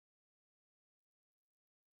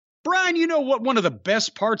Brian, you know what one of the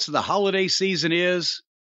best parts of the holiday season is?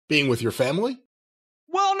 Being with your family?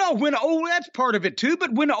 Well, no, that's part of it too,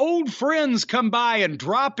 but when old friends come by and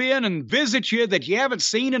drop in and visit you that you haven't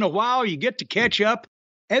seen in a while, you get to catch up.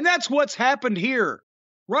 And that's what's happened here.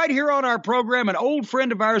 Right here on our program, an old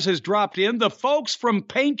friend of ours has dropped in, the folks from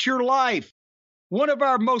Paint Your Life. One of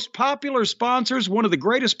our most popular sponsors, one of the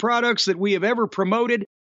greatest products that we have ever promoted,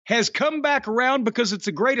 has come back around because it's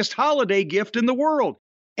the greatest holiday gift in the world.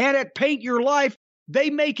 And at Paint Your Life, they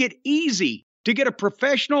make it easy to get a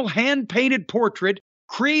professional hand-painted portrait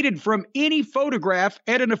created from any photograph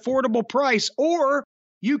at an affordable price. Or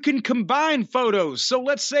you can combine photos. So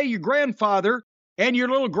let's say your grandfather and your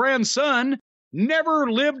little grandson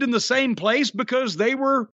never lived in the same place because they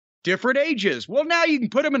were different ages. Well, now you can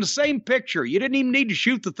put them in the same picture. You didn't even need to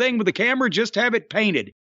shoot the thing with the camera, just have it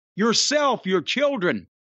painted. Yourself, your children,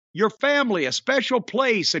 your family, a special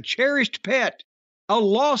place, a cherished pet, a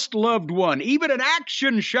lost loved one, even an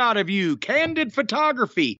action shot of you, candid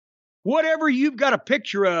photography. Whatever you've got a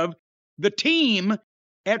picture of, the team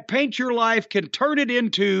at Paint Your Life can turn it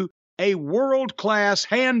into a world-class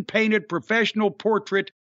hand-painted professional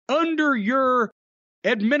portrait under your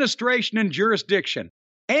administration and jurisdiction.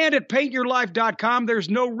 And at paintyourlife.com, there's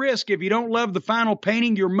no risk. If you don't love the final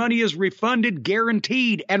painting, your money is refunded,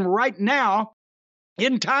 guaranteed. And right now,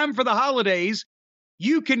 in time for the holidays,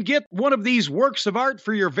 you can get one of these works of art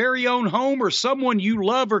for your very own home or someone you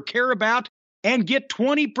love or care about and get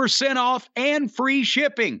 20% off and free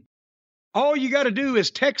shipping. All you got to do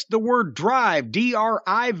is text the word DRIVE,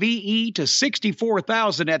 D-R-I-V-E, to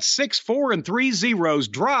 64,000. That's 64 and 3 zeros,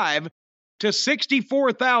 DRIVE, to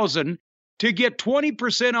 64,000 to get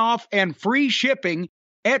 20% off and free shipping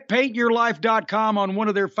at paintyourlife.com on one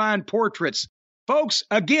of their fine portraits. Folks,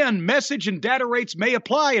 again, message and data rates may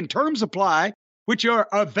apply and terms apply, which are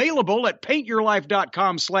available at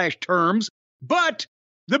paintyourlife.com/terms. But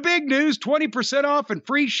the big news, 20% off and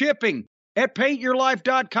free shipping at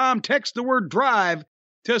paintyourlife.com. Text the word DRIVE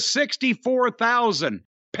to 64,000.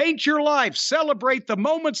 Paint Your Life. Celebrate the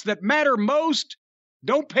moments that matter most.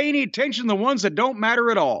 Don't pay any attention to the ones that don't matter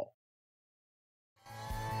at all.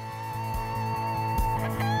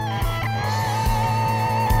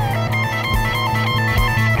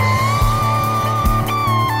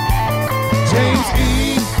 James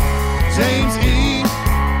E.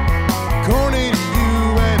 Corny to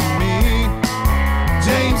you and me.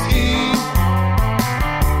 James E.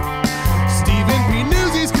 Stephen P.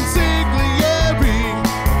 Newsies Consigliere.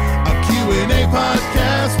 A Q&A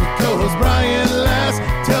podcast with co-host Brian Last.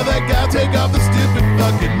 Tell that guy take off the stupid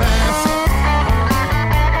fucking mask.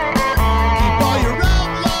 Keep all your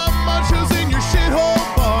outlaw machos in your shithole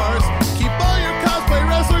bars. Keep all your cosplay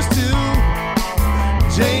wrestlers too.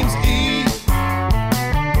 James E.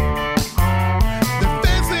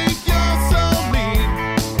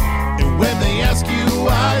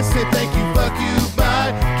 I say thank you, fuck you,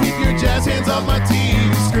 bye. Keep your jazz hands off my TV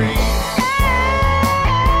screen.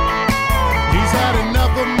 He's had enough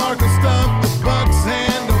of Marco Stunt, the Bucks,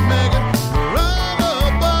 and Omega. We're all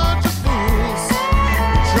a bunch of fools.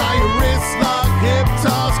 Try your wrist lock, hip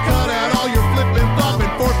toss, cut out all your flipping, flopping.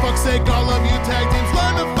 For fuck's sake, all of you tag teams,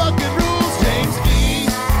 learn the fucking rules. James E.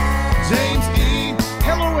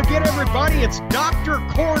 Hello again, everybody. It's Dr.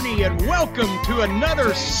 Corny, and welcome to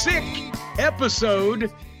another sick episode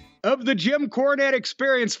of the Jim Cornette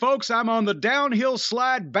Experience. Folks, I'm on the downhill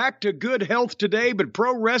slide back to good health today, but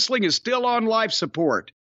pro wrestling is still on life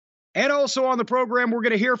support. And also on the program, we're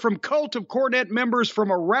going to hear from Cult of Cornette members from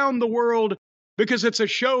around the world because it's a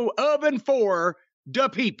show of and for the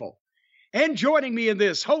people. And joining me in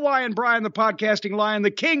this, Hawaiian Brian, the podcasting lion, the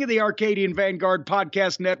king of the Arcadian Vanguard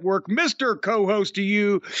Podcast Network, Mr. Co-host to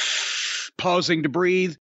you, pausing to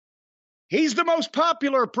breathe. He's the most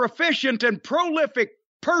popular, proficient, and prolific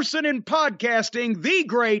person in podcasting, the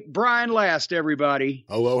great Brian Last, everybody.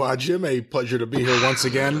 Aloha, Jim. A pleasure to be here once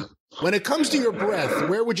again. When it comes to your breath,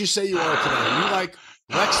 where would you say you are today? Are you like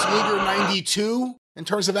Lex Luger 92 in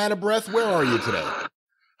terms of out of breath? Where are you today?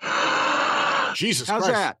 Jesus How's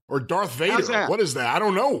Christ. that? Or Darth Vader. How's that? What is that? I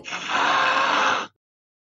don't know.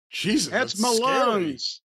 Jesus, That's my scary.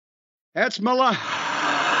 lungs. That's my lungs.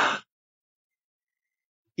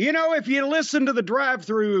 You know, if you listen to the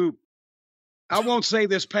drive-through, I won't say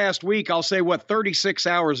this past week, I'll say, 36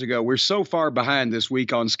 hours ago. We're so far behind this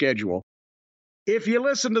week on schedule. If you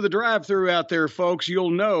listen to the drive-through out there, folks, you'll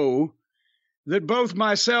know that both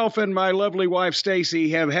myself and my lovely wife, Stacy,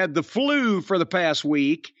 have had the flu for the past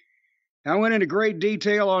week. I went into great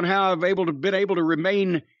detail on how I've been able to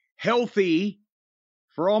remain healthy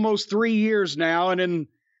for almost 3 years now. And in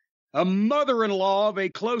a mother-in-law of a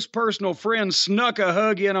close personal friend snuck a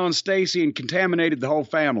hug in on Stacy and contaminated the whole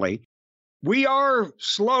family. We are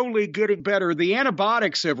slowly getting better. The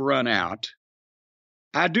antibiotics have run out.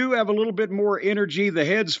 I do have a little bit more energy. The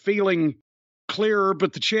head's feeling clearer,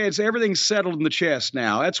 but the chest, everything's settled in the chest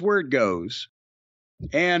now. That's where it goes.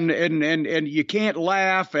 And you can't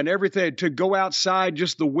laugh and everything. To go outside,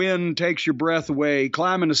 just the wind takes your breath away,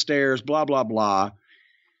 climbing the stairs, blah, blah, blah.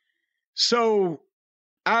 So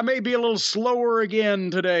I may be a little slower again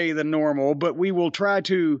today than normal, but we will try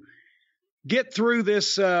to get through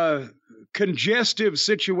this congestive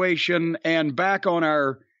situation and back on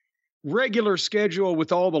our regular schedule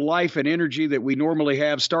with all the life and energy that we normally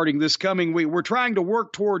have starting this coming week. We're trying to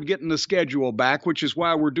work toward getting the schedule back, which is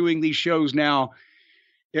why we're doing these shows now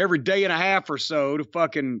every day and a half or so to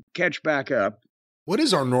fucking catch back up. What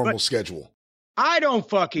is our normal schedule? I don't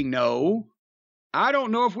fucking know. I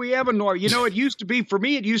don't know if we have a normal. You know, it used to be, for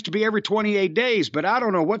me, it used to be every 28 days, but I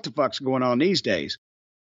don't know what the fuck's going on these days.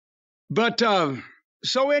 But,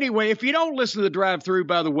 so anyway, if you don't listen to the drive-through,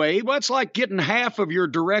 by the way, well, it's like getting half of your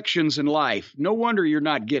directions in life. No wonder you're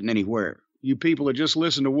not getting anywhere. You people that just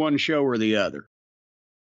listen to one show or the other.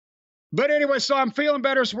 But anyway, so I'm feeling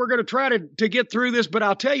better, so we're going to try to get through this. But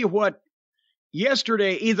I'll tell you what,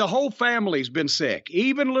 yesterday, the whole family's been sick.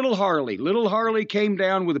 Even little Harley. Little Harley came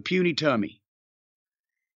down with a puny tummy.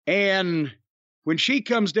 And when she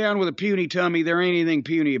comes down with a puny tummy, there ain't anything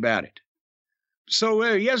puny about it. So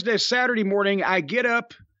yesterday, Saturday morning, I get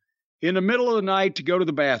up in the middle of the night to go to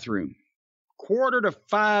the bathroom.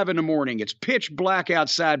 4:45 in the morning. It's pitch black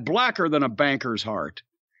outside, blacker than a banker's heart,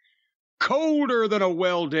 colder than a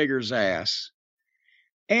well digger's ass.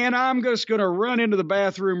 And I'm just going to run into the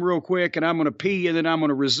bathroom real quick, and I'm going to pee, and then I'm going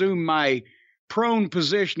to resume my prone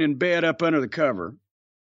position in bed up under the cover.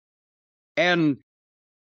 And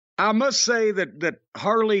I must say that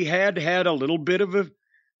Harley had a little bit of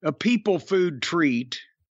a people food treat,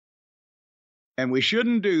 and we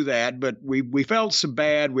shouldn't do that, but we felt so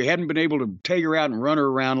bad. We hadn't been able to take her out and run her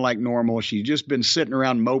around like normal. She'd just been sitting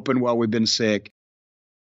around moping while we've been sick.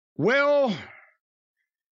 Well,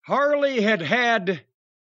 Harley had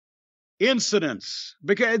incidents,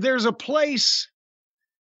 because there's a place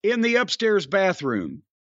in the upstairs bathroom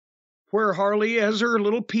where Harley has her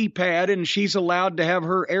little pee pad, and she's allowed to have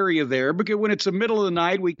her area there, because when it's the middle of the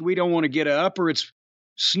night, we don't want to get up, or it's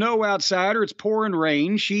snow outside, or it's pouring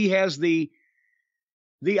rain. She has the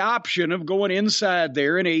option of going inside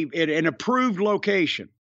there in an approved location.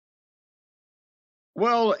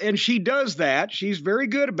 Well, and she does that. She's very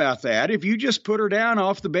good about that. If you just put her down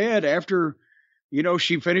off the bed after,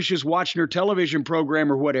 she finishes watching her television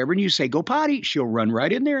program or whatever, and you say, go potty, she'll run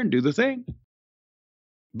right in there and do the thing.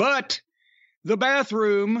 But the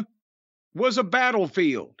bathroom was a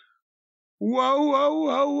battlefield. Whoa, whoa,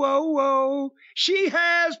 whoa, whoa, whoa. She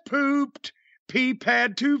has pooped. Pee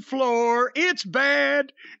pad to floor. It's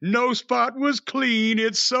bad. No spot was clean.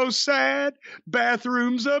 It's so sad.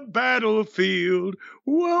 Bathroom's a battlefield.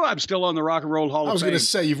 Whoa, I'm still on the Rock and Roll Hall of Fame. I was going to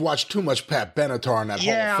say, you've watched too much Pat Benatar in that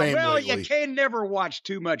Hall of Fame lately. You can never watch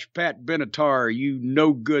too much Pat Benatar, you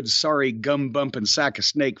no good, sorry, gum-bumping sack of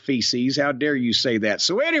snake feces. How dare you say that?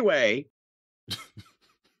 So anyway...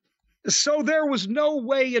 So there was no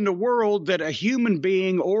way in the world that a human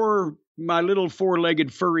being or my little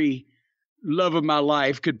four-legged furry love of my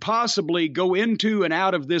life could possibly go into and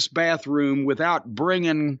out of this bathroom without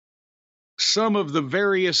bringing some of the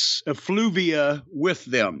various effluvia with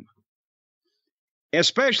them,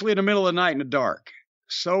 especially in the middle of the night in the dark.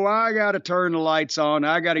 So I got to turn the lights on.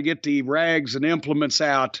 I got to get the rags and implements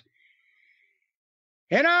out.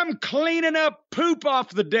 And I'm cleaning up poop off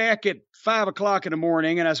the deck at 5 o'clock in the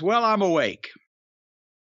morning, and I said, well, I'm awake.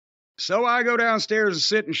 So I go downstairs and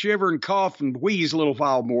sit and shiver and cough and wheeze a little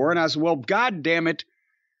while more, and I said, well, God damn it,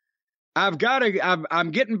 I'm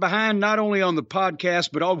getting behind not only on the podcast,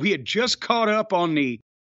 but we had just caught up on the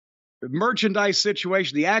merchandise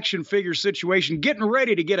situation, the action figure situation, getting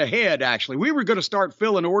ready to get ahead, actually. We were going to start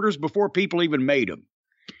filling orders before people even made them.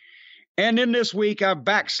 And then this week, I've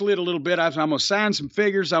backslid a little bit. I'm going to sign some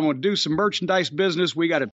figures. I'm going to do some merchandise business. We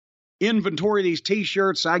got to inventory these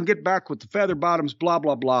T-shirts. So I can get back with the feather bottoms, blah,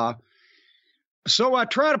 blah, blah. So I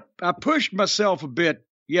pushed myself a bit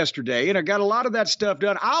yesterday, and I got a lot of that stuff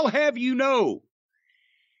done. I'll have you know.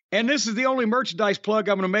 And this is the only merchandise plug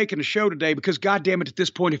I'm going to make in the show today, because, goddamn it, at this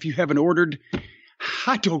point, if you haven't ordered,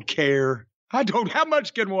 I don't care. How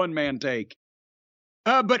much can one man take?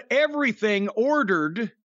 But everything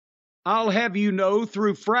ordered, I'll have you know,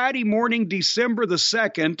 through Friday morning, December the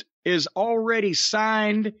 2nd, is already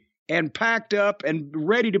signed and packed up and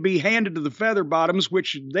ready to be handed to the feather bottoms,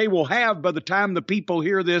 which they will have by the time the people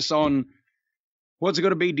hear this on, what's it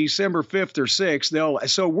going to be, December 5th or 6th.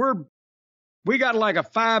 So we got like a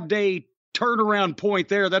 5-day turnaround point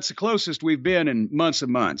there. That's the closest we've been in months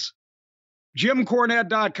and months.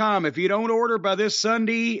 JimCornette.com. If you don't order by this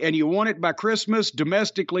Sunday and you want it by Christmas,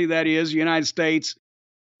 domestically, that is, United States,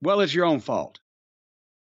 well, it's your own fault.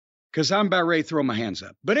 Because I'm about ready to throw my hands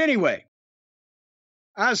up. But anyway,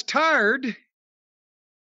 I was tired,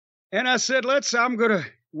 and I said,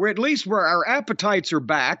 we're at least where our appetites are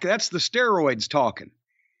back. That's the steroids talking.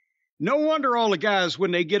 No wonder all the guys,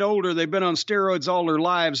 when they get older, they've been on steroids all their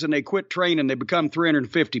lives, and they quit training, they become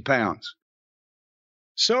 350 pounds.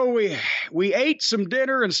 So we ate some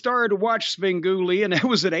dinner and started to watch Svengoolie, and it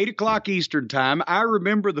was at 8 o'clock Eastern time. I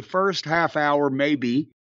remember the first half hour maybe,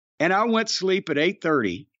 and I went to sleep at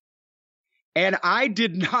 8:30. And I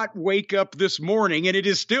did not wake up this morning, and it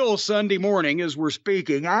is still Sunday morning as we're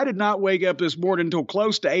speaking. I did not wake up this morning until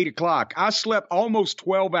close to 8 o'clock. I slept almost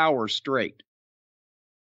 12 hours straight,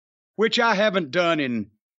 which I haven't done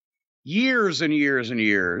in years and years and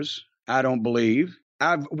years, I don't believe.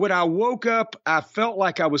 When I woke up, I felt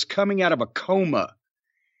like I was coming out of a coma.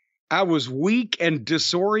 I was weak and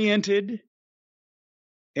disoriented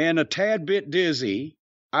and a tad bit dizzy.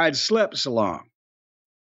 I'd slept so long.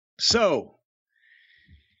 So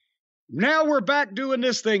now we're back doing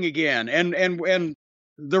this thing again, and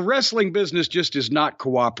the wrestling business just is not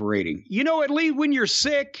cooperating. You know, at least when you're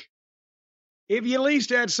sick, if you at least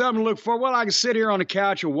had something to look for, well, I can sit here on the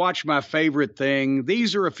couch and watch my favorite thing.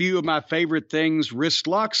 These are a few of my favorite things: wrist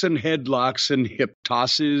locks and headlocks and hip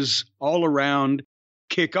tosses all around,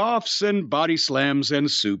 kickoffs and body slams and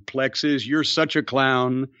suplexes. You're such a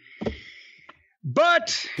clown.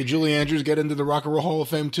 But did Julie Andrews get into the Rock and Roll Hall of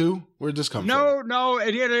Fame too? Where'd this come from? No,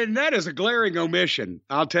 and that is a glaring omission.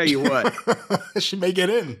 I'll tell you what. She may get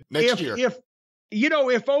in next year.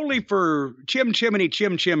 If only for Chim Chimney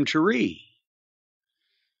Chim Chim Cheree.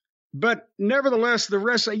 But nevertheless, the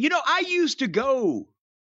rest, I used to go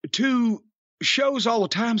to shows all the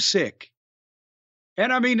time sick.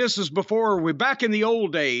 And I mean, this is back in the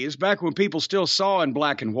old days, back when people still saw in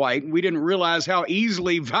black and white, and we didn't realize how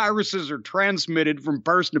easily viruses are transmitted from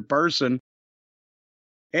person to person.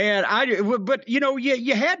 And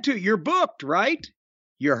you had to, you're booked, right?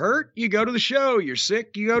 You're hurt, you go to the show. You're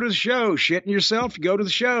sick, you go to the show. Shitting yourself, you go to the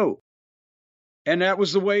show. And that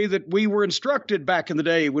was the way that we were instructed back in the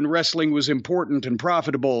day when wrestling was important and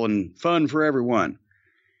profitable and fun for everyone.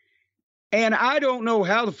 And I don't know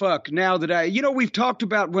how the fuck now that we've talked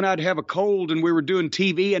about when I'd have a cold and we were doing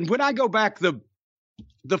TV. And when I go back, the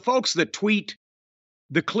folks that tweet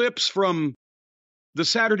the clips from the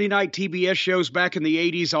Saturday night TBS shows back in the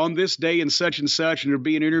 80s on this day and such, and it'll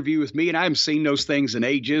be an interview with me. And I haven't seen those things in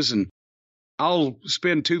ages. And I'll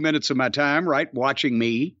spend 2 minutes of my time, right, watching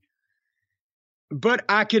me. But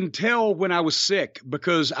I can tell when I was sick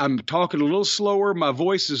because I'm talking a little slower. My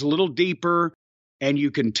voice is a little deeper. And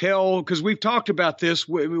you can tell, because we've talked about this,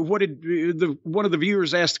 one of the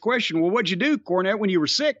viewers asked the question, well, what'd you do, Cornette, when you were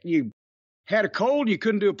sick? You had a cold, you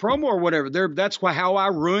couldn't do a promo or whatever. That's how I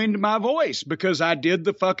ruined my voice, because I did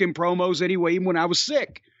the fucking promos anyway when I was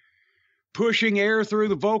sick. Pushing air through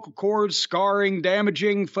the vocal cords, scarring,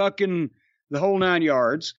 damaging, fucking the whole 9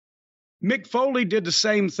 yards. Mick Foley did the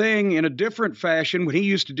same thing in a different fashion when he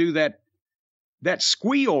used to do that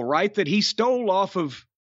squeal, right, that he stole off of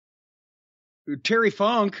Terry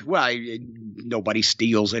Funk. Well, nobody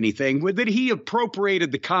steals anything that he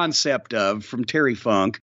appropriated the concept of from Terry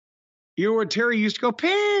Funk. When Terry used to go,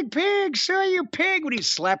 pig, sell your pig, when he's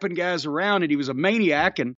slapping guys around, and he was a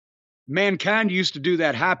maniac, and Mankind used to do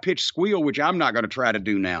that high-pitched squeal, which I'm not going to try to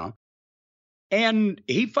do now. And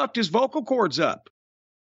he fucked his vocal cords up.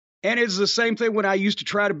 And it's the same thing when I used to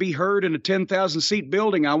try to be heard in a 10,000-seat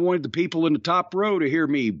building. I wanted the people in the top row to hear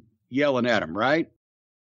me yelling at them, right?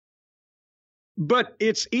 But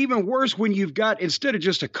it's even worse when you've got, instead of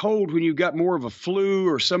just a cold, when you've got more of a flu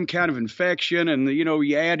or some kind of infection, and,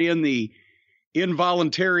 you add in the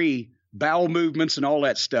involuntary bowel movements and all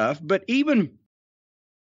that stuff. But even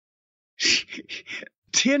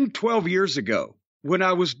 10, 12 years ago, when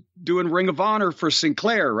I was doing Ring of Honor for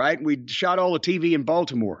Sinclair, right? We shot all the TV in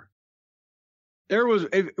Baltimore.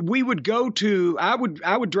 We would go to, I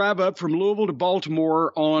would drive up from Louisville to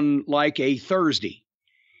Baltimore on like a Thursday.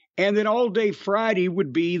 And then all day Friday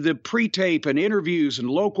would be the pre-tape and interviews and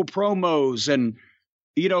local promos and,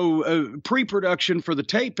 pre-production for the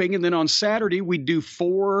taping. And then on Saturday, we'd do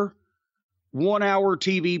 4 one-hour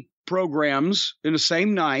TV programs in the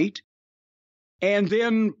same night. And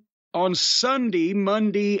then on Sunday,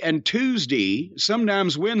 Monday, and Tuesday,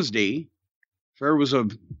 sometimes Wednesday, if there was a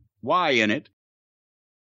Y in it,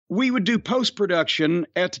 we would do post-production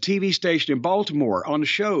at the TV station in Baltimore on the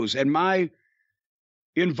shows. And my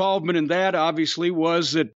involvement in that, obviously,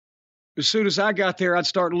 was that as soon as I got there, I'd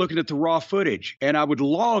start looking at the raw footage, and I would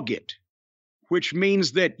log it, which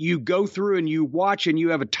means that you go through and you watch, and you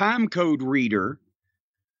have a time code reader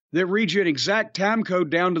that reads you an exact time code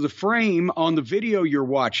down to the frame on the video you're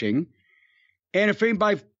watching. And if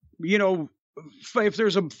anybody, if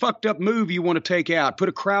there's a fucked up move you want to take out, put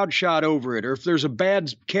a crowd shot over it, or if there's a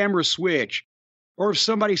bad camera switch, or if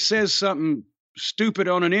somebody says something stupid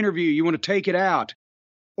on an interview, you want to take it out,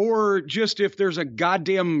 or just if there's a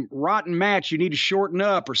goddamn rotten match you need to shorten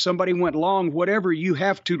up, or somebody went long, whatever, you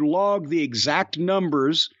have to log the exact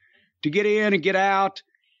numbers to get in and get out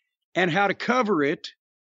and how to cover it.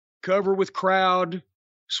 Cover with crowd,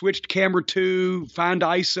 switch to camera 2, find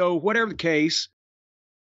ISO, whatever the case.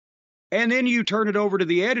 And then you turn it over to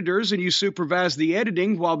the editors and you supervise the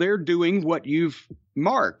editing while they're doing what you've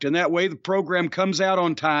marked. And that way the program comes out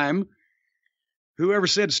on time. Whoever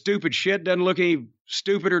said stupid shit doesn't look any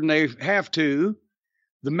stupider than they have to.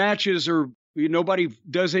 The matches are, nobody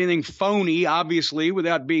does anything phony, obviously,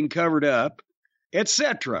 without being covered up,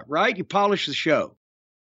 etc. Right? You polish the show.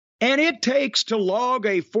 And it takes to log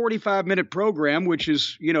a 45-minute program, which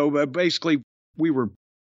is, basically we were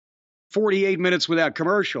 48 minutes without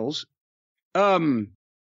commercials.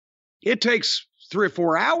 It takes 3 or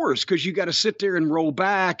 4 hours because you got to sit there and roll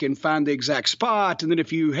back and find the exact spot. And then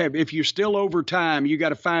if you're still over time, you got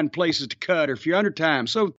to find places to cut, or if you're under time.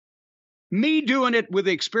 So me doing it with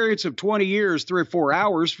the experience of 20 years, 3 or 4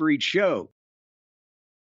 hours for each show.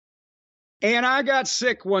 And I got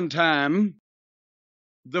sick one time.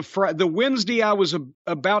 The Wednesday I was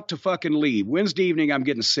about to fucking leave. Wednesday evening, I'm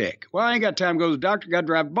getting sick. Well, I ain't got time to go to the doctor. Got to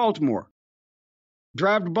drive to Baltimore.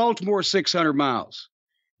 Drive to Baltimore 600 miles.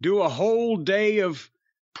 Do a whole day of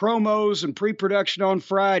promos and pre-production on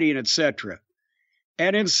Friday and etc.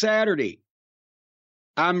 And then Saturday,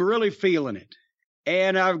 I'm really feeling it.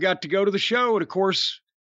 And I've got to go to the show. And of course,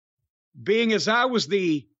 being as I was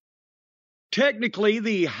technically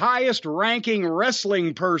the highest ranking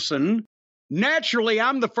wrestling person, naturally,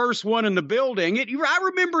 I'm the first one in the building. I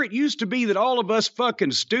remember it used to be that all of us fucking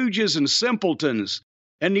stooges and simpletons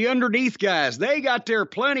and the underneath guys, they got there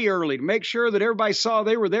plenty early to make sure that everybody saw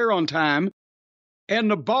they were there on time.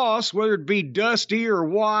 And the boss, whether it be Dusty or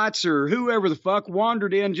Watts or whoever the fuck,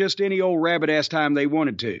 wandered in just any old rabbit-ass time they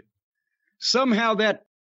wanted to. Somehow that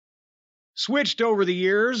switched over the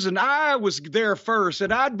years, and I was there first,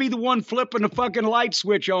 and I'd be the one flipping the fucking light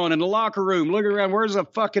switch on in the locker room, looking around, where's the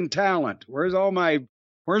fucking talent? Where's all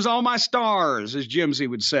my stars, as Jimsy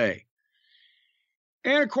would say.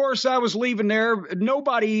 And of course, I was leaving there.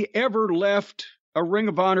 Nobody ever left a Ring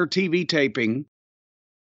of Honor TV taping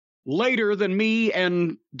later than me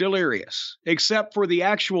and Delirious, except for the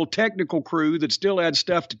actual technical crew that still had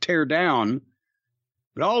stuff to tear down.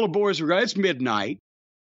 But all the boys were going, it's midnight.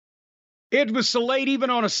 It was so late, even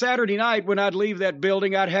on a Saturday night, when I'd leave that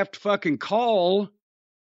building, I'd have to fucking call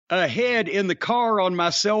ahead in the car on my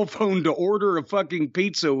cell phone to order a fucking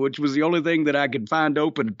pizza, which was the only thing that I could find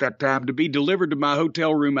open at that time, to be delivered to my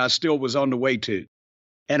hotel room I still was on the way to,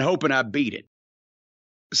 and hoping I beat it.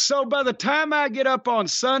 So by the time I get up on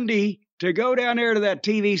Sunday to go down there to that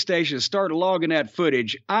TV station and start logging that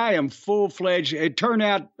footage, I am full-fledged. It turned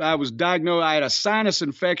out I was diagnosed. I had a sinus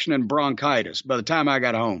infection and bronchitis by the time I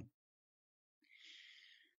got home.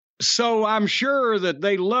 So I'm sure that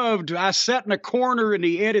they loved, I sat in a corner in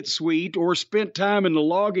the edit suite or spent time in the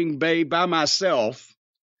logging bay by myself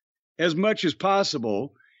as much as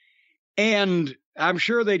possible. And I'm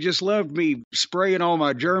sure they just loved me spraying all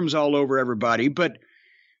my germs all over everybody. But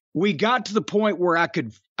we got to the point where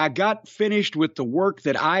I got finished with the work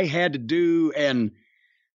that I had to do. And,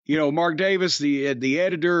 Mark Davis, the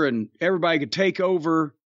editor, and everybody could take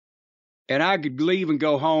over, and I could leave and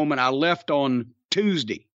go home. And I left on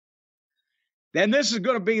Tuesday. And this is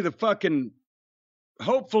going to be the fucking,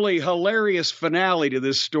 hopefully, hilarious finale to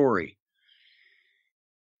this story.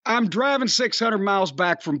 I'm driving 600 miles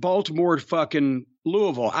back from Baltimore to fucking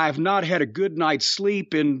Louisville. I've not had a good night's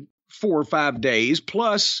sleep in 4 or 5 days.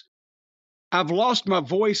 Plus, I've lost my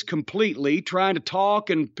voice completely trying to talk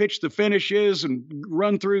and pitch the finishes and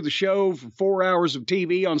run through the show for 4 hours of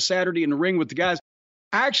TV on Saturday in the ring with the guys.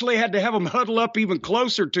 I actually had to have them huddle up even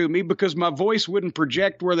closer to me because my voice wouldn't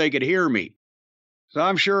project where they could hear me. So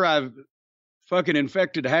I'm sure I've fucking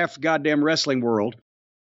infected half the goddamn wrestling world.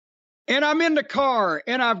 And I'm in the car,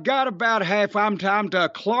 and I've got about half. I'm to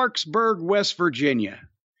Clarksburg, West Virginia.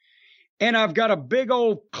 And I've got a big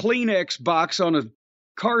old Kleenex box on a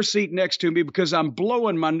car seat next to me because I'm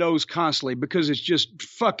blowing my nose constantly because it's just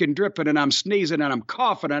fucking dripping and I'm sneezing and I'm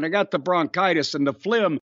coughing and I got the bronchitis and the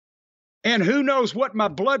phlegm. And who knows what my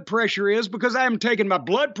blood pressure is because I haven't taken my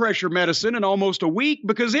blood pressure medicine in almost a week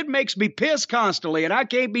because it makes me piss constantly. And I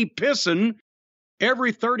can't be pissing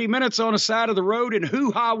every 30 minutes on the side of the road in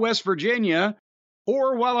Hoo-Ha, West Virginia,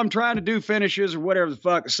 or while I'm trying to do finishes or whatever the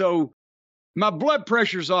fuck. So my blood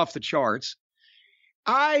pressure's off the charts.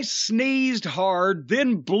 I sneezed hard,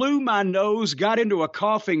 then blew my nose, got into a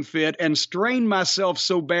coughing fit, and strained myself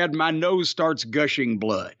so bad my nose starts gushing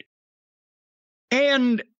blood.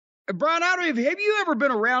 And, Brian, I don't know, have you ever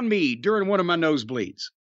been around me during one of my nosebleeds?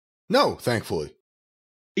 No, thankfully.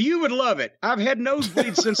 You would love it. I've had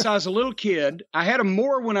nosebleeds since I was a little kid. I had them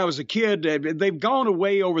more when I was a kid. They've gone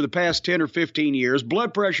away over the past 10 or 15 years.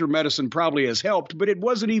 Blood pressure medicine probably has helped, but it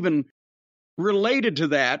wasn't even related to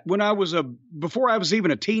that. Before I was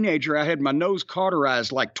even a teenager, I had my nose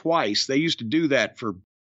cauterized like twice. They used to do that for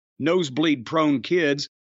nosebleed prone kids.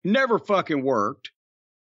 Never fucking worked.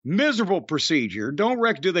 Miserable procedure.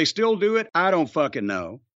 Do they still do it? I don't fucking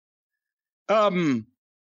know. And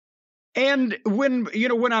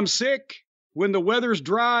when I'm sick, when the weather's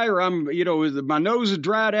dry or my nose is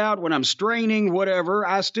dried out, when I'm straining, whatever,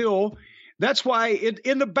 that's why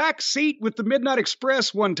in the back seat with the Midnight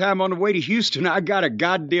Express one time on the way to Houston, I got a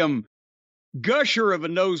goddamn gusher of a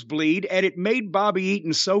nosebleed, and it made Bobby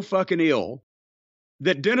Eaton so fucking ill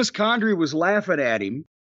that Dennis Condrey was laughing at him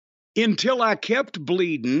until I kept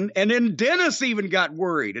bleeding, and then Dennis even got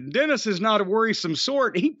worried, and Dennis is not a worrisome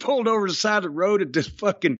sort. He pulled over the side of the road at this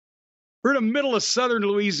we're in the middle of southern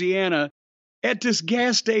Louisiana at this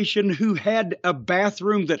gas station who had a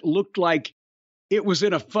bathroom that looked like it was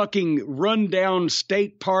in a fucking rundown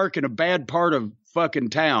state park in a bad part of fucking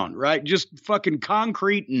town, right? Just fucking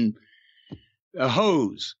concrete and a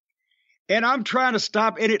hose. And I'm trying to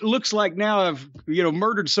stop, and it looks like now I've,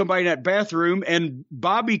 murdered somebody in that bathroom, and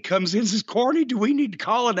Bobby comes in and says, Corny, do we need to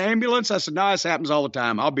call an ambulance? I said, no, this happens all the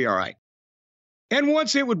time. I'll be all right. And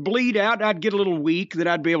once it would bleed out, I'd get a little weak, then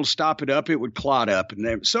I'd be able to stop it up. It would clot up.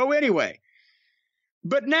 So anyway,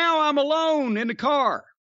 but now I'm alone in the car.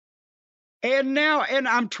 And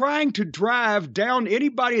I'm trying to drive down.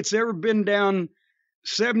 Anybody that's ever been down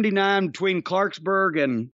 79 between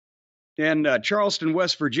Clarksburg and Charleston,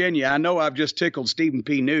 West Virginia, I know I've just tickled Stephen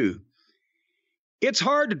P. New. It's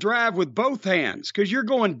hard to drive with both hands because you're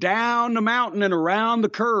going down the mountain and around the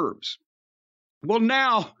curves. Well,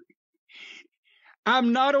 now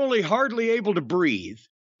I'm not only hardly able to breathe,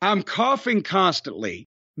 I'm coughing constantly.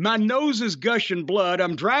 My nose is gushing blood.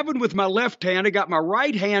 I'm driving with my left hand. I got my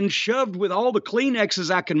right hand shoved with all the Kleenexes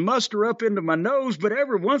I can muster up into my nose, but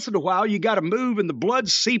every once in a while you got to move and the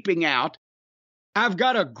blood's seeping out. I've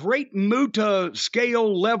got a great Muta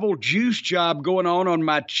scale level juice job going on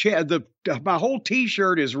my chest. My whole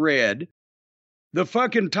t-shirt is red. The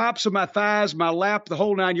fucking tops of my thighs, my lap, the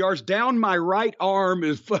whole 9 yards. Down my right arm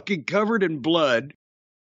is fucking covered in blood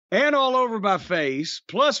and all over my face.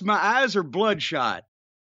 Plus my eyes are bloodshot.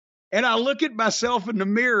 And I look at myself in the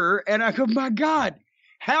mirror and I go, my God,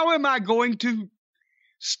 how am I going to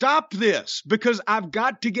stop this? Because I've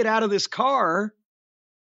got to get out of this car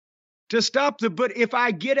to stop but if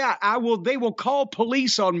I get out, they will call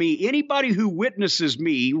police on me. Anybody who witnesses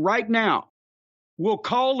me right now will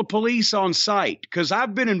call the police on site because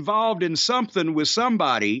I've been involved in something with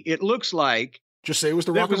somebody. It looks like. Just say it was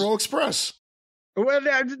the Rock and Roll Express. Well,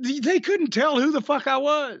 they couldn't tell who the fuck I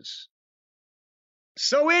was.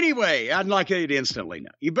 So anyway, I'd like it instantly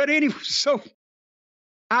now. But anyway, so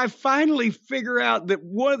I finally figure out that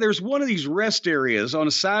there's one of these rest areas on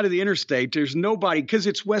the side of the interstate. There's nobody because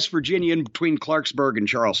it's West Virginia in between Clarksburg and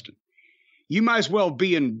Charleston. You might as well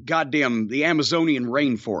be in goddamn the Amazonian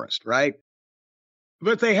rainforest, right?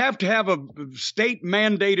 But they have to have a state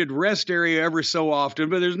mandated rest area every so often.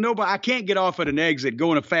 But there's nobody. I can't get off at an exit,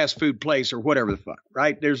 go in a fast food place or whatever the fuck,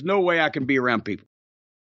 right? There's no way I can be around people.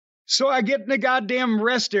 So I get in the goddamn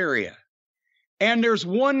rest area and there's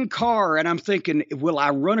one car and I'm thinking, will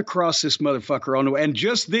I run across this motherfucker on the way? And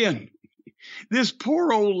just then this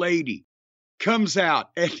poor old lady comes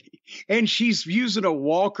out and she's using a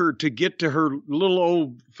walker to get to her little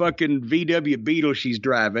old fucking VW Beetle she's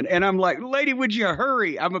driving. And I'm like, lady, would you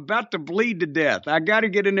hurry? I'm about to bleed to death. I got to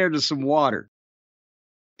get in there to some water.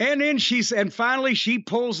 And then finally she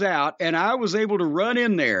pulls out and I was able to run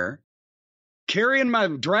in there. Dragging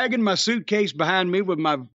my suitcase behind me with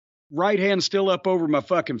my right hand still up over my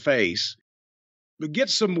fucking face. But get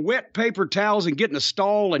some wet paper towels and get in a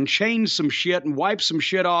stall and change some shit and wipe some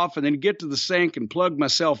shit off and then get to the sink and plug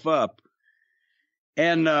myself up.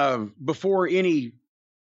 And before any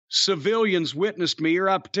civilians witnessed me, or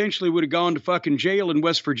I potentially would have gone to fucking jail in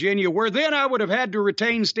West Virginia, where then I would have had to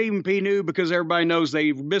retain Stephen P. New because everybody knows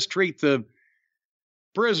they mistreat the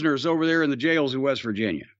prisoners over there in the jails in West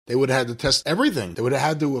Virginia. They would have had to test everything. They would have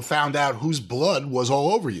had to have found out whose blood was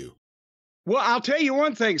all over you. Well, I'll tell you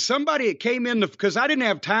one thing. Somebody came in, because I didn't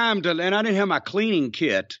have time to, and I didn't have my cleaning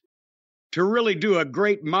kit to really do a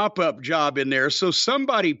great mop-up job in there. So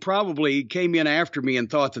somebody probably came in after me and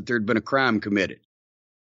thought that there'd been a crime committed.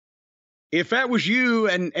 If that was you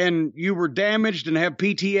and you were damaged and have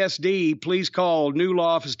PTSD, please call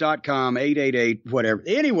newlawoffice.com, 888, whatever.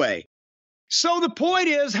 Anyway, so the point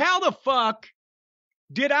is, how the fuck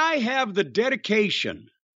did I have the dedication?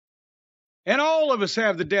 And all of us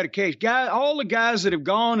have the dedication. All the guys that have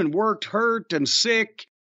gone and worked hurt and sick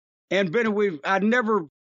and I'd never,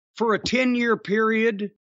 for a 10-year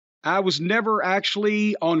period, I was never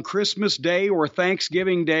actually on Christmas Day or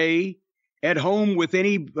Thanksgiving Day at home with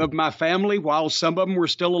any of my family while some of them were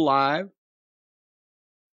still alive.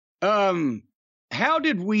 How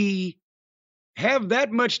did we have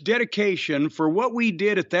that much dedication for what we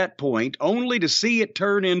did at that point, only to see it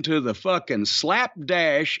turn into the fucking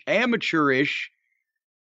slapdash, amateurish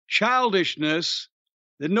childishness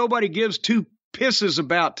that nobody gives two pisses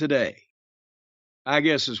about today? I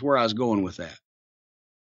guess is where I was going with that.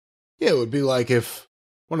 Yeah, it would be like if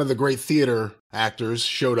one of the great theater actors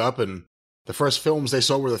showed up and the first films they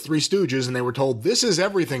saw were the Three Stooges, and they were told, this is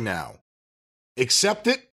everything now. Accept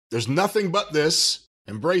it. There's nothing but this.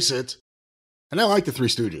 Embrace it. And I like the Three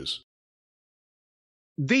Stooges.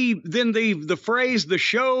 The phrase, the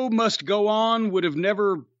show must go on, would have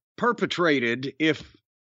never perpetrated if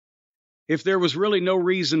there was really no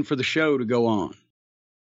reason for the show to go on.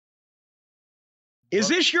 Is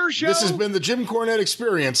this your show? This has been the Jim Cornette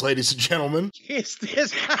Experience, ladies and gentlemen. Is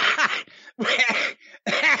this...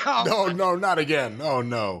 No, not again. Oh,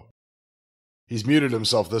 no. He's muted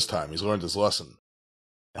himself this time. He's learned his lesson.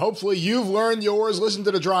 Hopefully you've learned yours. Listen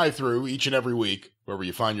to The Drive-Thru each and every week, wherever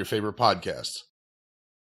you find your favorite podcasts.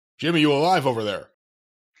 Jimmy, you alive over there?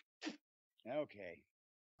 Okay.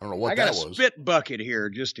 I don't know what that was. I got a spit bucket here,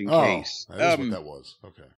 just in case. That is what that was.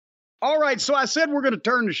 Okay. All right, so I said we're going to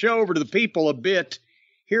turn the show over to the people a bit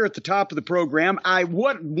here at the top of the program.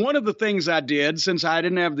 One of the things I did, since I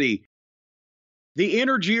didn't have the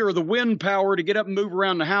energy or the wind power to get up and move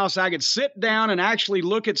around the house, I could sit down and actually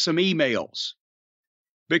look at some emails,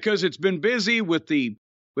 because it's been busy with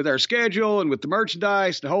our schedule and with the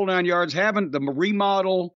merchandise, the whole 9 yards. The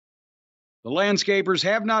remodel, the landscapers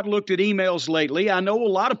have not looked at emails lately. I know a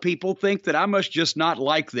lot of people think that I must just not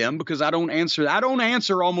like them because I don't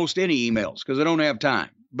answer almost any emails because I don't have time.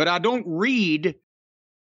 But I don't read,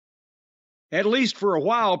 at least for a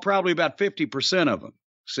while, probably about 50% of them.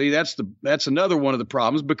 See, that's another one of the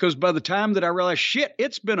problems, because by the time that I realize, shit,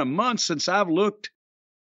 it's been a month since I've looked,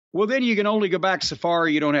 well, then you can only go back so far.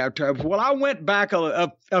 You don't have time. Well, I went back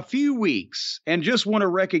a few weeks and just want to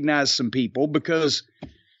recognize some people because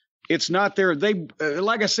it's not there.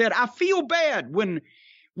 Like I said, I feel bad when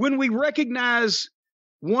we recognize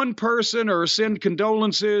one person or send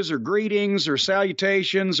condolences or greetings or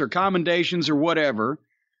salutations or commendations or whatever,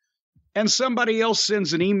 and somebody else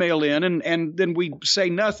sends an email in and then we say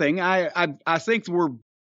nothing. I think we're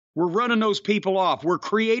running those people off. We're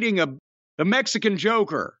creating a Mexican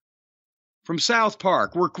Joker from South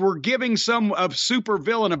Park. We're giving a super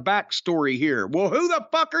villain a backstory here. Well, who the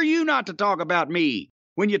fuck are you not to talk about me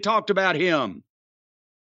when you talked about him?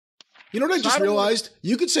 You know what I just realized?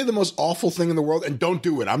 You could say the most awful thing in the world and don't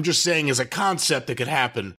do it. I'm just saying as a concept that could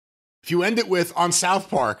happen. If you end it with on South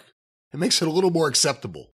Park, it makes it a little more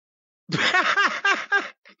acceptable.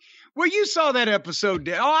 Well, you saw that episode.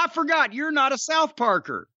 Oh, I forgot. You're not a South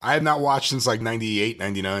Parker. I have not watched since like 98,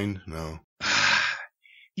 99. No.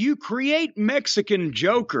 You create Mexican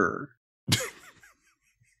Joker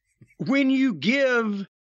when you give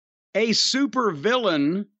a super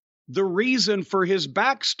villain the reason for his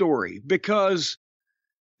backstory, because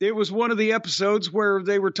it was one of the episodes where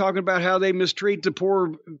they were talking about how they mistreat the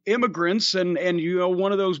poor immigrants, and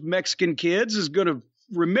one of those Mexican kids is going to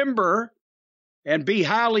remember and be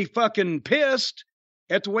highly fucking pissed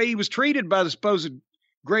at the way he was treated by the supposed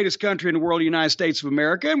greatest country in the world, the United States of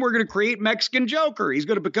America, and we're going to create Mexican Joker. He's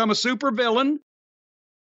going to become a super villain,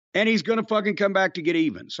 and he's going to fucking come back to get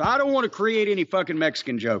even. So I don't want to create any fucking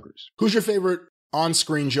Mexican Jokers. Who's your favorite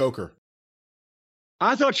on-screen Joker?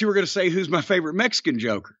 I thought you were going to say, who's my favorite Mexican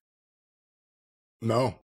Joker?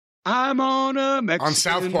 No. I'm on a Mexican on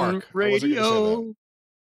South Park radio.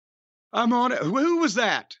 I'm on it. Who was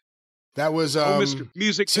that? That was Mr.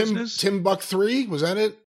 Music Business? Tim Buck 3, was that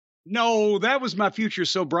it? No, that was My Future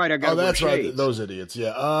So Bright I Got. Oh, that's right. Shades. Those idiots.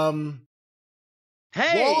 Yeah.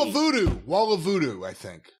 Hey, Wall of Voodoo. Wall of Voodoo, I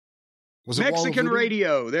think. Was it Wall of Mexican Voodoo?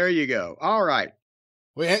 Radio. There you go. All right.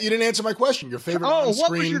 Wait, you didn't answer my question. Your favorite Oh, on-screen...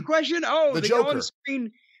 what was your question? Oh, The the Joker.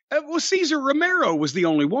 on-screen. Well, Cesar Romero was the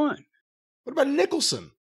only one. What about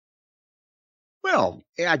Nicholson? Well,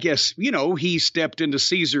 I guess, he stepped into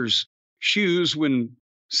Caesar's shoes when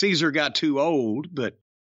Caesar got too old, but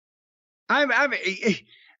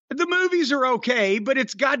the movies are okay, but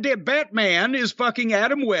it's goddamn Batman is fucking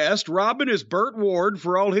Adam West, Robin is Burt Ward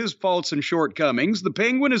for all his faults and shortcomings, the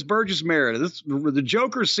Penguin is Burgess Meredith, the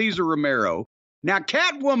Joker is Cesar Romero. Now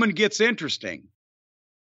Catwoman gets interesting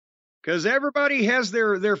because everybody has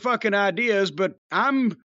their fucking ideas, but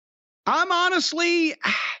I'm honestly,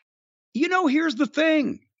 here's the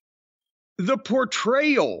thing. The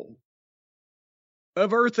portrayal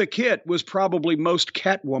of Eartha Kitt was probably most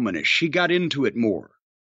Catwomanish. She got into it more.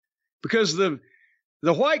 Because the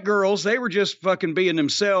white girls, they were just fucking being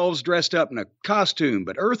themselves dressed up in a costume.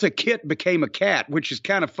 But Eartha Kitt became a cat, which is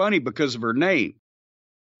kind of funny because of her name.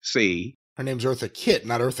 See? Her name's Eartha Kitt,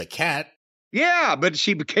 not Eartha Cat. Yeah, but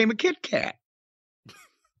she became a Kit Kat.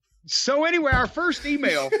 So anyway, our first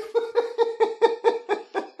email...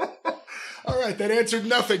 All right, that answered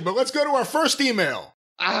nothing, but let's go to our first email.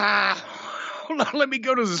 Hold on, let me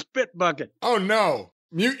go to the spit bucket. Oh, no.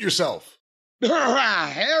 Mute yourself.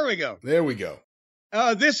 There we go. There we go.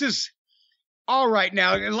 This is... All right,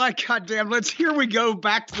 now, like, goddamn, here we go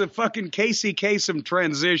back to the fucking Casey Kasem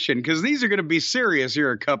transition, because these are going to be serious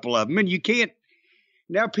here, a couple of them, and you can't...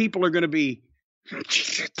 Now people are going to be...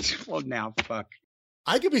 Well, now, fuck.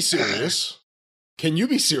 I can be serious. Can you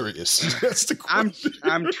be serious? That's the question.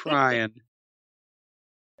 I'm trying.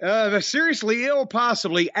 Seriously ill,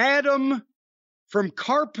 possibly. Adam from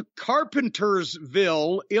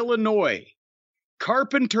Carpentersville, Illinois.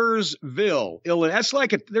 Carpentersville, Illinois. That's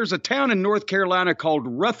there's a town in North Carolina called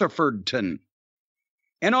Rutherfordton.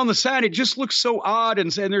 And on the side, it just looks so odd,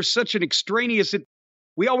 and there's such an extraneous...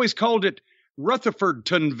 we always called it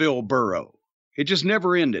Rutherfordtonville Borough. It just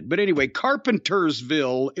never ended. But anyway,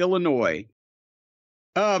 Carpentersville, Illinois.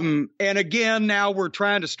 And again, now we're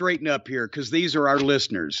trying to straighten up here because these are our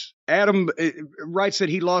listeners. Adam writes that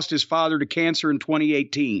he lost his father to cancer in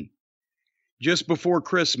 2018, just before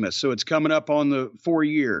Christmas. So it's coming up on the 4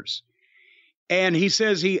 years. And he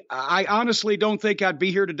says, I honestly don't think I'd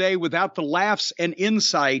be here today without the laughs and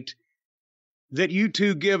insight that you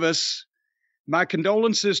two give us. My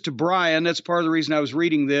condolences to Brian. That's part of the reason I was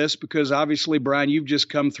reading this, because obviously, Brian, you've just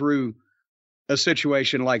come through a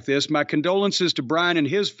situation like this. My condolences to Brian and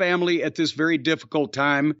his family at this very difficult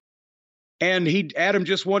time. And Adam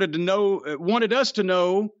just wanted us to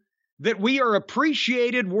know that we are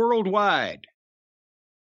appreciated worldwide.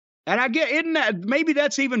 And I get, isn't that, maybe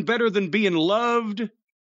that's even better than being loved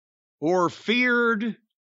or feared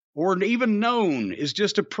or even known, is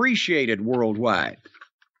just appreciated worldwide.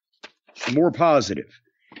 More positive.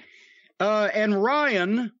 And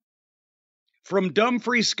Ryan from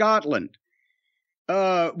Dumfries, Scotland,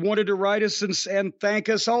 wanted to write us and thank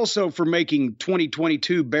us also for making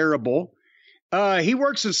 2022 bearable. He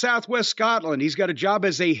works in Southwest Scotland. He's got a job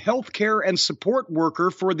as a healthcare and support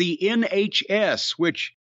worker for the NHS,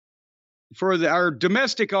 which for our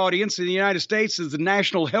domestic audience in the United States is the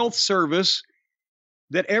National Health Service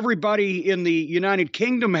that everybody in the United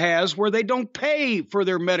Kingdom has, where they don't pay for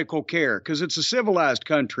their medical care because it's a civilized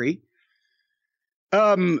country.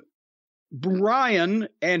 Brian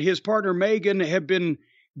and his partner Megan have been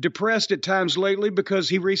depressed at times lately because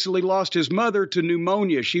he recently lost his mother to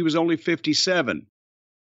pneumonia. She was only 57.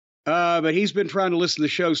 But he's been trying to listen to the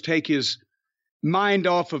shows, take his mind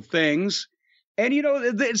off of things. And,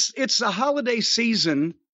 it's a holiday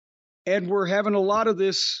season, and we're having a lot of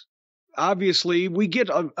this. Obviously, we get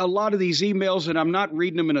a lot of these emails, and I'm not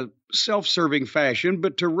reading them in a self-serving fashion,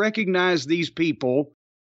 but to recognize these people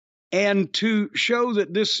and to show that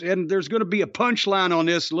and there's going to be a punchline on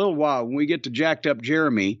this in a little while when we get to Jacked Up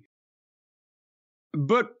Jeremy.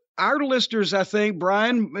 But our listeners, I think,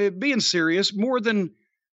 Brian, being serious, more than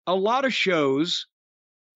a lot of shows,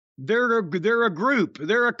 they're a group.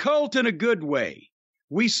 They're a cult in a good way.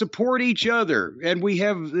 We support each other, and we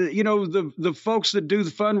have, the folks that do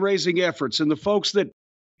the fundraising efforts and the folks that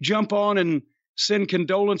jump on and send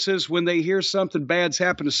condolences when they hear something bad's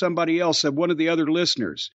happened to somebody else, and one of the other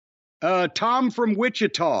listeners. Tom from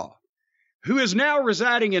Wichita, who is now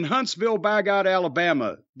residing in Huntsville, Bygod,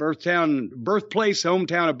 Alabama, birthplace,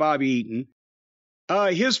 hometown of Bobby Eaton.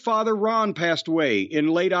 His father, Ron, passed away in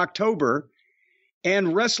late October,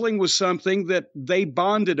 and wrestling was something that they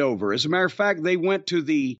bonded over. As a matter of fact, they went to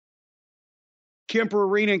the Kemper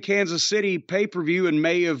Arena in Kansas City pay-per-view in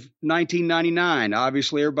May of 1999.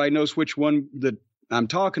 Obviously, everybody knows which one that I'm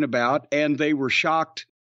talking about, and they were shocked,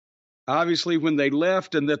 obviously, when they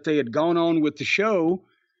left and that they had gone on with the show.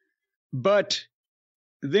 But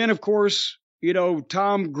then, of course, you know,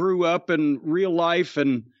 Tom grew up and real life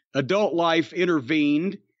and adult life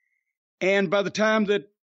intervened. And by the time that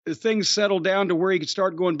things settled down to where he could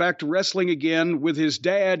start going back to wrestling again with his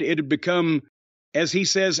dad, it had become, as he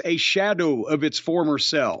says, a shadow of its former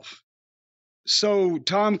self. So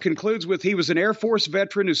Tom concludes with, he was an Air Force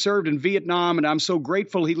veteran who served in Vietnam, and I'm so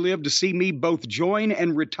grateful he lived to see me both join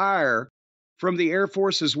and retire from the Air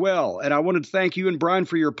Force as well. And I wanted to thank you and Brian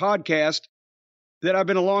for your podcast that I've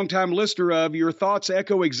been a longtime listener of. Your thoughts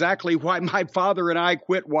echo exactly why my father and I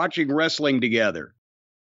quit watching wrestling together.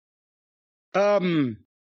 And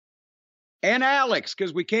Alex,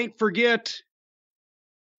 because we can't forget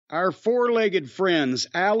our four-legged friends.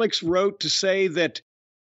 Alex wrote to say that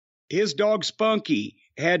his dog Spunky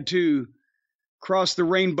had to cross the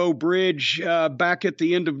Rainbow Bridge back at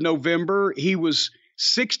the end of November. He was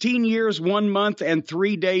 16 years, 1 month, and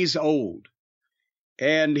 3 days old.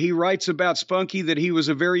 And he writes about Spunky that he was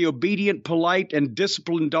a very obedient, polite, and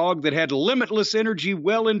disciplined dog that had limitless energy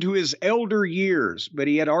well into his elder years. But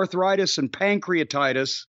he had arthritis and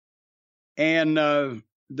pancreatitis, and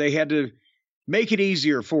they had to make it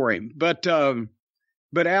easier for him. But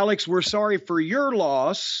Alex, we're sorry for your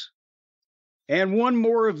loss. And one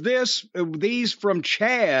more of these from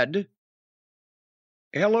Chad.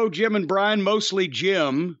 Hello, Jim and Brian, mostly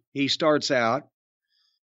Jim, he starts out.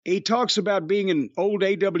 He talks about being an old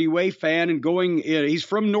AWA fan and he's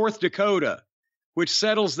from North Dakota, which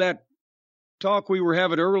settles that talk we were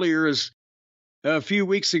having earlier a few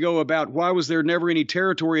weeks ago about why was there never any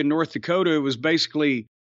territory in North Dakota. It was basically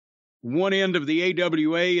one end of the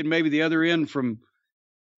AWA and maybe the other end from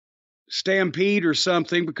Stampede or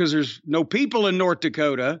something, because there's no people in North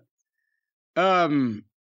Dakota. But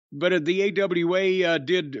the AWA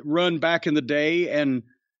did run back in the day, and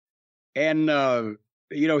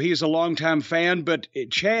you know, he's a longtime fan. But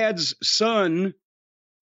Chad's son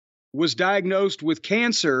was diagnosed with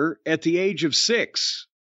cancer at the age of 6.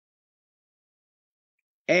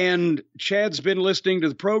 And Chad's been listening to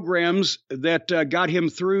the programs that got him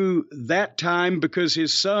through that time, because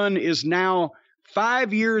his son is now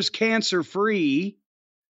 5 years cancer-free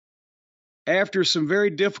after some very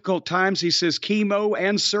difficult times. He says chemo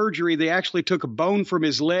and surgery. They actually took a bone from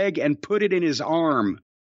his leg and put it in his arm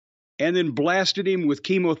and then blasted him with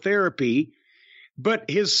chemotherapy. But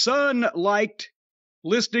his son liked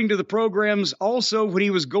listening to the programs also when he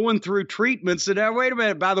was going through treatments. And now, wait a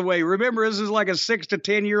minute, by the way, remember, this is like a 6 to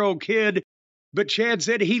 10-year-old kid. But Chad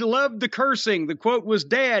said he loved the cursing. The quote was,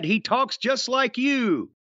 "Dad, he talks just like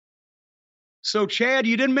you." So, Chad,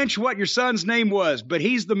 you didn't mention what your son's name was, but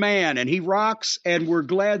he's the man, and he rocks, and we're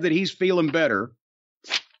glad that he's feeling better.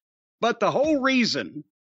 But the whole reason,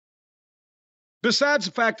 besides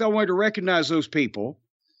the fact I wanted to recognize those people,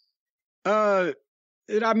 that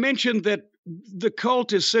I mentioned that the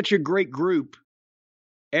cult is such a great group,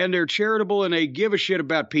 and they're charitable and they give a shit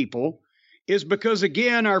about people, is because,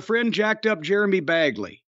 again, our friend Jacked Up Jeremy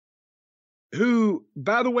Bagley, who,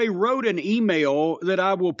 by the way, wrote an email that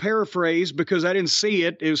I will paraphrase because I didn't see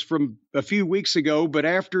it. It was from a few weeks ago, but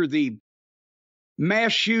after the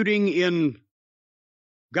mass shooting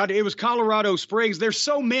it was Colorado Springs. There's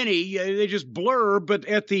so many, they just blur, but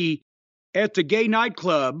at the gay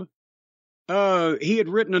nightclub, he had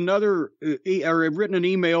written an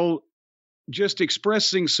email just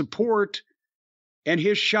expressing support and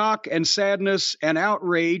his shock and sadness and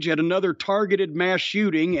outrage at another targeted mass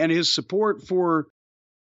shooting, and his support for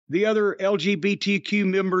the other LGBTQ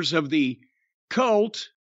members of the cult,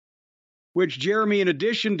 which Jeremy, in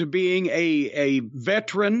addition to being a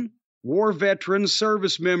veteran, war veteran,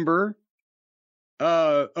 service member,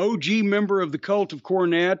 OG member of the Cult of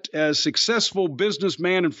Cornette, a successful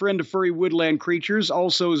businessman and friend of furry woodland creatures,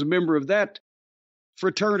 also is a member of that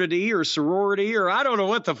fraternity or sorority, or I don't know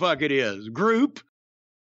what the fuck it is, group,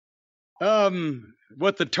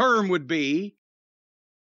 what the term would be.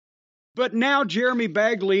 But now Jeremy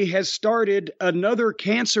Bagley has started another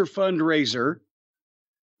cancer fundraiser.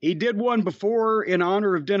 He did one before in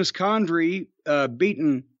honor of Dennis Condrey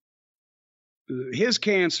beating his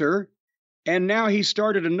cancer, and now he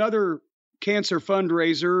started another cancer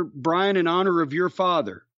fundraiser, Brian, in honor of your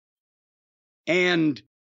father. And,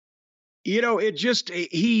 you know,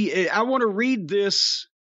 I want to read the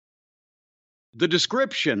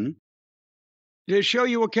description to show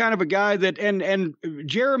you what kind of a guy that, and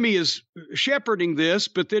Jeremy is shepherding this,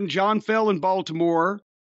 but then John Fell in Baltimore,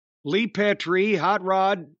 Lee Petrie, Hot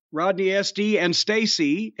Rod Rodney Estee and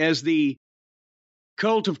Stacy as the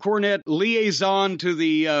Cult of Cornette liaison to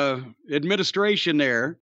the administration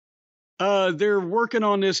there. They're working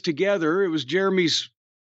on this together. It was Jeremy's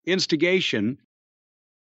instigation.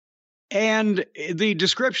 And the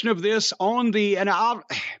description of this on the, and I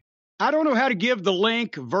don't know how to give the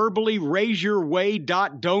link verbally,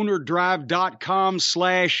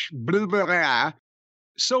 raiseyourway.donordrive.com/blah, blah, blah.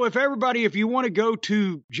 So if you want to go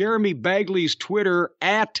to Jeremy Bagley's Twitter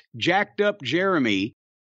at JackedUpJeremy,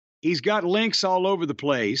 he's got links all over the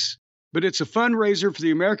place, but it's a fundraiser for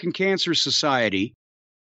the American Cancer Society.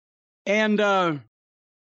 And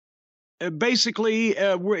basically,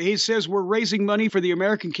 he says we're raising money for the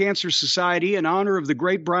American Cancer Society in honor of the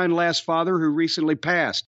great Brian Last's father who recently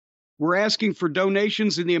passed. We're asking for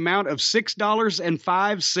donations in the amount of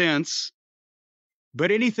 $6.05, but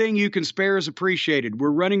anything you can spare is appreciated. We're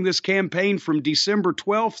running this campaign from December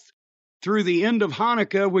 12th through the end of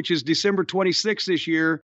Hanukkah, which is December 26th this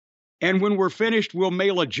year. And when we're finished, we'll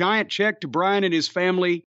mail a giant check to Brian and his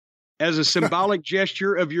family as a symbolic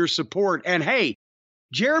gesture of your support. And hey,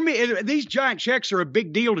 Jeremy, these giant checks are a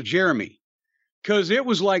big deal to Jeremy because it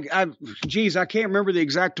was like, I can't remember the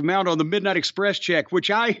exact amount on the Midnight Express check, which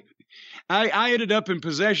I ended up in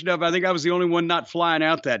possession of. I think I was the only one not flying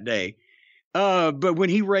out that day. But when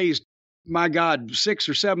he raised, my God, $6,000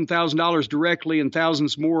 or $7,000 directly and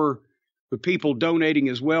thousands more with people donating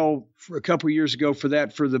as well for a couple of years ago for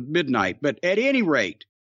the Midnight. But at any rate,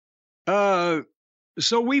 so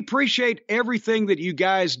we appreciate everything that you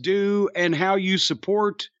guys do and how you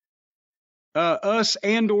support us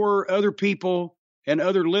and or other people and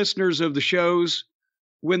other listeners of the shows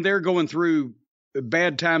when they're going through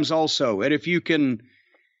bad times also. And if you can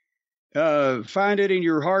find it in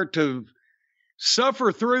your heart to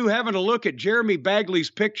suffer through having to look at Jeremy Bagley's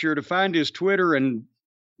picture to find his Twitter and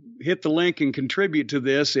hit the link and contribute to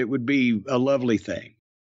this, it would be a lovely thing.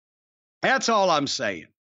 That's all I'm saying.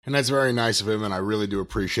 And that's very nice of him, and I really do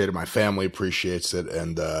appreciate it. My family appreciates it,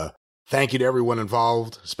 and thank you to everyone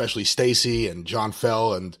involved, especially Stacy and John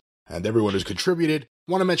Fell and everyone who's contributed.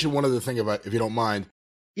 I want to mention one other thing, if you don't mind.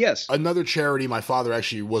 Yes. Another charity my father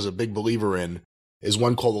actually was a big believer in is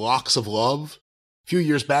one called Locks of Love. A few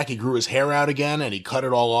years back, he grew his hair out again, and he cut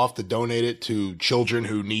it all off to donate it to children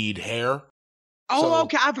who need hair. Oh,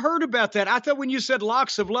 okay. I've heard about that. I thought when you said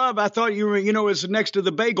Locks of Love, I thought you were, it's next to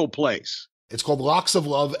the bagel place. It's called Locks of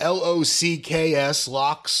Love, LOCKS,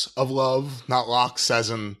 Locks of Love, not locks as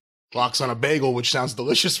in locks on a bagel, which sounds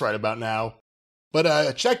delicious right about now.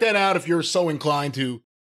 But check that out if you're so inclined to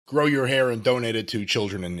grow your hair and donate it to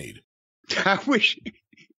children in need. I wish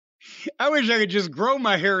I could just grow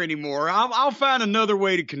my hair anymore. I'll find another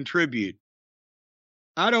way to contribute.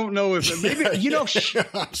 I don't know if maybe I'm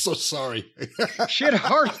so sorry. Shit,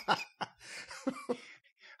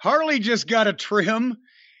 Harley just got a trim.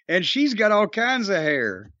 And she's got all kinds of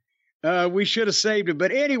hair. We should have saved it.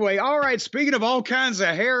 But anyway, all right, speaking of all kinds of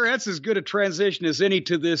hair, that's as good a transition as any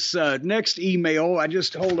to this next email.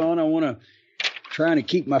 Hold on. I want to try to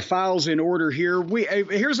keep my files in order here.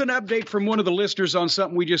 Here's an update from one of the listeners on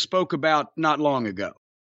something we just spoke about not long ago,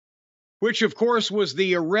 which, of course, was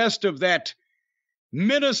the arrest of that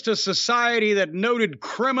menace to society, that noted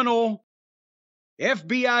criminal,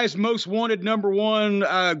 FBI's most wanted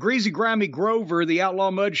 #1, Greasy Grimy Grover, the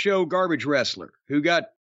Outlaw Mud Show garbage wrestler, who got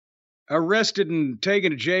arrested and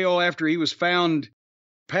taken to jail after he was found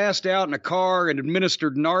passed out in a car and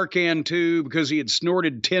administered Narcan to because he had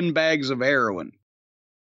snorted 10 bags of heroin.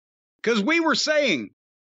 Because we were saying,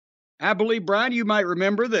 I believe, Brian, you might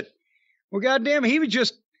remember that, well, goddamn, he was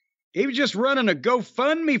just running a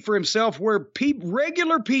GoFundMe for himself where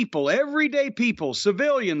regular people, everyday people,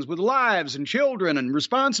 civilians with lives and children and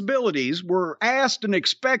responsibilities were asked and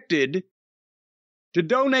expected to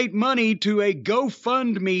donate money to a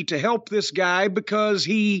GoFundMe to help this guy because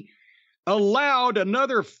he allowed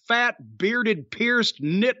another fat, bearded, pierced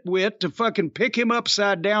nitwit to fucking pick him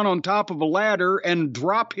upside down on top of a ladder and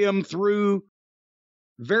drop him through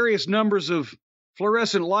various numbers of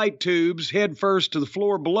fluorescent light tubes head first to the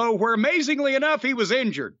floor below, where amazingly enough he was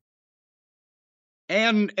injured.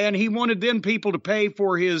 And he wanted then people to pay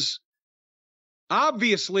for his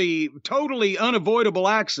obviously totally unavoidable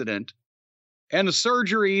accident and the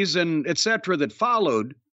surgeries and etc. that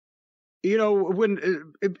followed.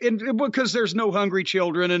 Because there's no hungry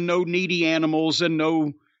children and no needy animals and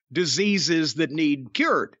no diseases that need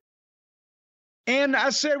cured. And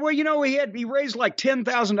I said, well, he raised like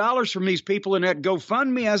 $10,000 from these people in that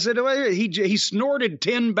GoFundMe. I said, well, he snorted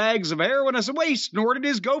 10 bags of heroin. I said, well, he snorted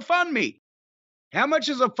his GoFundMe. How much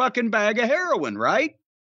is a fucking bag of heroin, right?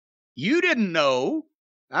 You didn't know.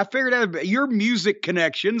 I figured out your music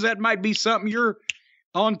connections, that might be something you're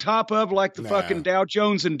on top of, like the fucking Dow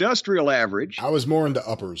Jones Industrial Average. I was more into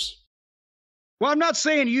uppers. Well, I'm not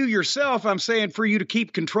saying you yourself. I'm saying for you to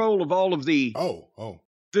keep control of all of the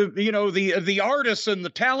the artists and the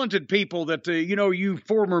talented people that you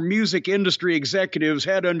former music industry executives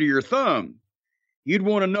had under your thumb. You'd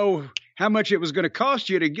want to know how much it was going to cost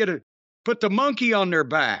you to put the monkey on their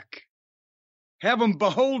back, have them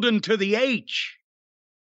beholden to the H.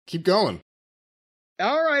 Keep going.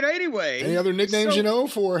 All right. Anyway, any other nicknames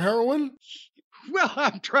for heroin? Well,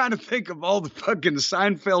 I'm trying to think of all the fucking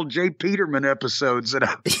Seinfeld J. Peterman episodes that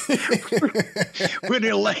when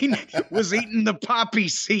Elaine was eating the poppy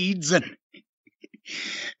seeds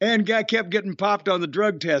and guy kept getting popped on the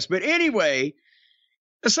drug test. But anyway,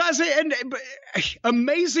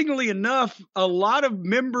 amazingly enough, a lot of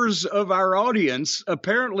members of our audience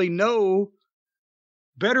apparently know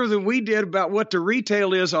better than we did about what the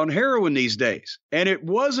retail is on heroin these days. And it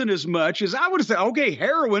wasn't as much as I would have said, okay,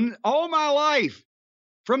 heroin all my life.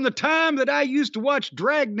 From the time that I used to watch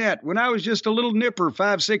Dragnet when I was just a little nipper,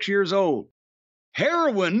 5-6 years old.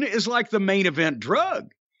 Heroin is like the main event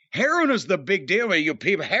drug. Heroin is the big deal. You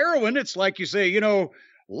people, heroin, it's like you say,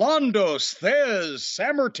 Londos, Thez,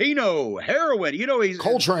 Sammartino, heroin. He's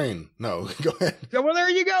Coltrane. No, go ahead. Well, there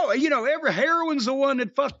you go. Heroin's the one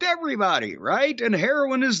that fucked everybody, right? And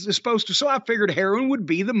heroin is supposed to. So I figured heroin would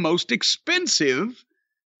be the most expensive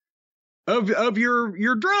of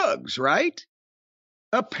your drugs, right?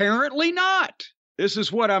 Apparently not. This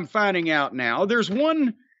is what I'm finding out now. There's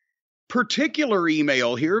one particular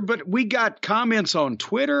email here, but we got comments on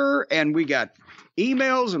Twitter and we got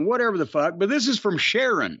emails and whatever the fuck. But this is from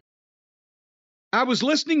Sharon. I was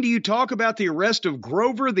listening to you talk about the arrest of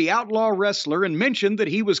Grover, the outlaw wrestler, and mentioned that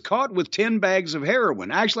he was caught with 10 bags of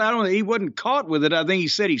heroin. Actually, I don't think he wasn't caught with it. I think he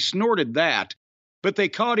said he snorted that. But they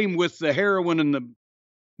caught him with the heroin and the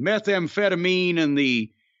methamphetamine and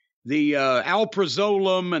the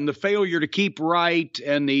alprazolam and the failure to keep right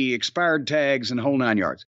and the expired tags and the whole 9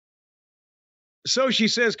 yards. So she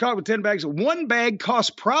says, caught with 10 bags. One bag costs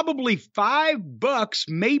probably $5,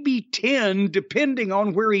 maybe 10, depending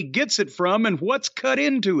on where he gets it from and what's cut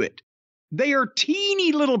into it. They are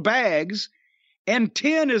teeny little bags, and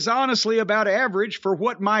 10 is honestly about average for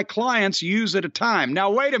what my clients use at a time. Now,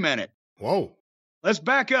 wait a minute. Whoa. Let's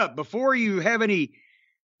back up. Before you have any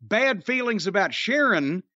bad feelings about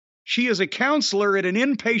Sharon, she is a counselor at an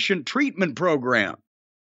inpatient treatment program.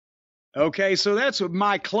 Okay, so that's what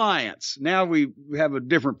my clients. Now we have a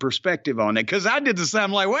different perspective on it because I did the same.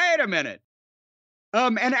 I'm like, wait a minute.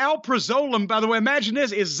 And alprazolam, by the way, imagine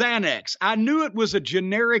this, is Xanax. I knew it was a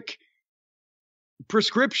generic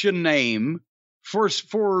prescription name for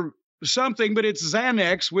something, but it's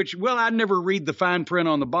Xanax, which, well, I never read the fine print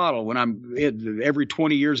on the bottle when every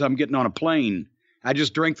 20 years I'm getting on a plane. I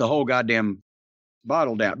just drink the whole goddamn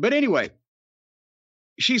bottle down. But anyway,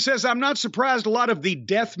 she says, I'm not surprised a lot of the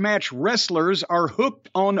deathmatch wrestlers are hooked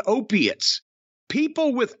on opiates.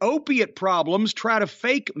 People with opiate problems try to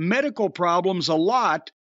fake medical problems a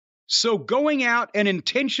lot. So going out and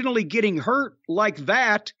intentionally getting hurt like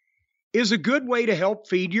that is a good way to help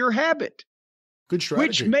feed your habit. Good strategy.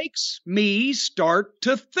 Which makes me start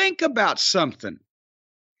to think about something.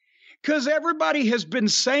 Because everybody has been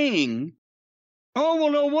saying, oh,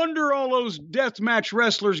 well, no wonder all those deathmatch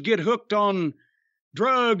wrestlers get hooked on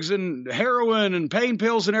drugs and heroin and pain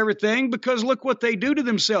pills and everything, because look what they do to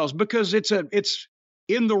themselves. Because it's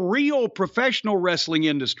in the real professional wrestling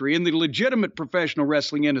industry, in the legitimate professional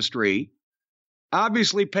wrestling industry,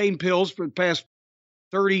 obviously pain pills for the past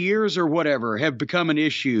 30 years or whatever have become an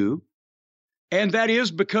issue. And that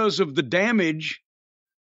is because of the damage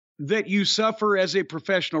that you suffer as a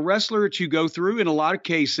professional wrestler that you go through in a lot of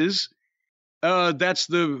cases. That's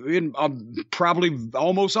probably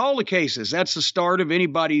almost all the cases. That's the start of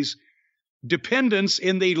anybody's dependence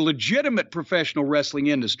in the legitimate professional wrestling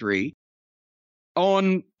industry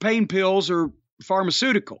on pain pills or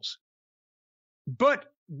pharmaceuticals.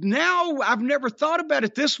 But now I've never thought about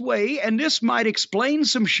it this way, and this might explain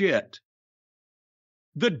some shit.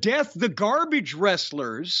 The garbage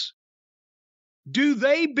wrestlers, do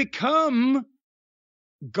they become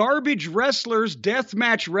garbage wrestlers,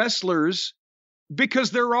 deathmatch wrestlers,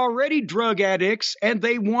 because they're already drug addicts and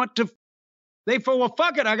they feel, well,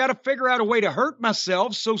 fuck it, I got to figure out a way to hurt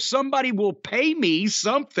myself so somebody will pay me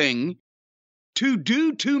something to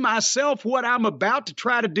do to myself what I'm about to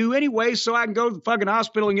try to do anyway so I can go to the fucking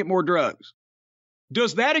hospital and get more drugs.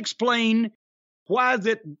 Does that explain why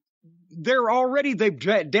they've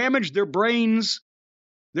damaged their brains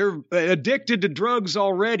They're addicted to drugs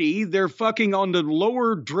already. They're fucking on the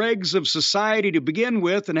lower dregs of society to begin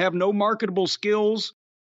with and have no marketable skills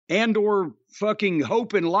and or fucking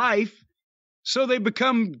hope in life. So they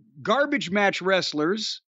become garbage match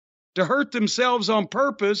wrestlers to hurt themselves on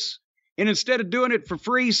purpose. And instead of doing it for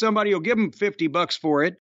free, somebody will give them $50 for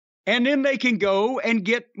it. And then they can go and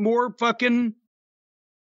get more fucking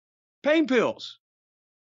pain pills.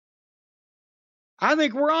 I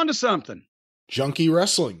think we're onto something. Junkie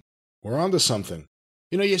wrestling. We're onto something.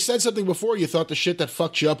 You know, you said something before, you thought the shit that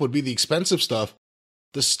fucked you up would be the expensive stuff.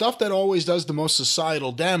 The stuff that always does the most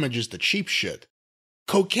societal damage is the cheap shit.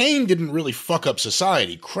 Cocaine didn't really fuck up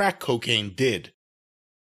society. Crack cocaine did.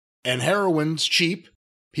 And heroin's cheap.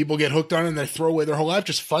 People get hooked on it and they throw away their whole life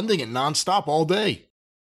just funding it nonstop all day.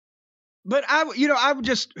 But I've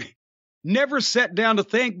just never sat down to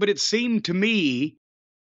think, but it seemed to me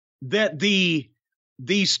that the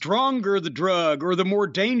stronger the drug, or the more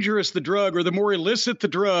dangerous the drug, or the more illicit the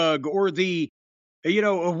drug, or the,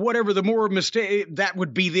 whatever, the more mistake, that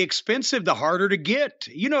would be the expensive, the harder to get.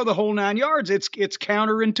 You know, the whole 9 yards. It's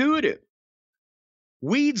counterintuitive.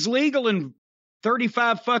 Weed's legal in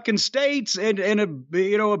 35 fucking states, and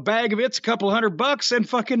a bag of it's a couple $100, and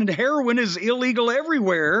fucking heroin is illegal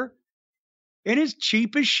everywhere, and it's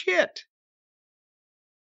cheap as shit.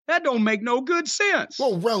 That don't make no good sense.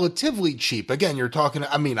 Well, relatively cheap. Again, you're talking,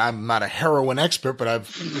 I mean, I'm not a heroin expert, but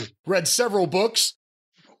I've read several books.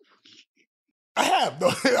 I have.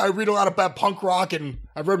 I read a lot about punk rock, and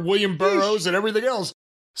I've read William Burroughs and everything else.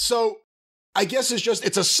 So I guess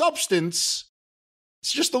it's a substance.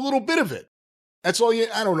 It's just a little bit of it. That's all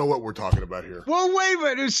I don't know what we're talking about here. Well, wait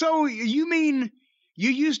a minute. So you mean you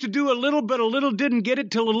used to do a little, but a little didn't get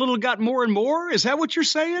it till a little got more and more? Is that what you're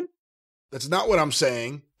saying? That's not what I'm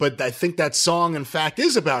saying, but I think that song, in fact,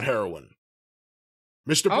 is about heroin.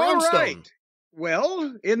 Mr. Brownstone. All right.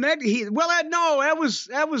 Well,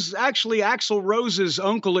 that was actually Axl Rose's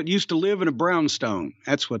uncle that used to live in a brownstone.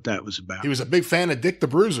 That's what that was about. He was a big fan of Dick the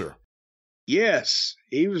Bruiser. Yes,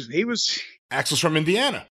 he was. Axl's from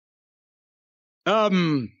Indiana.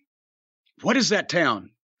 What is that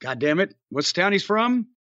town? God damn it. What's the town he's from?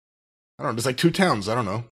 I don't know. There's like 2 towns. I don't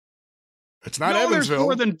know. It's not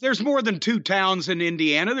Evansville. There's more than 2 towns in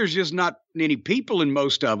Indiana. There's just not any people in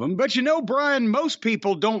most of them. But Brian, most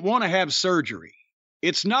people don't want to have surgery.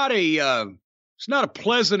 It's not a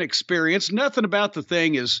pleasant experience. Nothing about the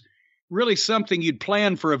thing is really something you'd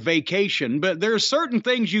plan for a vacation. But there are certain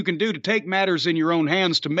things you can do to take matters in your own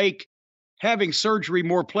hands to make having surgery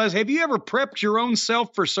more pleasant. Have you ever prepped your own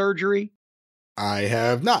self for surgery? I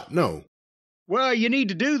have not, no. Well, you need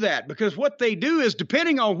to do that, because what they do is,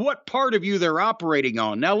 depending on what part of you they're operating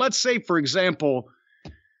on. Now, let's say, for example,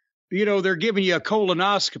 they're giving you a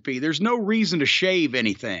colonoscopy. There's no reason to shave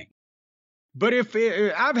anything. But if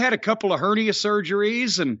I've had a couple of hernia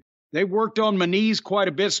surgeries, and they worked on my knees quite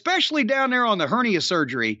a bit, especially down there on the hernia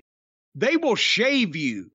surgery, they will shave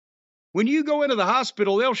you. When you go into the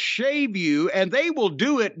hospital, they'll shave you, and they will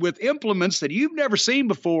do it with implements that you've never seen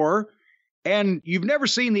before, and you've never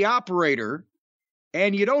seen the operator,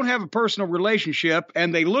 and you don't have a personal relationship,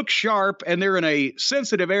 and they look sharp, and they're in a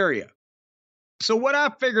sensitive area. So what I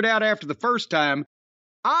figured out after the first time,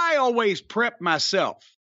 I always prep myself.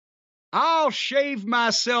 I'll shave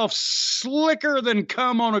myself slicker than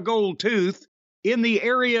cum on a gold tooth in the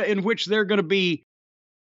area in which they're going to be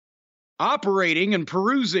operating and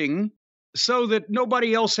perusing, so that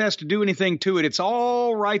nobody else has to do anything to it. It's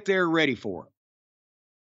all right there ready for them.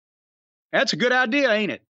 That's a good idea,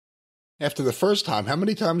 ain't it? After the first time, how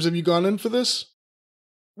many times have you gone in for this?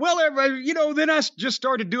 Well, then I just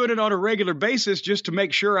started doing it on a regular basis just to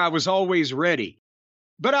make sure I was always ready.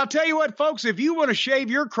 But I'll tell you what, folks, if you want to shave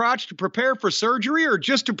your crotch to prepare for surgery, or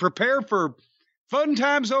just to prepare for fun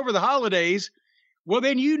times over the holidays, well,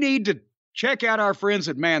 then you need to check out our friends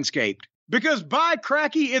at Manscaped. Because by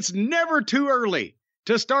cracky, it's never too early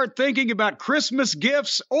to start thinking about Christmas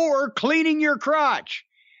gifts or cleaning your crotch.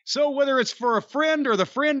 So whether it's for a friend or the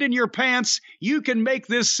friend in your pants, you can make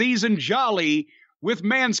this season jolly with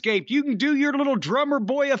Manscaped. You can do your little drummer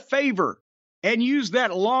boy a favor and use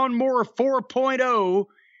that Lawnmower 4.0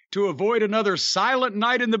 to avoid another silent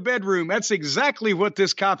night in the bedroom. That's exactly what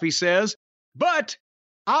this copy says. But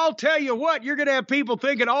I'll tell you what, you're going to have people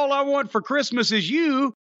thinking all I want for Christmas is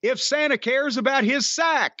you if Santa cares about his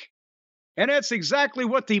sack. And that's exactly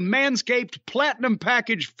what the Manscaped Platinum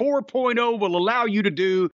Package 4.0 will allow you to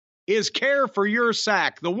do, is care for your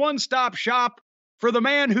sack. The one-stop shop for the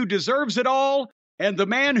man who deserves it all and the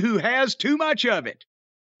man who has too much of it.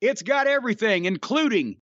 It's got everything,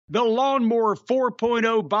 including the Lawnmower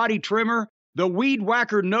 4.0 body trimmer, the Weed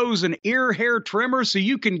Whacker nose and ear hair trimmer so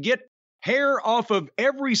you can get hair off of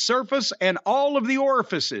every surface and all of the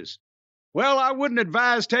orifices. Well, I wouldn't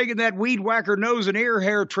advise taking that Weed Whacker nose and ear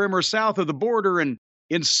hair trimmer south of the border and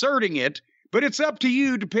inserting it, but it's up to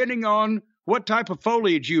you depending on what type of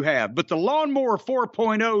foliage you have. But the Lawnmower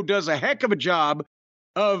 4.0 does a heck of a job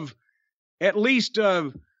of at least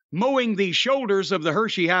mowing the shoulders of the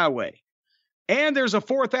Hershey Highway. And there's a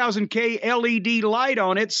 4000K LED light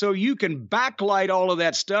on it, so you can backlight all of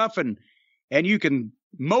that stuff and you can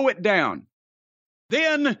mow it down.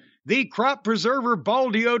 Then the Crop Preserver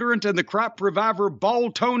Ball Deodorant and the Crop Reviver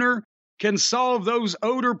Ball Toner can solve those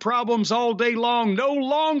odor problems all day long. No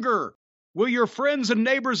longer will your friends and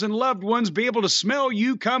neighbors and loved ones be able to smell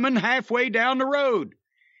you coming halfway down the road.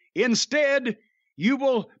 Instead, you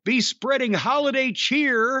will be spreading holiday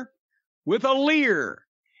cheer with a leer.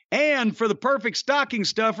 And for the perfect stocking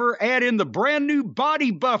stuffer, add in the brand new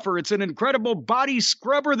Body Buffer. It's an incredible body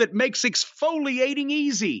scrubber that makes exfoliating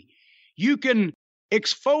easy. You can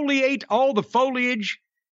exfoliate all the foliage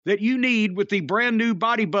that you need with the brand new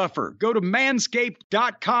Body Buffer. Go to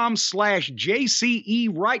manscaped.com/JCE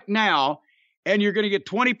right now, and you're going to get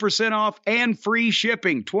 20% off and free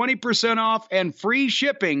shipping. 20% off and free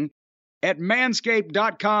shipping at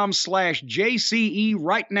manscaped.com/JCE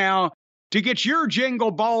right now to get your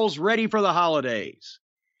jingle balls ready for the holidays.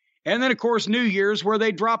 And then, of course, New Year's, where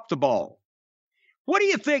they drop the ball. What do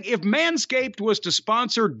you think? If Manscaped was to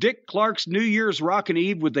sponsor Dick Clark's New Year's Rockin'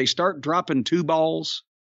 Eve, would they start dropping 2 balls?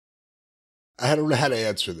 I don't know how to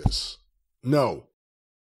answer this. No.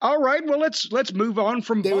 All right, well, let's move on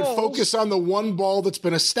from They balls. would focus on the one ball that's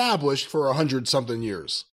been established for 100-something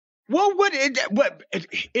years. Well,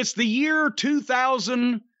 it's the year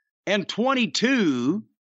 2022,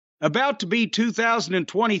 about to be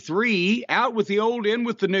 2023, out with the old, in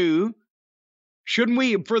with the new. Shouldn't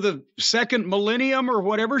we, for the second millennium or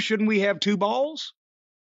whatever, shouldn't we have 2 balls?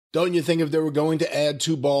 Don't you think if they were going to add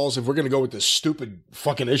 2 balls, if we're going to go with this stupid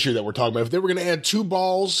fucking issue that we're talking about, if they were going to add 2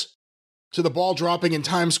 balls to the ball dropping in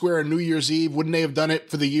Times Square on New Year's Eve, wouldn't they have done it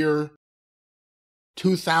for the year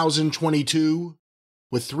 2022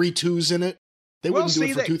 with 3 2s in it? They wouldn't do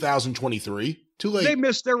it for 2023. Too late. They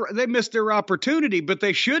missed their opportunity, but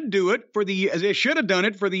they should do it they should have done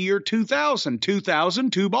it for the year 2000.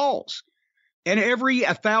 2 balls. And every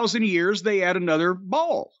 1,000 years, they add another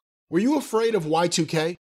ball. Were you afraid of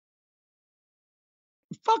Y2K?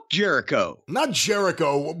 Fuck Jericho. Not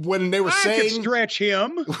Jericho, when they were saying... I could stretch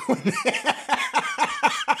him.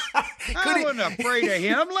 I wasn't afraid of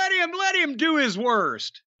him. Let him do his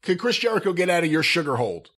worst. Could Chris Jericho get out of your sugar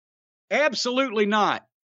hold? Absolutely not.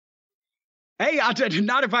 Hey,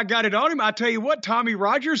 not if I got it on him. I tell you what, Tommy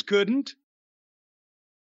Rogers couldn't.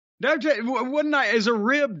 Wouldn't I, as a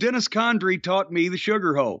rib, Dennis Condrey taught me the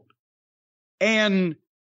sugar hold. And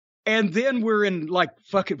then we're in, like,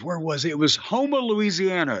 where was it? It was Houma,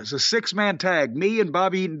 Louisiana. It's a 6-man tag. Me and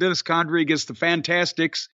Bobby Eaton, Dennis Condrey against the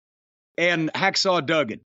Fantastics and Hacksaw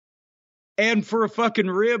Duggan. And for a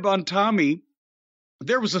fucking rib on Tommy,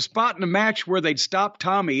 there was a spot in the match where they'd stop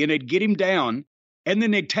Tommy and they'd get him down. And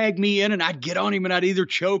then they'd tag me in and I'd get on him and I'd either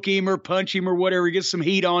choke him or punch him or whatever, get some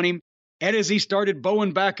heat on him. And as he started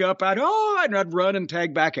bowing back up, I'd run and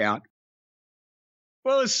tag back out.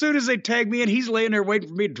 Well, as soon as they tagged me in, he's laying there waiting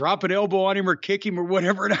for me to drop an elbow on him or kick him or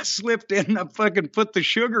whatever. And I slipped in and I fucking put the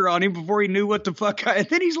sugar on him before he knew what the fuck. And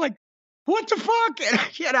then he's like, what the fuck?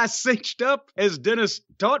 And I cinched up as Dennis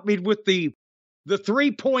taught me with the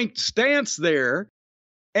 3-point stance there.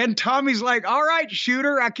 And Tommy's like, all right,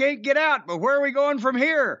 shooter, I can't get out, but where are we going from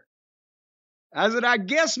here? I said, I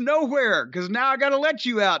guess nowhere, because now I got to let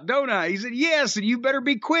you out, don't I? He said, yes, and you better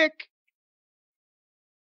be quick.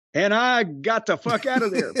 And I got the fuck out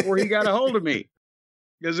of there before he got a hold of me.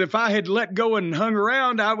 Because if I had let go and hung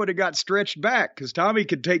around, I would have got stretched back, because Tommy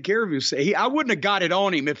could take care of him. I wouldn't have got it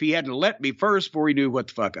on him if he hadn't let me first before he knew what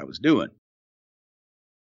the fuck I was doing.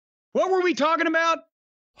 What were we talking about?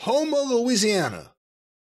 Houma, Louisiana.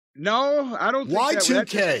 No, I don't think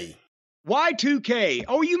Y2K. Y2K.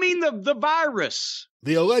 Oh, you mean the virus?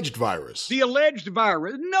 The alleged virus. The alleged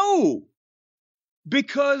virus. No.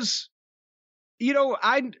 Because,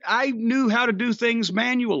 I knew how to do things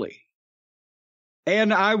manually.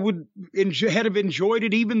 And I would have enjoyed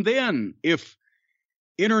it even then if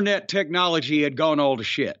internet technology had gone all to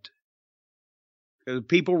shit. Because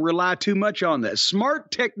people rely too much on that.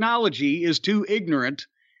 Smart technology is too ignorant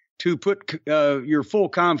to put your full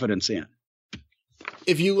confidence in.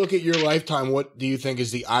 If you look at your lifetime, what do you think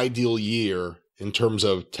is the ideal year in terms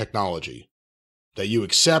of technology? That you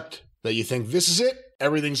accept, that you think this is it,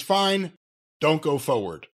 everything's fine, don't go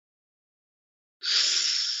forward.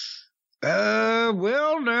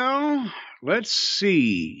 Well, now, let's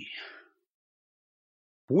see.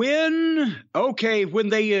 When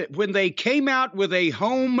they came out with a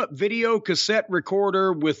home video cassette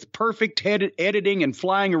recorder with perfect editing and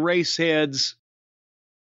flying erase heads,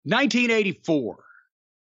 1984.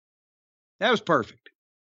 That was perfect.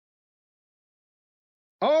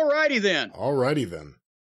 All righty then.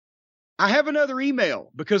 I have another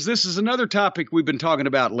email because this is another topic we've been talking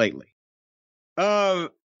about lately.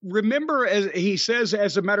 Remember, as he says,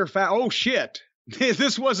 as a matter of fact, oh shit,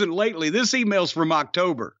 this wasn't lately. This email's from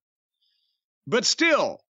October. But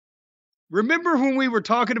still, remember when we were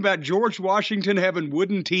talking about George Washington having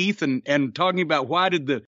wooden teeth and talking about why did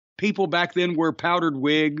the people back then wear powdered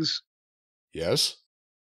wigs? Yes.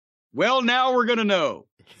 Well, now we're going to know.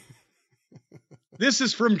 This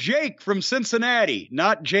is from Jake from Cincinnati,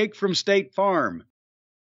 not Jake from State Farm.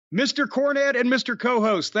 Mr. Cornett and Mr.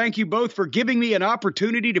 Co-host, thank you both for giving me an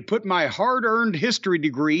opportunity to put my hard-earned history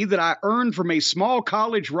degree that I earned from a small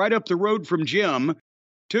college right up the road from Jim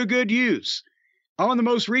to good use. On the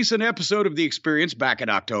most recent episode of The Experience back in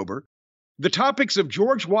October, the topics of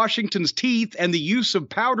George Washington's teeth and the use of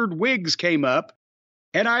powdered wigs came up,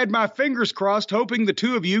 and I had my fingers crossed hoping the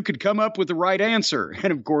two of you could come up with the right answer,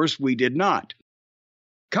 and of course we did not.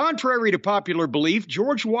 Contrary to popular belief,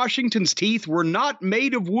 George Washington's teeth were not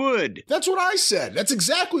made of wood. That's what I said. That's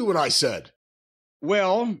exactly what I said.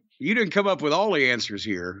 Well, you didn't come up with all the answers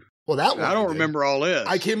here. Well, that one I don't remember all this.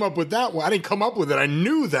 I came up with that one. I didn't come up with it. I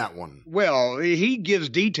knew that one. Well, he gives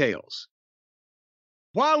details.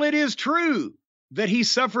 While it is true that he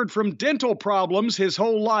suffered from dental problems his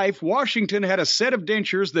whole life, Washington had a set of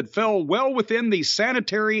dentures that fell well within the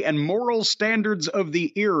sanitary and moral standards of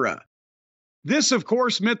the era. This, of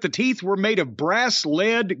course, meant the teeth were made of brass,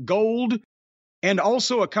 lead, gold, and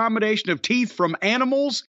also a combination of teeth from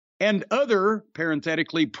animals and other,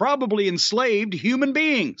 parenthetically, probably enslaved human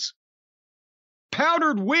beings.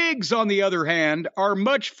 Powdered wigs, on the other hand, are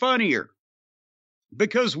much funnier.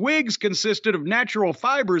 Because wigs consisted of natural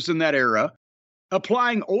fibers in that era,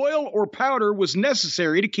 applying oil or powder was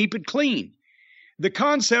necessary to keep it clean. The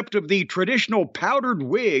concept of the traditional powdered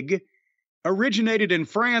wig originated in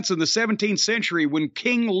France in the 17th century when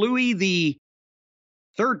King Louis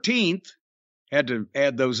XIII, had to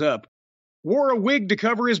add those up, wore a wig to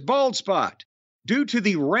cover his bald spot. Due to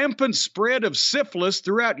the rampant spread of syphilis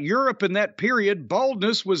throughout Europe in that period,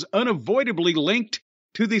 baldness was unavoidably linked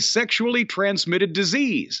to the sexually transmitted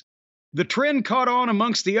disease. The trend caught on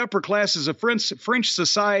amongst the upper classes of French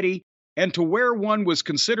society, and to wear one was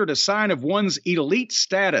considered a sign of one's elite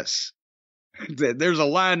status. There's a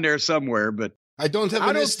line there somewhere, but... I don't have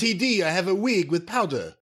an STD, I have a wig with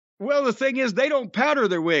powder. Well, the thing is, they don't powder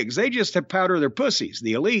their wigs. They just powder their pussies,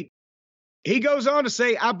 the elite. He goes on to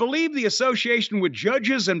say, I believe the association with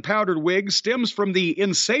judges and powdered wigs stems from the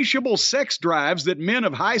insatiable sex drives that men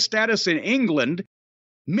of high status in England,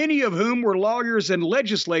 many of whom were lawyers and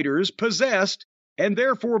legislators, possessed, and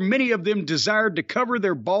therefore many of them desired to cover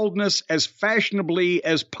their baldness as fashionably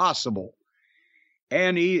as possible.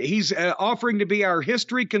 And he's offering to be our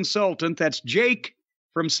history consultant. That's Jake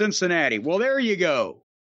from Cincinnati. Well, there you go.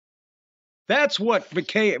 That's why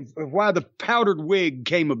the powdered wig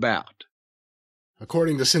came about.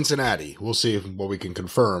 According to Cincinnati. We'll see what we can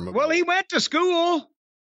confirm. Well, he went to school.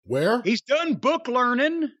 Where? He's done book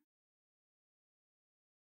learning.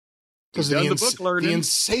 Because of the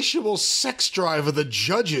insatiable sex drive of the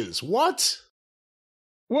judges. What?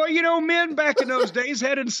 Well, you know, men back in those days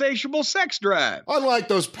had insatiable sex drive. Unlike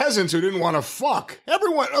those peasants who didn't want to fuck.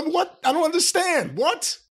 Everyone, what? I don't understand.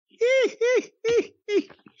 What?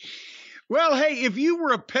 Well, hey, if you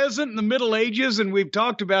were a peasant in the Middle Ages and we've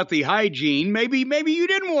talked about the hygiene, maybe you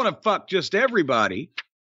didn't want to fuck just everybody.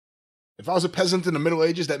 If I was a peasant in the Middle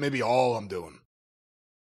Ages, that may be all I'm doing.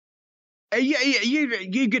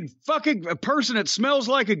 You could fuck a person that smells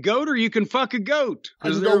like a goat, or you can fuck a goat.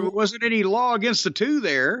 Because there wasn't any law against the two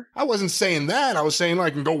there. I wasn't saying that. I was saying I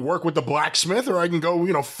can go work with the blacksmith, or I can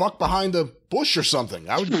go, fuck behind a bush or something.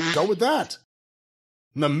 I would go with that.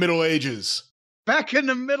 In the Middle Ages. Back in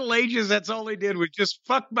the Middle Ages, that's all they did was just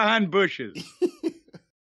fuck behind bushes.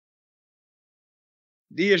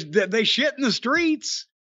 They shit in the streets.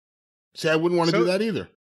 See, I wouldn't want to do that either.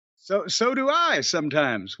 So do I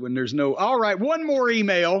sometimes when there's no... All right, one more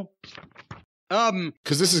email.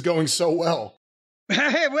 Because this is going so well.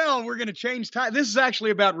 Hey, well, we're going to change time. This is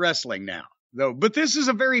actually about wrestling now, though. But this is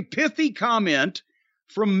a very pithy comment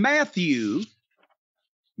from Matthew.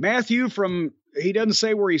 Matthew from... He doesn't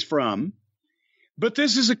say where he's from. But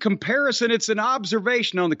this is a comparison. It's an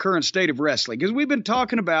observation on the current state of wrestling. Because we've been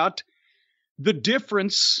talking about the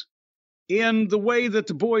difference in the way that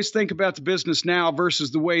the boys think about the business now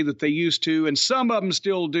versus the way that they used to, and some of them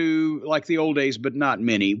still do like the old days, but not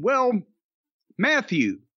many. Well,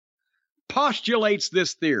 Matthew postulates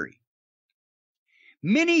this theory.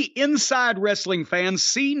 Many inside wrestling fans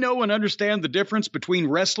see, know, and understand the difference between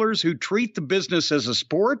wrestlers who treat the business as a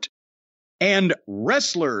sport and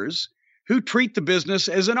wrestlers who treat the business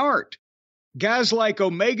as an art. Guys like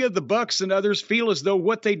Omega, the Bucks, and others feel as though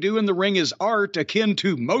what they do in the ring is art akin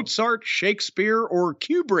to Mozart, Shakespeare, or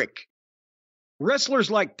Kubrick.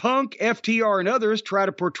 Wrestlers like Punk, FTR, and others try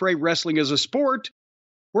to portray wrestling as a sport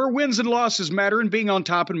where wins and losses matter and being on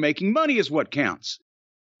top and making money is what counts.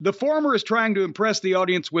 The former is trying to impress the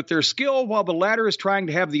audience with their skill, while the latter is trying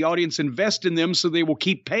to have the audience invest in them so they will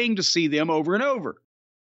keep paying to see them over and over.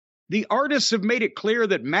 The artists have made it clear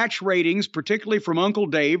that match ratings, particularly from Uncle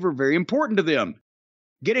Dave, are very important to them.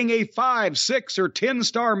 Getting a 5, 6, or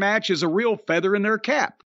 10-star match is a real feather in their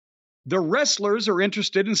cap. The wrestlers are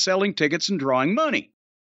interested in selling tickets and drawing money.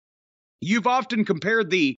 You've often compared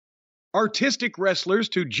the artistic wrestlers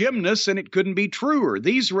to gymnasts, and it couldn't be truer.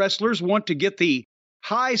 These wrestlers want to get the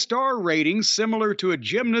high star ratings similar to a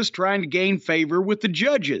gymnast trying to gain favor with the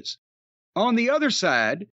judges. On the other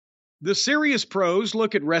side, the serious pros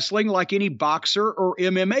look at wrestling like any boxer or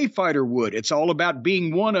MMA fighter would. It's all about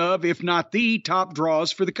being one of, if not the, top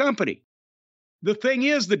draws for the company. The thing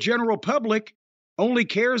is, the general public only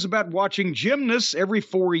cares about watching gymnasts every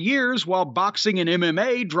 4 years, while boxing and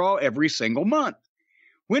MMA draw every single month.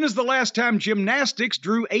 When is the last time gymnastics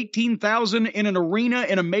drew 18,000 in an arena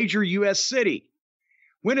in a major U.S. city?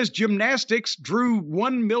 When has gymnastics drew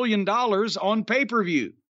 $1 million on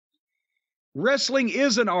pay-per-view? Wrestling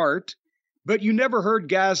is an art, but you never heard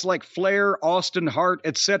guys like Flair, Austin, Hart,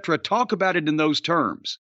 etc. talk about it in those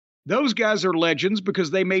terms. Those guys are legends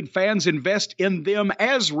because they made fans invest in them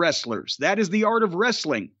as wrestlers. That is the art of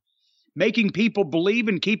wrestling, making people believe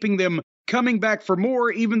and keeping them coming back for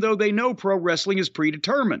more, even though they know pro wrestling is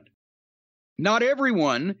predetermined. Not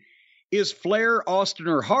everyone is Flair, Austin,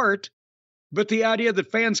 or Hart, but the idea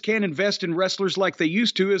that fans can't invest in wrestlers like they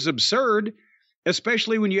used to is absurd,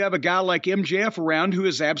 especially when you have a guy like MJF around who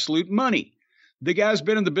has absolute money. The guy's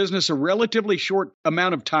been in the business a relatively short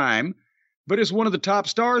amount of time, but is one of the top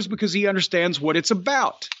stars because he understands what it's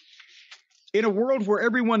about. In a world where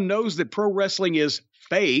everyone knows that pro wrestling is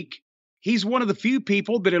fake, he's one of the few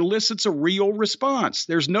people that elicits a real response.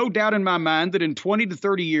 There's no doubt in my mind that in 20 to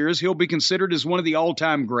 30 years, he'll be considered as one of the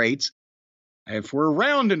all-time greats. If we're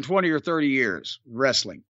around in 20 or 30 years,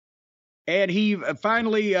 wrestling. And he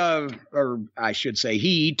finally, or I should say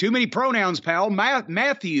he, too many pronouns, pal,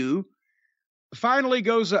 Matthew finally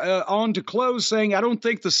goes on to close saying, I don't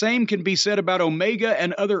think the same can be said about Omega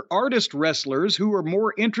and other artist wrestlers who are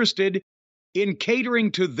more interested in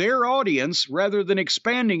catering to their audience rather than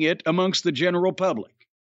expanding it amongst the general public.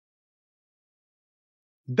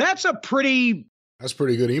 That's pretty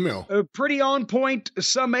good email. A pretty on-point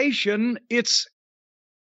summation. It's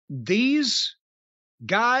these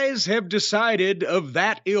guys have decided of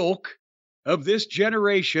that ilk, of this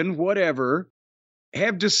generation, whatever,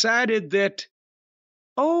 have decided that,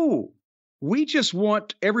 oh, we just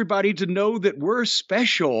want everybody to know that we're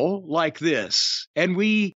special like this, and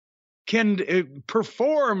we can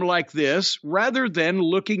perform like this rather than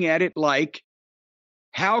looking at it like,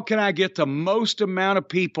 how can I get the most amount of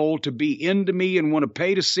people to be into me and want to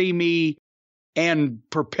pay to see me and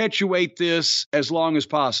perpetuate this as long as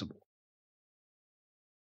possible?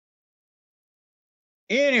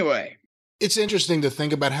 Anyway. It's interesting to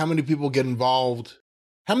think about how many people get involved,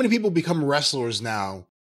 how many people become wrestlers now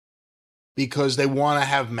because they want to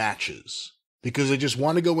have matches, because they just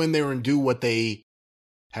want to go in there and do what they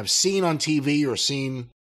have seen on TV or seen,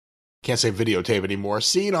 can't say videotape anymore,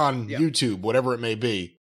 seen on YouTube, whatever it may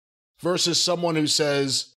be, versus someone who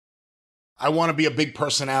says, I want to be a big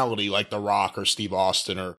personality like The Rock or Steve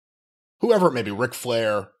Austin or whoever it may be, Ric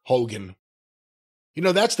Flair, Hogan. You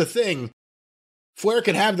know, that's the thing. Flair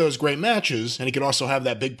can have those great matches, and he can also have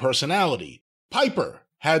that big personality. Piper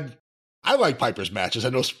had, I like Piper's matches. I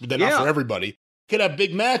know they're not for everybody. Could have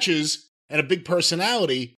big matches and a big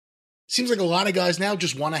personality. Seems like a lot of guys now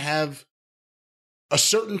just want to have a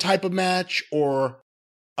certain type of match or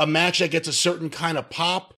a match that gets a certain kind of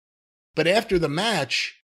pop. But after the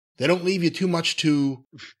match, they don't leave you too much to...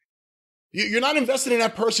 You're not invested in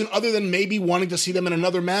that person other than maybe wanting to see them in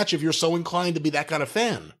another match if you're so inclined to be that kind of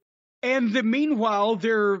fan. And meanwhile,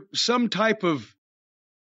 they're some type of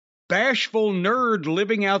bashful nerd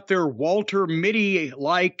living out their Walter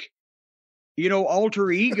Mitty-like, alter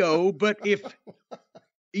ego. But if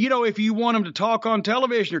if you want them to talk on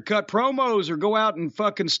television or cut promos or go out and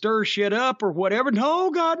fucking stir shit up or whatever, no,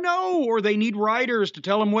 God, no. Or they need writers to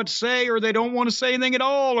tell them what to say, or they don't want to say anything at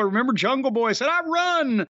all. Or remember Jungle Boy said, I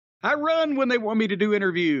run when they want me to do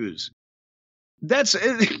interviews.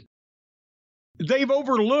 They've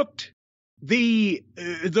overlooked the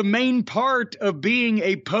main part of being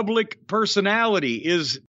a public personality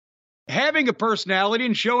is having a personality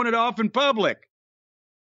and showing it off in public.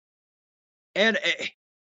 And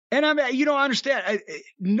I mean, I understand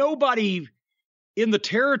nobody in the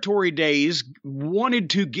territory days wanted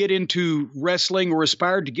to get into wrestling or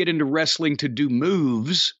aspired to get into wrestling to do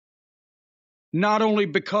moves, not only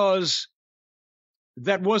because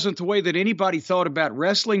that wasn't the way that anybody thought about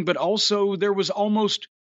wrestling, but also there was almost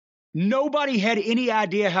nobody had any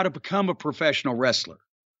idea how to become a professional wrestler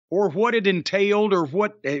or what it entailed or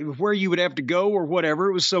where you would have to go or whatever.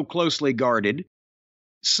 It was so closely guarded.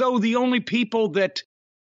 So the only people that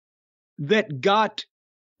got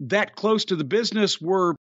that close to the business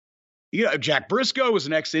were, Jack Briscoe was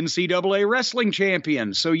an ex-NCAA wrestling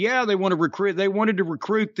champion. So yeah, they wanted to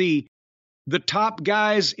recruit the top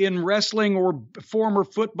guys in wrestling or former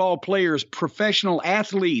football players, professional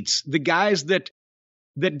athletes, the guys that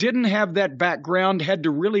didn't have that background had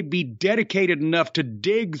to really be dedicated enough to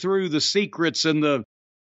dig through the secrets and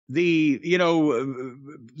the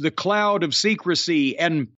cloud of secrecy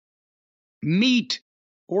and meet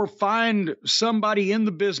or find somebody in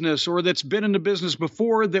the business or that's been in the business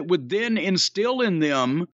before that would then instill in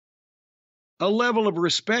them a level of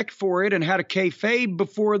respect for it and how to kayfabe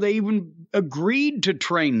before they even agreed to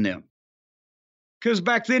train them. Because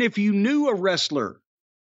back then, if you knew a wrestler,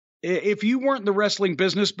 if you weren't in the wrestling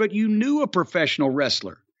business, but you knew a professional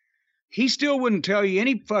wrestler, he still wouldn't tell you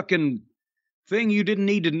any fucking thing you didn't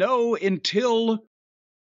need to know until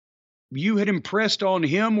you had impressed on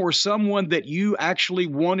him or someone that you actually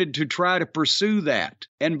wanted to try to pursue that.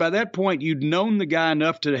 And by that point, you'd known the guy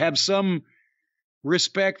enough to have some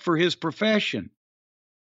respect for his profession.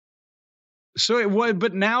 So it was,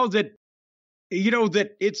 but now that, that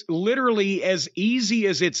it's literally as easy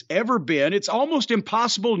as it's ever been, it's almost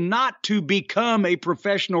impossible not to become a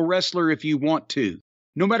professional wrestler if you want to.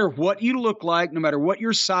 No matter what you look like, no matter what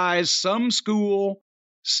your size, some school,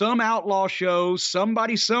 some outlaw show,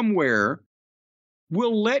 somebody somewhere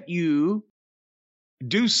will let you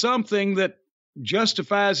do something that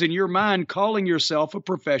justifies in your mind calling yourself a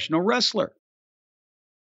professional wrestler.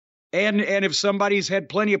 And if somebody's had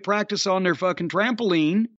plenty of practice on their fucking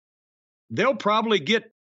trampoline, they'll probably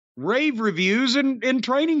get rave reviews in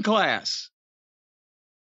training class.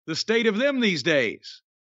 The state of them these days.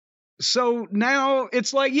 So now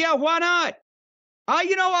it's like, yeah, why not?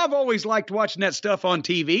 I've always liked watching that stuff on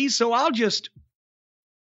TV, so I'll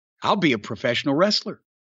be a professional wrestler.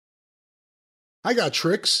 I got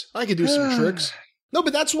tricks. I could do some tricks. No,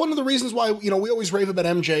 but that's one of the reasons why, we always rave about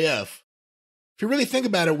MJF. If you really think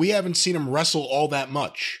about it, we haven't seen him wrestle all that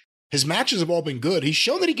much. His matches have all been good. He's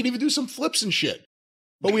shown that he can even do some flips and shit.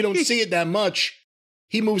 But we don't see it that much.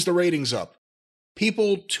 He moves the ratings up.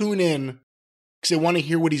 People tune in because they want to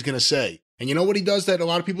hear what he's going to say. And you know what he does that a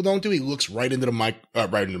lot of people don't do? He looks right into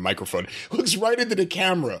the microphone. Looks right into the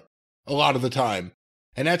camera a lot of the time.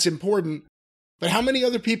 And that's important. But how many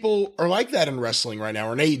other people are like that in wrestling right now,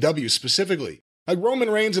 or in AEW specifically? Like Roman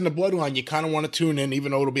Reigns and the Bloodline, you kind of want to tune in,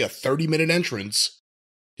 even though it'll be a 30-minute entrance.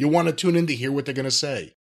 You want to tune in to hear what they're going to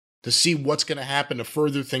say, to see what's going to happen to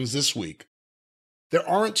further things this week. There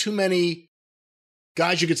aren't too many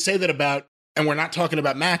guys you could say that about, and we're not talking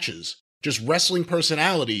about matches. Just wrestling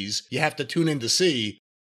personalities you have to tune in to see.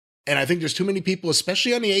 And I think there's too many people,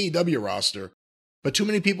 especially on the AEW roster, but too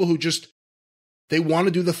many people who they want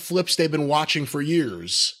to do the flips they've been watching for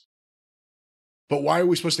years. But why are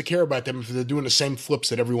we supposed to care about them if they're doing the same flips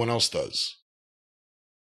that everyone else does?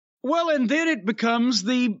 Well, and then it becomes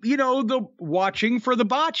the watching for the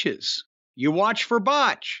botches. You watch for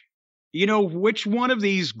botch. Which one of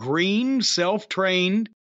these green, self-trained,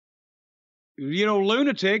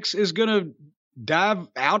 lunatics is going to dive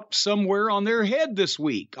out somewhere on their head this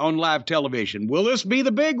week on live television? Will this be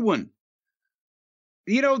the big one?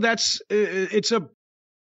 It's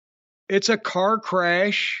a car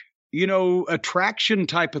crash, attraction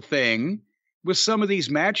type of thing with some of these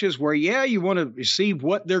matches where, yeah, you want to see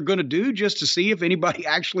what they're going to do just to see if anybody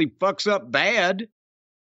actually fucks up bad,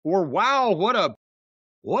 or wow,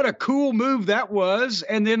 what a cool move that was.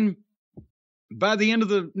 And then by the end of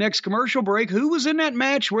the next commercial break, who was in that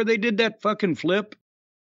match where they did that fucking flip?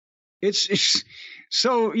 It's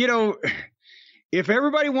so, if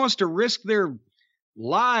everybody wants to risk their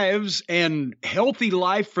lives and healthy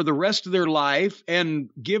life for the rest of their life and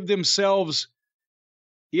give themselves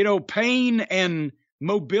pain and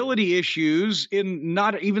mobility issues in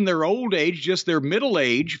not even their old age, just their middle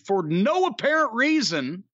age, for no apparent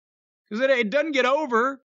reason, because it doesn't get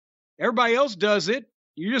over. Everybody else does it.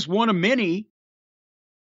 You're just one of many.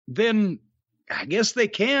 Then I guess they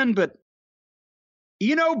can. But,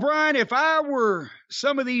 Brian, if I were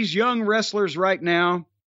some of these young wrestlers right now,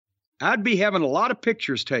 I'd be having a lot of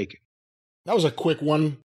pictures taken. That was a quick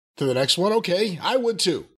one to the next one. Okay, I would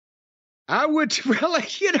too. I would, well,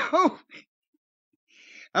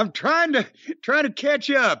 I'm trying to catch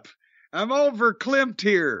up. I'm all verklempt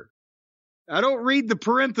here. I don't read the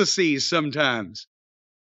parentheses sometimes.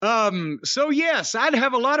 So yes, I'd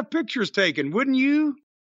have a lot of pictures taken, wouldn't you?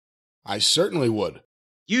 I certainly would.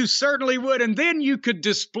 You certainly would. And then you could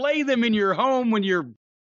display them in your home when you're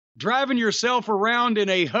driving yourself around in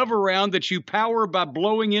a hover-round that you power by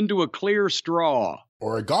blowing into a clear straw.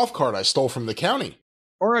 Or a golf cart I stole from the county.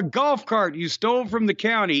 Or a golf cart you stole from the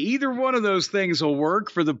county. Either one of those things will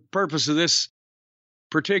work for the purpose of this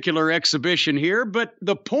particular exhibition here. But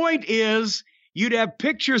the point is, you'd have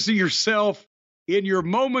pictures of yourself in your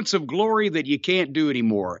moments of glory that you can't do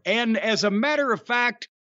anymore. And as a matter of fact,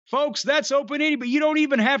 folks, that's open to anybody. You don't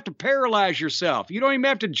even have to paralyze yourself. You don't even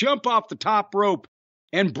have to jump off the top rope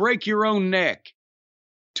and break your own neck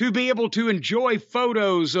to be able to enjoy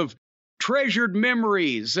photos of treasured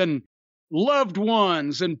memories and loved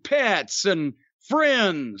ones and pets and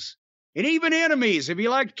friends and even enemies. If you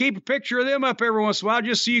like to keep a picture of them up every once in a while,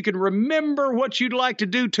 just so you can remember what you'd like to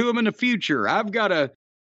do to them in the future. I've got a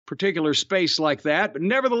particular space like that, but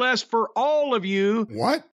nevertheless, for all of you.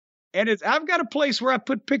 What? And I've got a place where I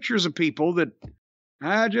put pictures of people that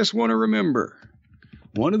I just want to remember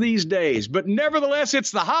one of these days. But nevertheless,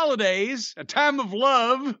 it's the holidays, a time of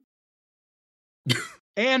love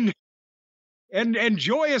and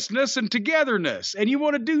joyousness and togetherness. And you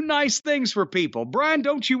want to do nice things for people. Brian,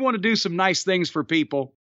 don't you want to do some nice things for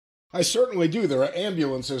people? I certainly do. There are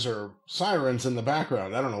ambulances or sirens in the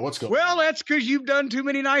background. I don't know what's going on. Well, that's because you've done too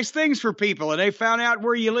many nice things for people and they found out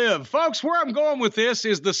where you live. Folks, where I'm going with this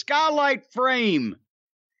is the Skylight Frame.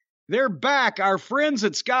 They're back. Our friends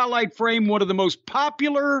at Skylight Frame, one of the most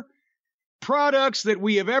popular products that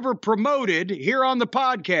we have ever promoted here on the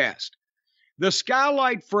podcast. The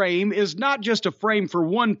Skylight Frame is not just a frame for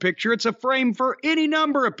one picture. It's a frame for any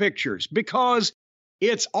number of pictures because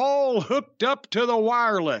it's all hooked up to the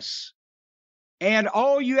wireless. And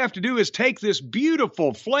all you have to do is take this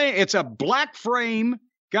beautiful flame. It's a black frame,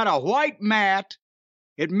 got a white mat.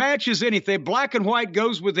 It matches anything. Black and white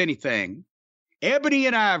goes with anything. Ebony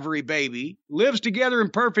and ivory, baby. Lives together in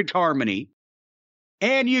perfect harmony.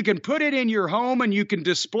 And you can put it in your home and you can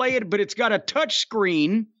display it, but it's got a touch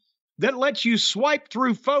screen that lets you swipe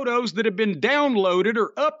through photos that have been downloaded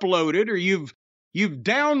or uploaded, or you've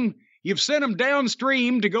sent them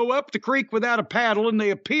downstream to go up the creek without a paddle, and they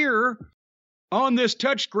appear on this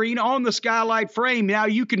touchscreen on the Skylight Frame. Now,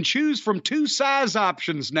 you can choose from two size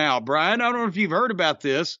options now, Brian. I don't know if you've heard about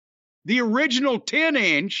this. The original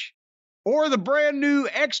 10-inch or the brand new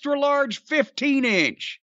extra large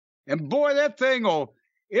 15-inch. And boy, that thing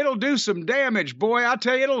it'll do some damage, boy. I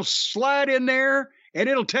tell you, it'll slide in there and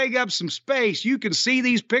it'll take up some space. You can see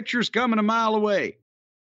these pictures coming a mile away.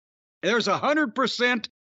 There's 100%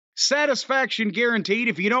 satisfaction guaranteed.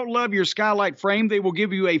 If you don't love your Skylight Frame, they will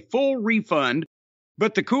give you a full refund.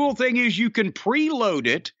 But the cool thing is you can preload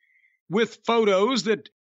it with photos that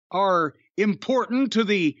are important to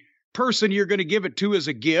the person you're going to give it to as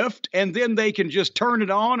a gift, and then they can just turn it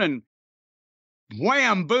on and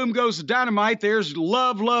wham, boom goes the dynamite. There's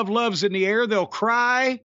love's in the air. They'll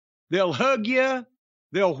cry, they'll hug you,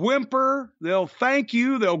 they'll whimper, they'll thank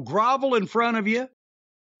you, they'll grovel in front of you.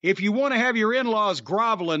 If you want to have your in-laws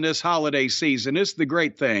groveling this holiday season, it's the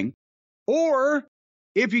great thing. Or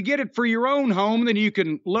if you get it for your own home, then you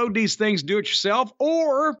can load these things, do it yourself,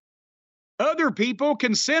 or other people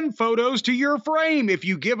can send photos to your frame if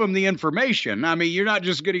you give them the information. I mean, you're not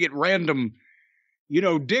just going to get random,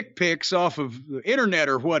 dick pics off of the internet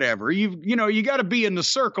or whatever. You got to be in the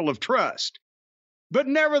circle of trust. But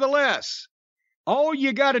nevertheless, all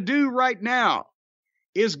you got to do right now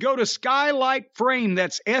is go to Skylight Frame,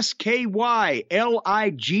 that's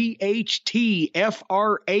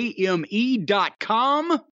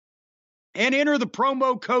SkylightFrame.com, and enter the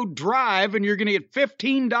promo code DRIVE, and you're going to get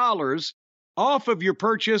 $15 off of your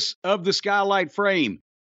purchase of the Skylight Frame.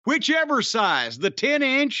 Whichever size, the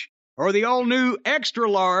 10-inch or the all-new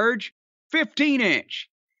extra large 15-inch.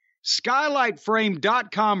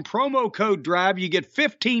 SkylightFrame.com, promo code DRIVE. You get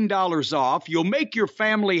 $15 off. You'll make your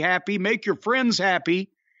family happy, make your friends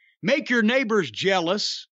happy, make your neighbors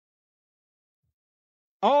jealous.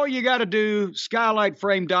 All you got to do,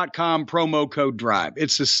 skylightframe.com, promo code DRIVE.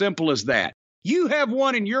 It's as simple as that. You have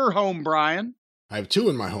one in your home, Brian. I have 2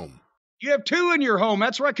 in my home. You have 2 in your home.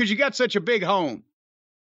 That's right, because you got such a big home.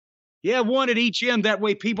 You have one at each end. That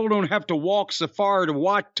way people don't have to walk so far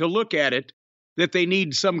to look at it that they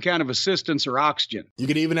need some kind of assistance or oxygen. You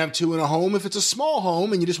could even have 2 in a home if it's a small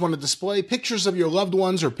home and you just want to display pictures of your loved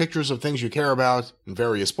ones or pictures of things you care about in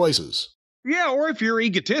various places. Yeah, or if you're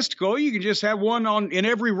egotistical, you can just have one in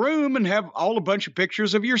every room and have a bunch of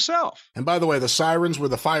pictures of yourself. And by the way, the sirens were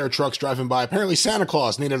the fire trucks driving by. Apparently Santa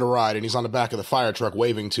Claus needed a ride, and he's on the back of the fire truck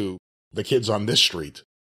waving to the kids on this street.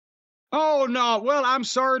 Oh, no. Well, I'm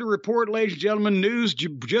sorry to report, ladies and gentlemen, news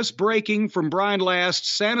just breaking from Brian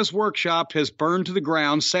Last. Santa's workshop has burned to the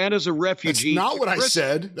ground. Santa's a refugee. That's not what I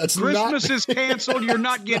said. Christmas is canceled. You're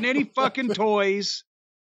not getting any fucking toys.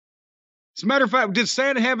 As a matter of fact, did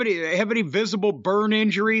Santa have any visible burn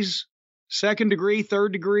injuries? 2nd degree,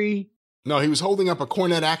 3rd degree? No, he was holding up a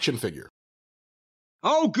Cornette action figure.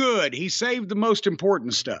 Oh, good. He saved the most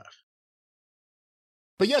important stuff.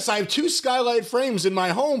 But yes, I have 2 skylight frames in my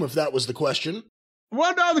home, if that was the question.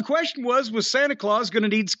 Well, no, the question was Santa Claus going to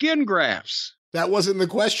need skin grafts? That wasn't the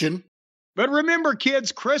question. But remember,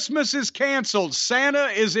 kids, Christmas is canceled. Santa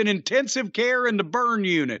is in intensive care in the burn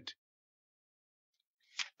unit.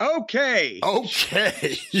 Okay.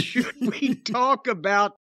 Should we talk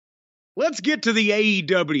about... Let's get to the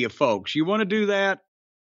AEW, folks. You want to do that?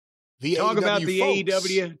 Talk about the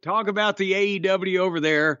AEW. Talk about the AEW over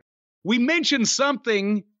there. We mentioned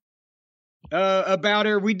something about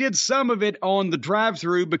her. We did some of it on the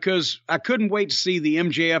drive-thru because I couldn't wait to see the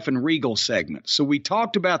MJF and Regal segment. So we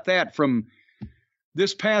talked about that from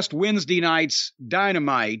this past Wednesday night's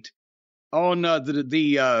Dynamite on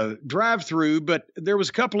the drive-thru, but there was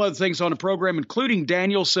a couple other things on the program, including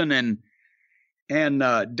Danielson and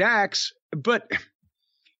Dax. But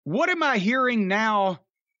what am I hearing now?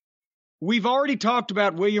 We've already talked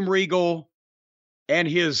about William Regal and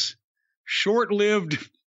his short-lived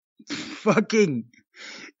fucking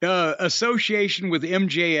association with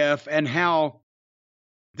MJF and how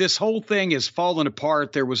this whole thing has fallen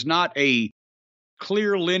apart. There was not a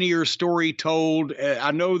clear linear story told.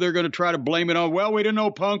 I know they're going to try to blame it on, well, we didn't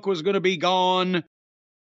know Punk was going to be gone.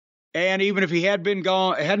 And even if he hadn't been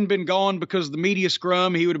gone because of the media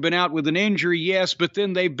scrum, he would have been out with an injury. Yes, but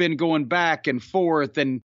then they've been going back and forth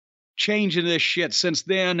and changing this shit since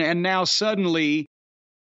then. And now suddenly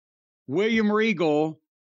William Regal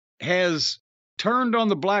has turned on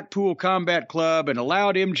the Blackpool Combat Club and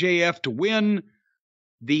allowed MJF to win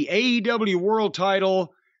the AEW World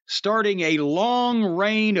title, starting a long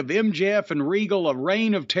reign of MJF and Regal, a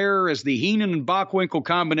reign of terror as the Heenan and Bockwinkel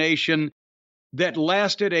combination that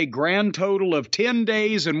lasted a grand total of 10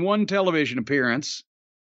 days and 1 television appearance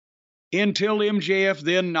until MJF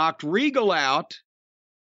then knocked Regal out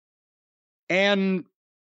and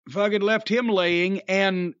fucking left him laying.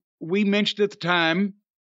 And we mentioned at the time,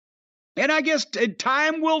 and I guess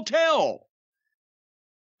time will tell.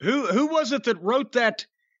 Who was it that wrote that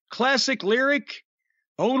classic lyric?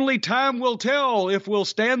 Only time will tell if we'll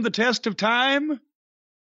stand the test of time.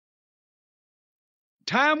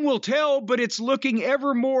 Time will tell, but it's looking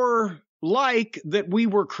ever more like that we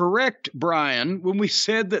were correct, Brian, when we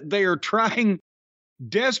said that they are trying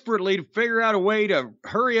desperately to figure out a way to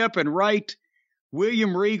hurry up and write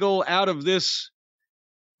William Regal out of this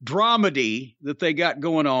dramedy that they got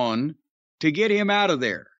going on to get him out of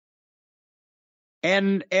there.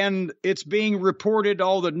 And it's being reported,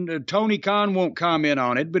 Tony Khan won't comment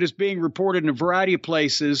on it, but it's being reported in a variety of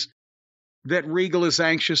places that Regal is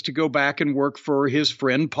anxious to go back and work for his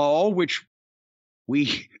friend Paul, which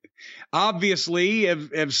we obviously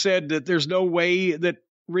have said that there's no way that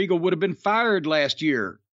Regal would have been fired last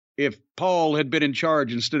year if Paul had been in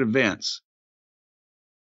charge instead of Vince.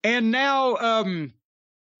 And now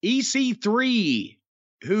EC3,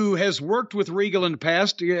 who has worked with Regal in the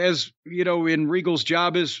past, as you know, in Regal's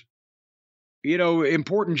job is,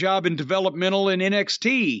 important job in developmental in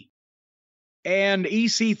NXT. And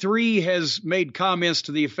EC3 has made comments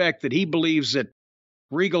to the effect that he believes that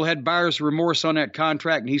Regal had buyer's remorse on that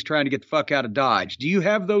contract and he's trying to get the fuck out of Dodge. Do you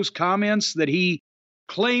have those comments that he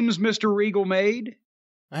claims Mr. Regal made?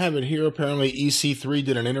 I have it here. Apparently EC3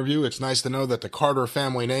 did an interview. It's nice to know that the Carter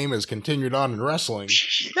family name has continued on in wrestling.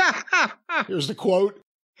 Here's the quote.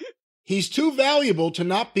 He's too valuable to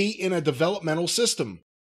not be in a developmental system.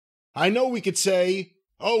 I know we could say,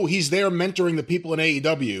 oh, he's there mentoring the people in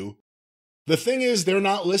AEW. The thing is, they're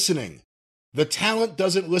not listening. The talent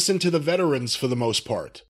doesn't listen to the veterans for the most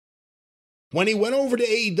part. When he went over to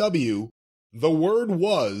AEW, the word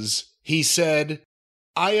was, he said,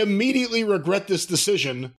 I immediately regret this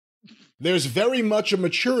decision. There's very much a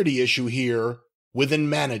maturity issue here within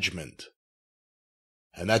management.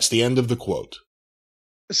 And that's the end of the quote.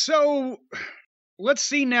 So, let's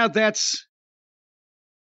see now. That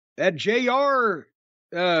JR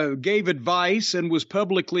gave advice and was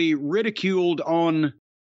publicly ridiculed on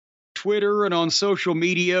Twitter and on social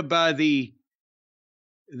media by the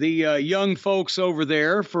young folks over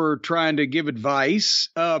there for trying to give advice.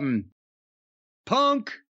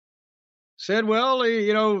 Punk said, well,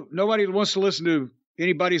 nobody wants to listen to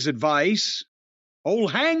anybody's advice.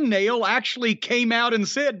 Old Hangnail actually came out and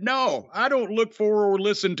said, no, I don't look for or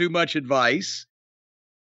listen to much advice.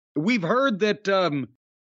 We've heard that,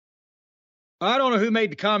 I don't know who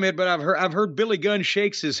made the comment, but I've heard Billy Gunn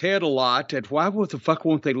shakes his head a lot at why the fuck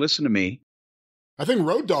won't they listen to me? I think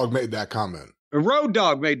Road Dogg made that comment. Road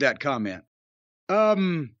Dogg made that comment.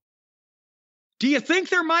 Do you think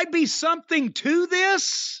there might be something to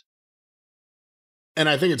this? And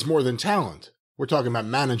I think it's more than talent. We're talking about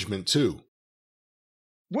management, too.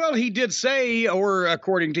 Well, he did say, or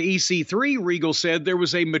according to EC3, Regal said there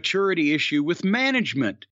was a maturity issue with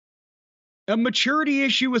management. A maturity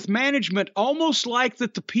issue with management, almost like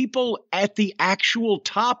that the people at the actual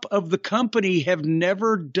top of the company have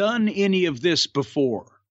never done any of this before,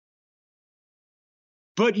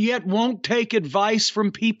 but yet won't take advice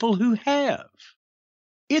from people who have.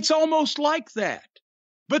 It's almost like that.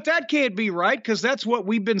 But that can't be right, because that's what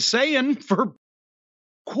we've been saying for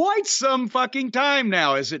quite some fucking time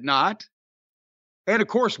now, is it not? And of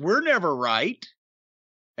course, we're never right.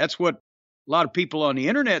 That's what a lot of people on the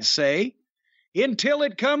internet say, until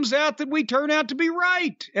it comes out that we turn out to be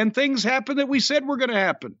right and things happen that we said were going to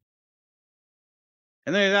happen.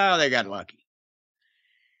 And they got lucky.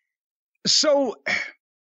 So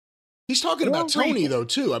he's talking about Tony, though,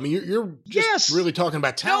 too. I mean, you're just really talking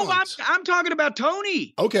about talent. No, I'm talking about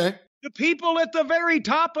Tony. Okay. The people at the very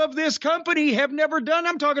top of this company have never done.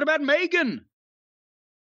 I'm talking about Megan.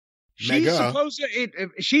 She's supposed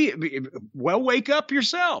to, wake up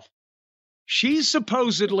yourself. She's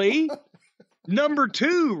supposedly number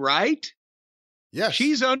 2, right? Yes.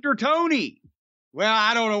 She's under Tony. Well,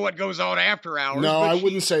 I don't know what goes on after hours. No, I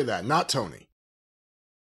wouldn't say that. Not Tony.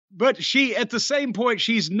 But she, at the same point,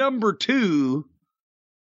 she's number 2.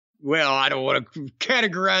 Well, I don't want to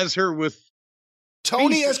categorize her with.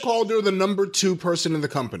 Tony has called her the number 2 person in the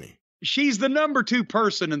company. She's the number 2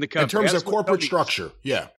 person in the company. In terms of corporate structure,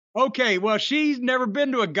 yeah. Okay, well, she's never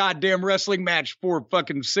been to a goddamn wrestling match for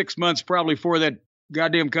fucking 6 months, probably before that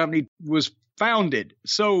goddamn company was founded.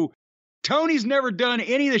 So Tony's never done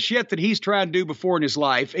any of the shit that he's trying to do before in his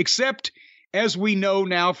life, except, as we know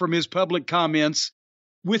now from his public comments,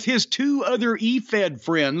 with his 2 other E-Fed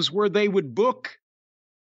friends, where they would book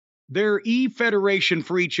their E-Federation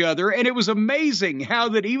for each other. And it was amazing how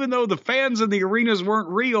that even though the fans in the arenas weren't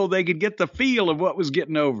real, they could get the feel of what was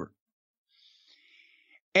getting over.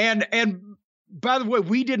 And by the way,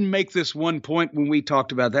 we didn't make this one point when we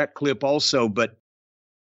talked about that clip also, but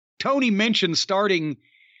Tony mentioned starting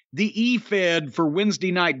the E-Fed for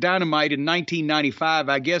Wednesday Night Dynamite in 1995.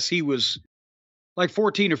 I guess he was like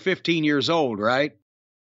 14 or 15 years old, right?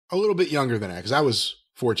 A little bit younger than that, because I was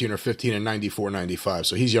 14 or 15 in 94, 95,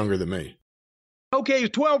 so he's younger than me. Okay,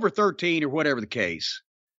 12 or 13 or whatever the case.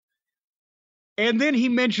 And then he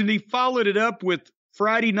mentioned he followed it up with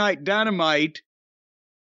Friday Night Dynamite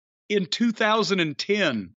in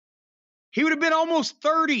 2010. He would have been almost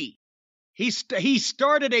 30. He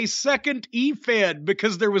started a second E-Fed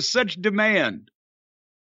because there was such demand.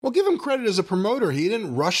 Well, give him credit as a promoter. He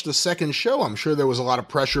didn't rush the second show. I'm sure there was a lot of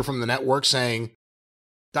pressure from the network saying,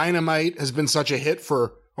 Dynamite has been such a hit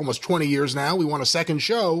for almost 20 years now. We want a second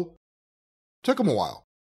show. Took him a while.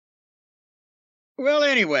 Well,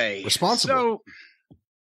 anyway. Responsible. So,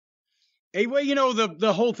 anyway,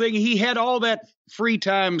 the whole thing, he had all that free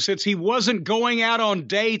time since he wasn't going out on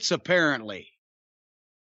dates, apparently.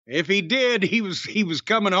 If he did, he was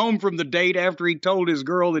coming home from the date after he told his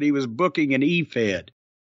girl that he was booking an E-Fed.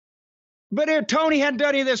 But Tony hadn't done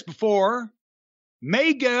any of this before.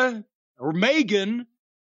 Megan,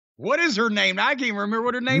 what is her name? I can't remember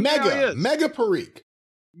what her name now is. Mega Parikh.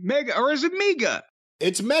 Mega, or is it Mega?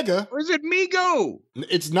 It's Mega. Or is it Migo?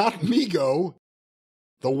 It's not Migo.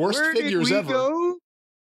 The worst figures ever. Go?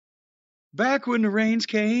 Back when the rains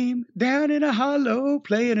came, down in a hollow,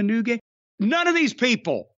 playing a new game. None of these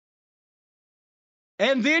people.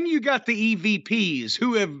 And then you got the EVPs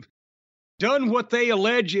who have done what they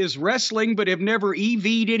allege is wrestling, but have never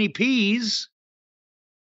EV'd any Ps.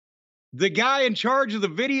 The guy in charge of the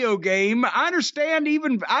video game, I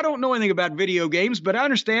don't know anything about video games, but I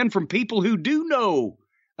understand from people who do know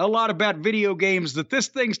a lot about video games that this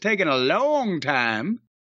thing's taken a long time.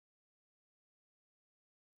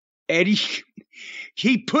 And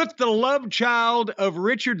he put the love child of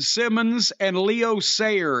Richard Simmons and Leo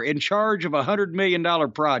Sayer in charge of a $100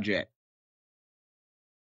 million project.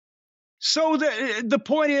 So the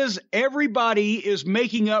point is, everybody is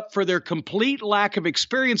making up for their complete lack of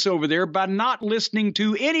experience over there by not listening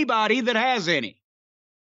to anybody that has any.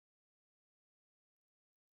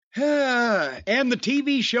 And the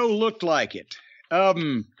TV show looked like it.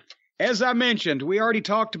 As I mentioned, we already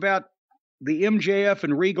talked about the MJF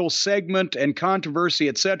and Regal segment and controversy,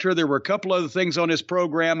 etc. There were a couple other things on this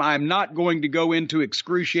program. I'm not going to go into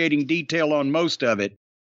excruciating detail on most of it.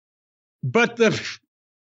 But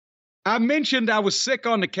I mentioned I was sick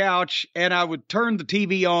on the couch, and I would turn the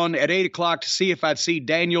TV on at 8 o'clock to see if I'd see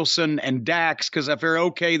Danielson and Dax, because I figured,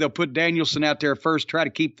 okay, they'll put Danielson out there first, try to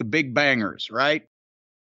keep the big bangers, right?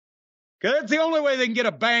 Because that's the only way they can get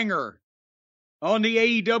a banger on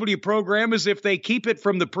the AEW program is if they keep it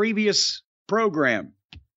from the previous program.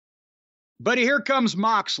 But here comes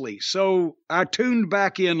Moxley, so I tuned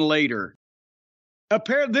back in later.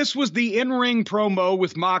 Apparently, this was the in-ring promo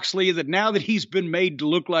with Moxley that now that he's been made to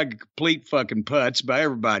look like a complete fucking putz by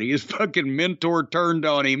everybody, his fucking mentor turned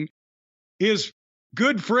on him. His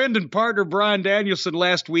good friend and partner, Bryan Danielson,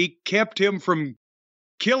 last week kept him from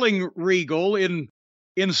killing Regal in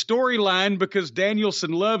storyline because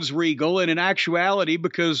Danielson loves Regal, and in actuality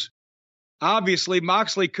because obviously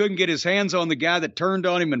Moxley couldn't get his hands on the guy that turned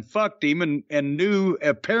on him and fucked him and knew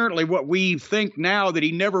apparently what we think now that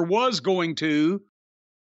he never was going to,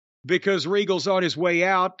 because Regal's on his way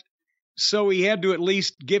out, so he had to at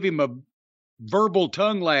least give him a verbal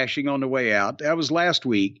tongue lashing on the way out. That was last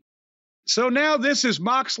week. So now this is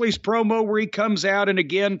Moxley's promo where he comes out and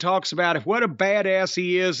again talks about what a badass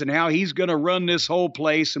he is and how he's going to run this whole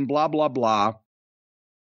place and blah, blah, blah.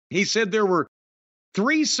 He said there were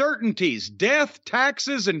 3 certainties: death,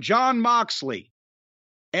 taxes, and Jon Moxley.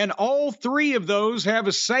 And all 3 of those have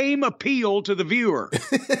the same appeal to the viewer.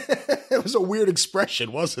 It was a weird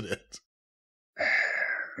expression, wasn't it?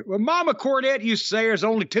 Well, Mama Cornette used to say there's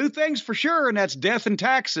only 2 things for sure, and that's death and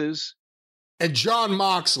taxes. And Jon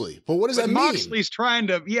Moxley. But what does that mean? Moxley's trying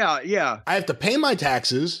to, yeah. I have to pay my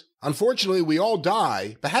taxes. Unfortunately, we all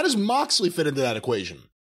die. But how does Moxley fit into that equation?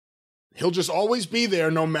 He'll just always be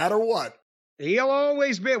there no matter what. He'll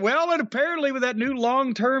always be. Well, and apparently with that new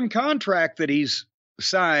long-term contract that he's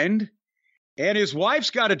signed, and his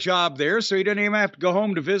wife's got a job there, so he doesn't even have to go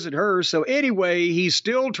home to visit her. So anyway, he's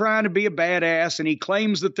still trying to be a badass, and he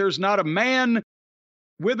claims that there's not a man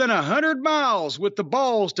within 100 miles with the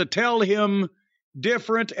balls to tell him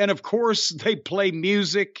different. And of course, they play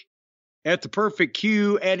music at the perfect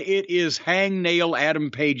cue, and it is hangnail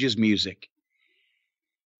Adam Page's music.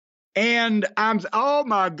 And oh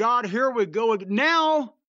my God, here we go.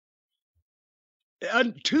 Now,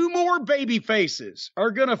 2 more baby faces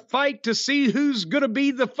are going to fight to see who's going to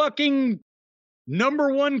be the fucking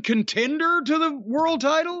 #1 contender to the world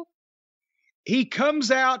title. He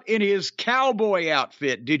comes out in his cowboy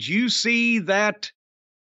outfit. Did you see that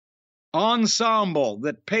ensemble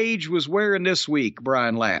that Page was wearing this week,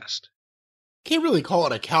 Brian Last? Can't really call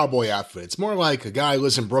it a cowboy outfit. It's more like a guy who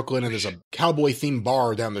lives in Brooklyn and there's a cowboy-themed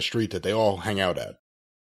bar down the street that they all hang out at.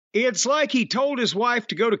 It's like he told his wife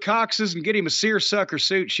to go to Cox's and get him a seersucker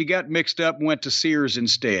suit. She got mixed up and went to Sears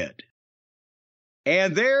instead.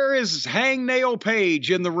 And there is Hangnail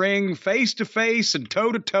Page in the ring, face-to-face and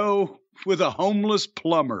toe-to-toe with a homeless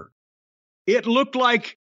plumber. It looked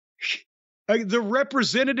like the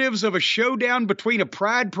representatives of a showdown between a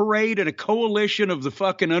pride parade and a coalition of the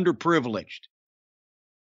fucking underprivileged.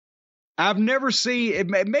 I've never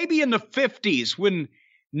seen, maybe in the 50s when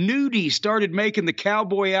Nudie started making the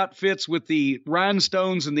cowboy outfits with the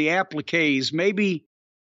rhinestones and the appliques, maybe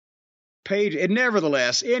Page, and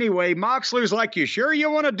nevertheless, anyway, Moxley's like, you sure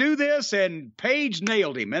you want to do this? And Page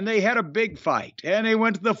nailed him, and they had a big fight, and they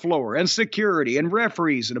went to the floor, and security, and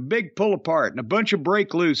referees, and a big pull apart, and a bunch of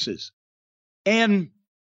break looses. And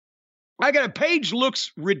Page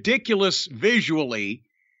looks ridiculous visually,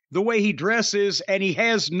 the way he dresses, and he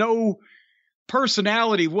has no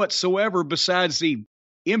personality whatsoever besides the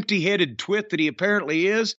empty-headed twit that he apparently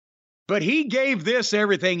is, but he gave this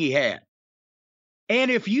everything he had. And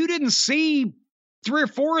if you didn't see 3 or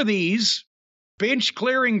 4 of these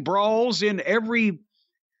bench-clearing brawls in every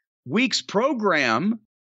week's program,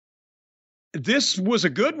 this was a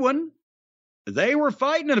good one. They were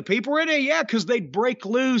fighting, and the people were in it, because they'd break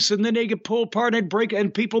loose, and then they get pulled apart, and they'd break,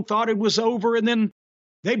 and people thought it was over, and then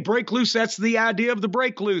they break loose. That's the idea of the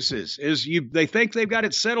break looses, they think they've got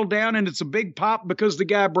it settled down, and it's a big pop because the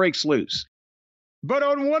guy breaks loose. But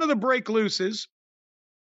on one of the break looses,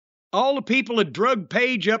 all the people had drugged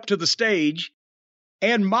Page up to the stage,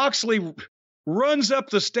 and Moxley runs up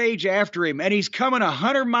the stage after him, and he's coming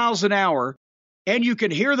 100 miles an hour, and you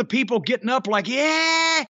can hear the people getting up like,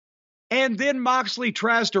 yeah! And then Moxley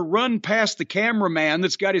tries to run past the cameraman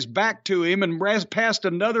that's got his back to him and past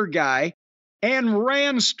another guy, and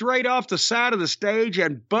ran straight off the side of the stage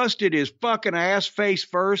and busted his fucking ass face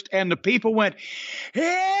first, and the people went,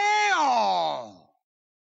 hell!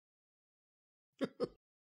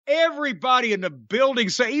 Everybody in the building,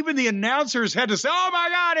 so even the announcers had to say, oh my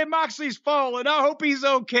God, and Moxley's fallen. I hope he's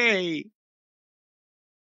okay.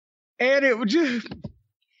 And it would just,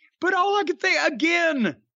 but all I could think,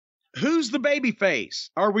 again, who's the baby face?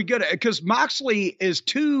 Are we going to, because Moxley is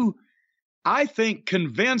too, I think,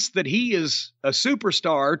 convinced that he is a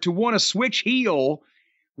superstar to want to switch heel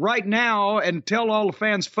right now and tell all the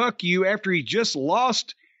fans, fuck you, after he just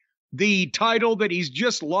lost the title that he's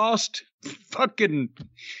just lost fucking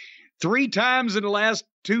 3 times in the last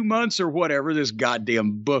 2 months or whatever, this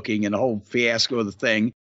goddamn booking and the whole fiasco of the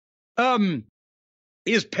thing.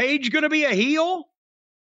 Is Page going to be a heel?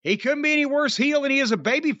 He couldn't be any worse heel than he is a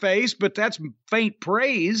babyface, but that's faint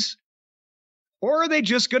praise. Or are they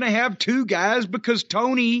just going to have 2 guys? Because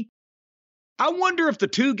Tony, I wonder if the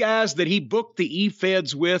 2 guys that he booked the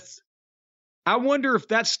E-Feds with, I wonder if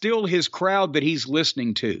that's still his crowd that he's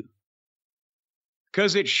listening to.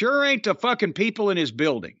 Because it sure ain't the fucking people in his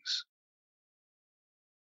buildings.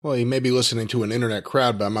 Well, he may be listening to an internet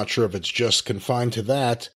crowd, but I'm not sure if it's just confined to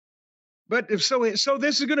that. But if so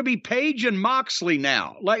this is going to be Page and Moxley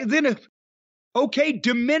now. Like, then if, okay,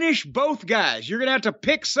 diminish both guys. You're going to have to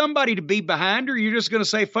pick somebody to be behind, or you're just going to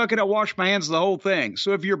say, fuck it, I'll wash my hands of the whole thing.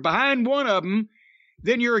 So if you're behind one of them,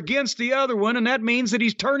 then you're against the other one, and that means that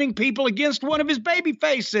he's turning people against one of his baby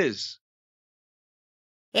faces.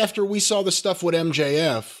 After we saw the stuff with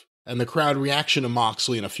MJF and the crowd reaction to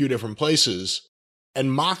Moxley in a few different places,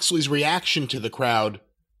 and Moxley's reaction to the crowd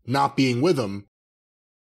not being with him,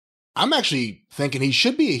 I'm actually thinking he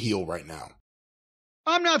should be a heel right now.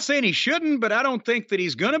 I'm not saying he shouldn't, but I don't think that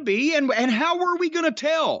he's going to be. And how are we going to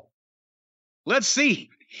tell? Let's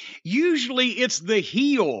see. Usually it's the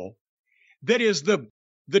heel that is the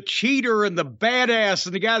cheater and the badass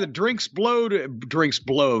and the guy that drinks blood.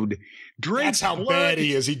 That's how blood. Bad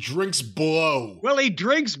he is. He drinks blow. Well, he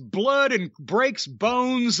drinks blood and breaks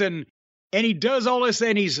bones and he does all this,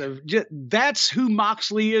 and that's who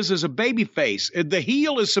Moxley is as a babyface. The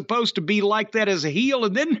heel is supposed to be like that as a heel,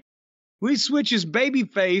 and then we switch his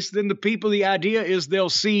babyface, then the idea is they'll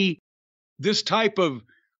see this type of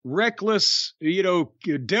reckless,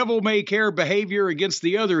 devil-may-care behavior against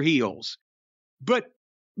the other heels. But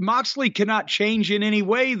Moxley cannot change in any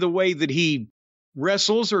way the way that he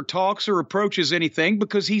wrestles or talks or approaches anything,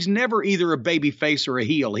 because he's never either a babyface or a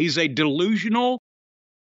heel. He's a delusional,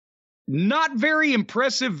 not very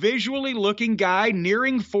impressive visually looking guy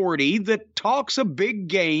nearing 40 that talks a big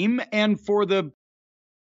game, and for the,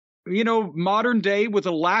 modern day, with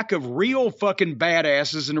a lack of real fucking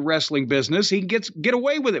badasses in the wrestling business, he can get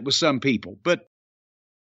away with it with some people. But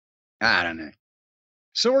I don't know.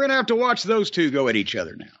 So we're going to have to watch those 2 go at each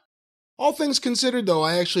other now. All things considered, though,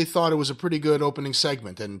 I actually thought it was a pretty good opening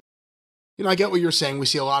segment. And, I get what you're saying. We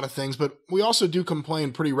see a lot of things, but we also do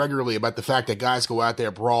complain pretty regularly about the fact that guys go out there,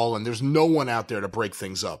 brawl, and there's no one out there to break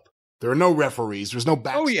things up. There are no referees. There's no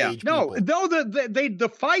backstage people. No,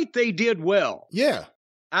 the fight they did well. Yeah.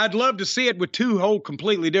 I'd love to see it with 2 whole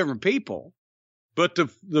completely different people. But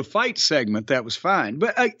the fight segment, that was fine.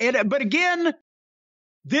 But again,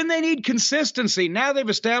 then they need consistency. Now they've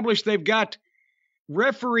established they've got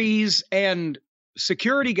referees and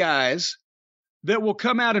security guys that will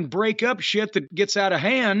come out and break up shit that gets out of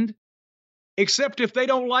hand, except if they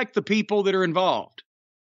don't like the people that are involved.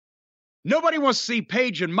 Nobody wants to see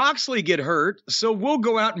Page and Moxley get hurt, so we'll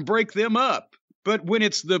go out and break them up. But when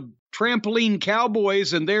it's the trampoline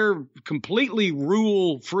cowboys and their completely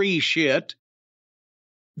rule-free shit,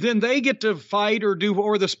 then they get to fight or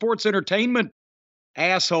the sports entertainment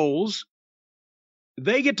assholes,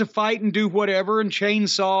 they get to fight and do whatever, and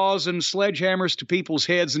chainsaws and sledgehammers to people's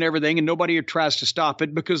heads and everything, and nobody tries to stop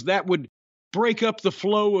it because that would break up the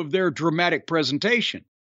flow of their dramatic presentation.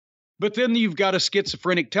 But then you've got a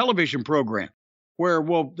schizophrenic television program where,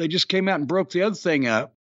 they just came out and broke the other thing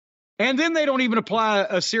up, and then they don't even apply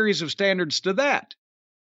a series of standards to that.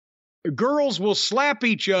 Girls will slap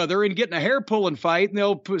each other and get in a hair-pulling fight, and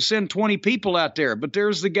they'll send 20 people out there. But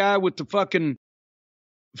there's the guy with the fucking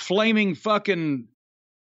flaming fucking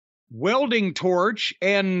welding torch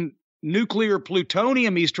and nuclear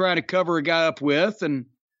plutonium he's trying to cover a guy up with, and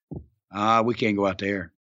we can't go out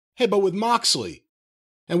there. Hey, but with Moxley,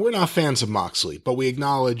 And we're not fans of Moxley, but we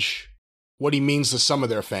acknowledge what he means to some of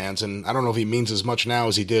their fans, and I don't know if he means as much now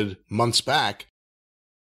as he did months back.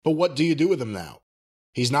 But what do you do with him now?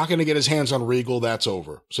 He's not going to get his hands on Regal, that's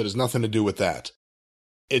over, so there's nothing to do with that.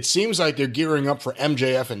 It seems like they're gearing up for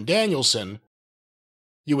MJF and Danielson.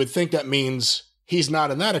 You would think that means he's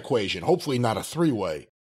not in that equation, hopefully not a three-way.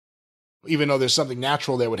 Even though there's something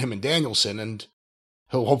natural there with him and Danielson, and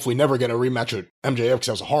he'll hopefully never get a rematch with MJF because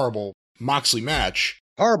that was a horrible Moxley match.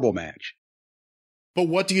 Horrible match. But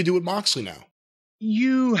what do you do with Moxley now?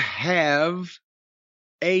 You have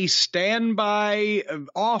a standby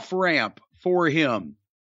off-ramp for him.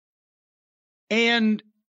 And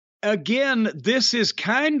again, this is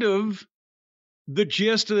kind of the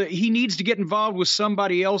gist of he needs to get involved with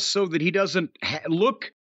somebody else so that he doesn't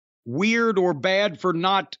look weird or bad for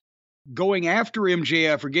not going after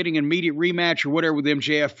MJF or getting an immediate rematch or whatever with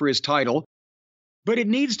MJF for his title. But it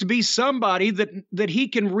needs to be somebody that he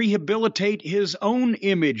can rehabilitate his own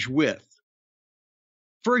image with.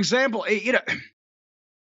 For example,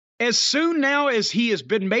 as soon now as he has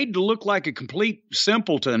been made to look like a complete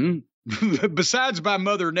simpleton, besides by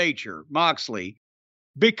Mother Nature, Moxley,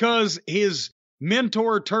 because his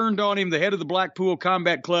mentor turned on him, the head of the Blackpool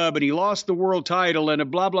Combat Club, and he lost the world title and a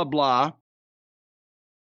blah, blah, blah.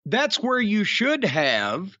 That's where you should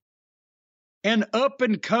have an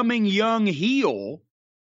up-and-coming young heel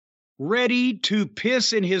ready to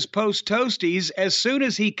piss in his post-toasties as soon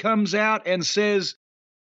as he comes out and says,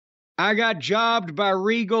 I got jobbed by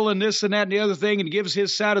Regal and this and that and the other thing, and gives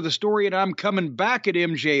his side of the story, and I'm coming back at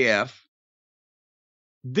MJF.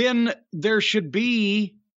 Then there should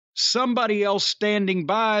be somebody else standing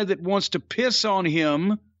by that wants to piss on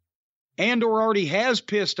him and or already has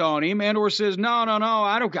pissed on him and or says, no,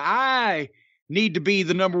 I need to be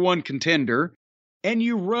the number one contender. And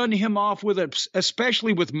you run him off with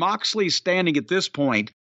especially with Moxley standing at this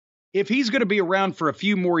point. If he's going to be around for a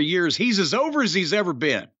few more years, he's as over as he's ever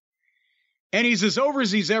been. And he's as over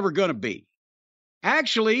as he's ever going to be.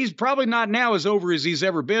 Actually, he's probably not now as over as he's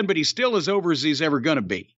ever been, but he's still as over as he's ever going to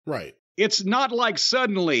be. Right. It's not like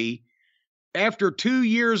suddenly, after 2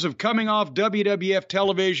 years of coming off WWF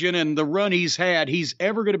television and the run he's had, he's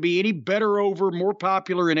ever going to be any better over, more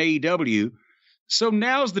popular in AEW. So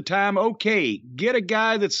now's the time, okay, get a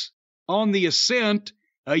guy that's on the ascent,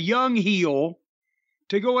 a young heel,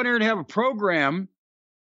 to go in there and have a program,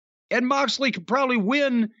 and Moxley could probably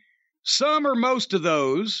win some or most of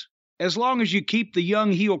those, as long as you keep the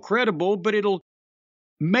young heel credible, but it'll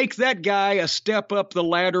make that guy a step up the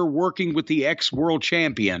ladder working with the ex-world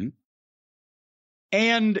champion.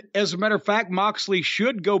 And as a matter of fact, Moxley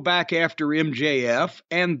should go back after MJF,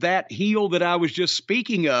 and that heel that I was just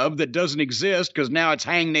speaking of that doesn't exist because now it's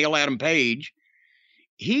Hangnail Adam Page,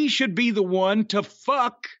 he should be the one to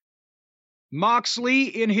fuck Moxley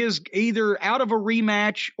in his either out of a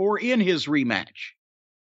rematch or in his rematch.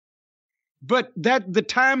 But the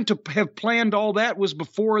time to have planned all that was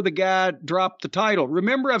before the guy dropped the title.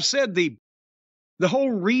 Remember, I've said the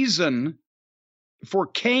whole reason for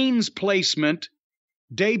Kane's placement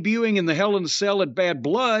debuting in the Hell in a Cell at Bad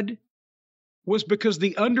Blood was because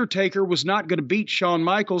The Undertaker was not going to beat Shawn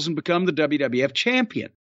Michaels and become the WWF champion.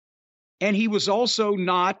 And he was also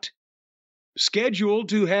not scheduled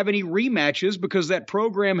to have any rematches because that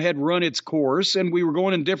program had run its course and we were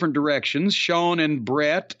going in different directions. Shawn and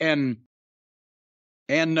Brett and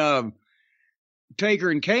Taker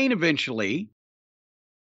and Kane eventually.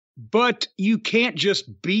 But you can't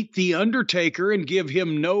just beat The Undertaker and give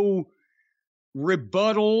him no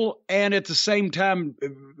rebuttal and at the same time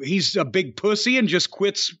he's a big pussy and just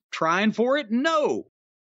quits trying for it. No.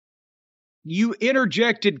 You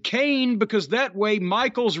interjected Kane because that way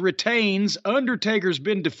Michaels retains, Undertaker's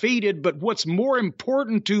been defeated, but what's more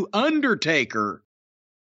important to Undertaker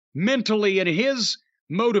mentally and his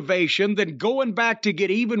motivation than going back to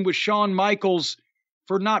get even with Shawn Michaels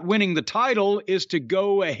for not winning the title is to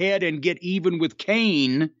go ahead and get even with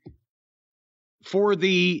Kane for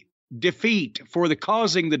the defeat, for the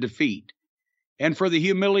causing the defeat, and for the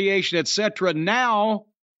humiliation, etc. Now,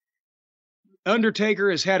 Undertaker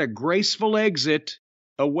has had a graceful exit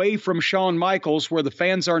away from Shawn Michaels where the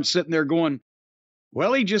fans aren't sitting there going,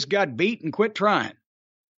 well, he just got beat and quit trying.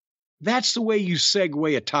 That's the way you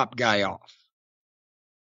segue a top guy off.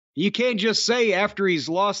 You can't just say after he's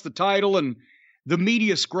lost the title and the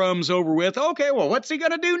media scrum's over with, okay, well, what's he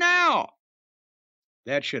going to do now?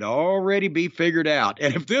 That should already be figured out.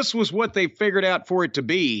 And if this was what they figured out for it to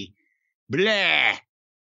be, blah.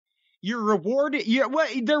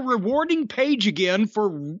 They're rewarding Page again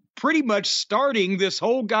for pretty much starting this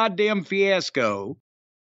whole goddamn fiasco.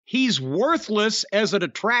 he's worthless as an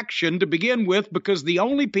attraction to begin with, because the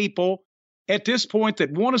only people at this point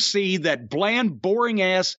that want to see that bland,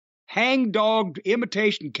 boring-ass, hang-dog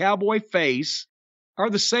imitation cowboy face are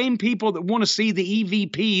the same people that want to see the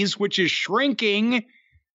EVPs, which is shrinking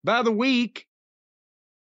by the week.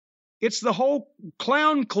 It's the whole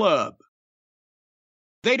clown club.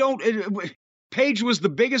 Page was the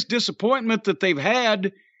biggest disappointment that they've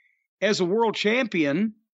had as a world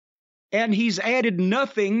champion, and he's added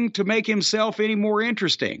nothing to make himself any more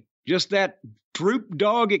interesting. Just that droop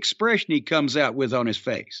dog expression he comes out with on his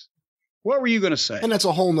face. What were you going to say? And that's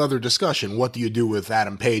a whole nother discussion. What do you do with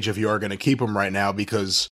Adam Page if you are going to keep him right now?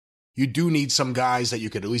 Because you do need some guys that you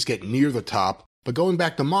could at least get near the top. But going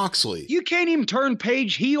back to Moxley, you can't even turn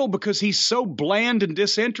Page heel because he's so bland and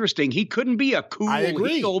disinteresting. He couldn't be a cool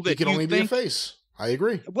heel. He can only be a face. I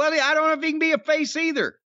agree. Well, I don't know if he can be a face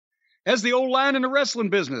either. As the old line in the wrestling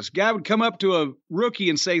business, guy would come up to a rookie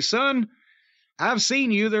and say, "Son, I've seen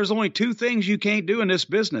you. There's only two things you can't do in this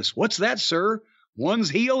business." "What's that, sir?" "One's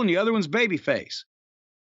heel and the other one's babyface."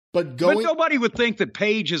 But nobody would think that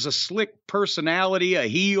Page is a slick personality, a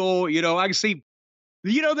heel. I can see,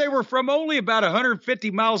 they were from only about 150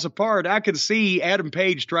 miles apart. I could see Adam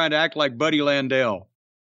Page trying to act like Buddy Landel.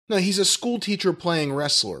 No, he's a school teacher playing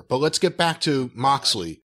wrestler. But let's get back to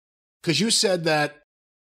Moxley. Because you said that,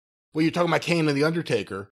 well, you're talking about Kane and The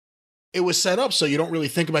Undertaker. It was set up so you don't really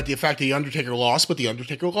think about the fact that The Undertaker lost, but The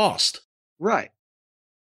Undertaker lost. Right.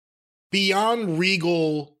 Beyond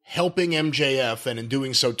Regal helping MJF and in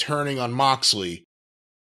doing so turning on Moxley,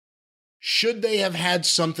 should they have had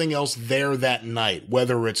something else there that night?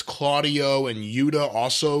 Whether it's Claudio and Yuta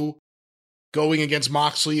also going against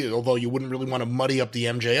Moxley, although you wouldn't really want to muddy up the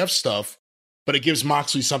MJF stuff, but it gives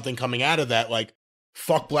Moxley something coming out of that, like,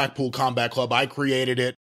 fuck Blackpool Combat Club, I created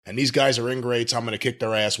it, and these guys are ingrates, I'm going to kick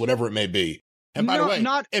their ass, whatever it may be. And by the way,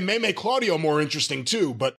 it may make Claudio more interesting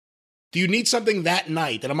too, but do you need something that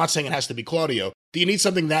night? And I'm not saying it has to be Claudio. Do you need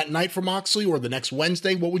something that night for Moxley or the next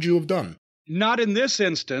Wednesday? What would you have done? Not in this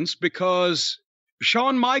instance, because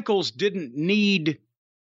Shawn Michaels didn't need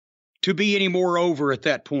to be any more over at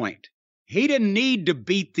that point. He didn't need to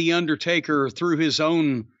beat The Undertaker through his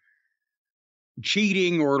own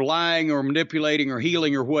cheating or lying or manipulating or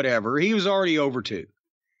healing or whatever. He was already over too.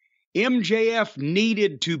 MJF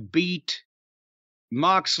needed to beat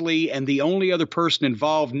Moxley, and the only other person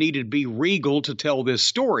involved needed to be Regal to tell this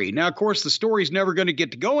story. Now, of course, the story's never going to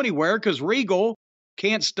get to go anywhere because Regal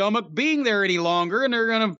can't stomach being there any longer, and they're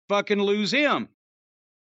going to fucking lose him.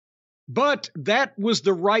 But that was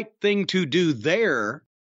the right thing to do there.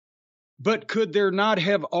 But could there not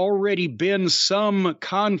have already been some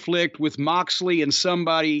conflict with Moxley and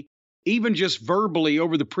somebody, even just verbally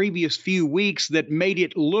over the previous few weeks, that made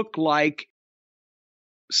it look like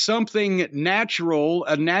something natural,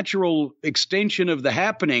 a natural extension of the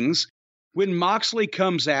happenings, when Moxley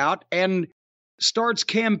comes out and starts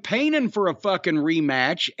campaigning for a fucking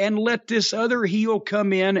rematch and let this other heel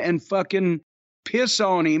come in and fucking piss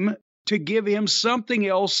on him to give him something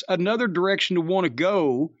else, another direction to want to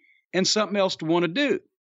go and something else to want to do.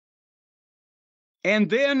 And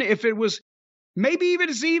then if it was, maybe even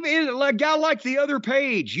it's even a guy like the other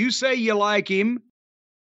Page, you say you like him.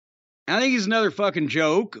 I think he's another fucking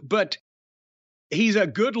joke, but he's a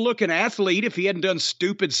good-looking athlete. If he hadn't done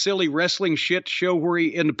stupid, silly wrestling shit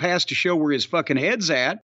in the past to show where his fucking head's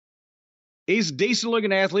at, he's a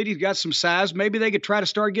decent-looking athlete. He's got some size. Maybe they could try to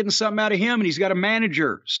start getting something out of him, and he's got a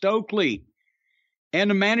manager, Stokely, and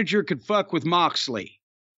the manager could fuck with Moxley.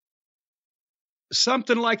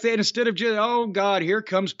 Something like that instead of just, oh, God, here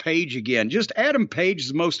comes Page again. Just Adam Page is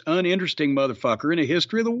the most uninteresting motherfucker in the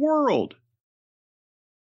history of the world.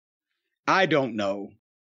 I don't know.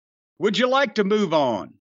 Would you like to move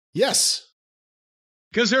on? Yes.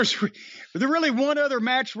 Because there's really one other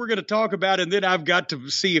match we're going to talk about, and then I've got to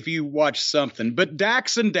see if you watch something. But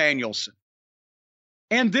Dax and Danielson.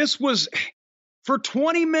 And this was for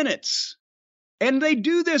 20 minutes. And they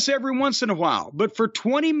do this every once in a while. But for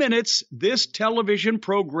 20 minutes, this television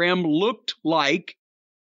program looked like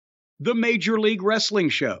the Major League Wrestling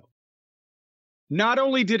show. Not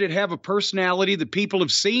only did it have a personality that people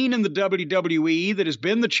have seen in the WWE, that has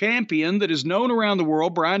been the champion, that is known around the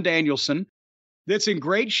world, Bryan Danielson, that's in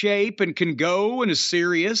great shape and can go and is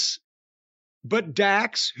serious, but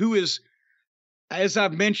Dax, who is, as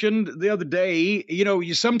I've mentioned the other day,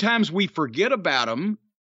 sometimes we forget about him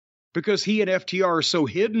because he and FTR are so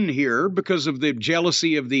hidden here because of the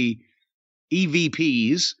jealousy of the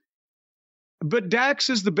EVPs. But Dax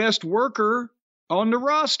is the best worker on the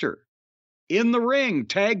roster. In the ring,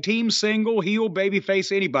 tag team, single, heel,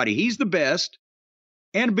 babyface, anybody. He's the best.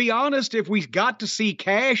 And to be honest, if we got to see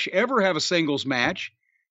Cash ever have a singles match,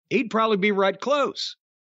 he'd probably be right close.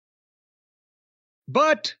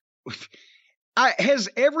 But has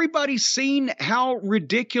everybody seen how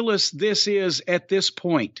ridiculous this is at this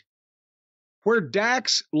point? Where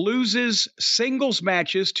Dax loses singles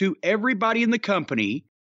matches to everybody in the company,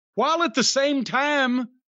 while at the same time,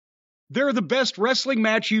 they're the best wrestling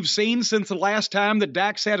match you've seen since the last time that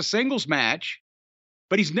Dax had a singles match,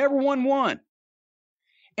 but he's never won one.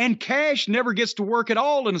 And Cash never gets to work at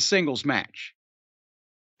all in a singles match.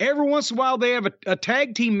 Every once in a while, they have a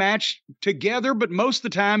tag team match together, but most of the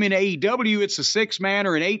time in AEW, it's a 6-man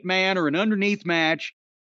or an 8-man or an underneath match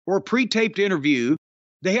or a pre-taped interview.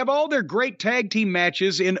 They have all their great tag team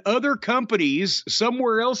matches in other companies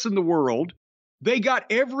somewhere else in the world. They got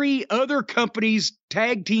every other company's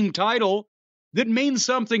tag team title that means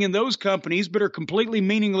something in those companies, but are completely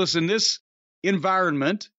meaningless in this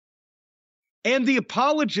environment. And the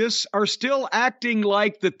apologists are still acting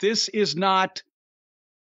like that this is not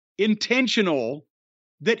intentional,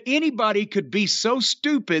 that anybody could be so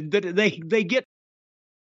stupid that they get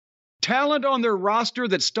talent on their roster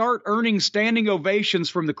that start earning standing ovations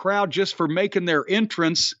from the crowd just for making their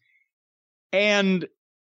entrance, and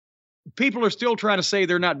people are still trying to say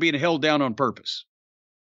they're not being held down on purpose.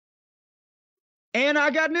 And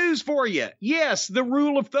I got news for you. Yes, the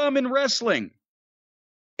rule of thumb in wrestling.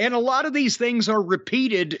 And a lot of these things are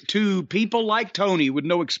repeated to people like Tony with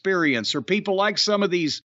no experience, or people like some of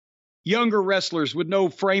these younger wrestlers with no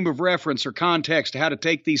frame of reference or context to how to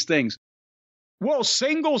take these things. Well,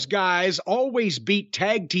 singles guys always beat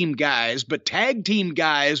tag team guys, but tag team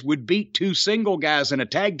guys would beat 2 single guys in a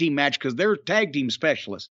tag team match because they're tag team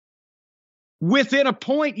specialists. Within a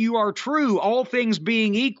point, you are true, all things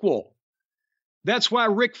being equal. That's why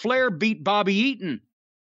Ric Flair beat Bobby Eaton,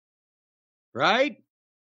 right?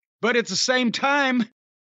 But at the same time,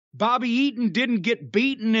 Bobby Eaton didn't get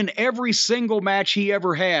beaten in every single match he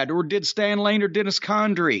ever had, or did Stan Lane or Dennis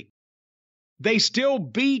Condrey. They still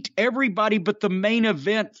beat everybody but the main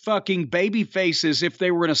event fucking baby faces if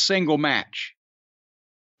they were in a single match.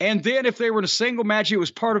 And then if they were in a single match, it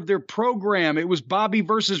was part of their program. It was Bobby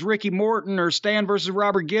versus Ricky Morton, or Stan versus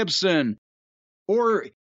Robert Gibson. Or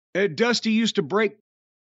Dusty used to break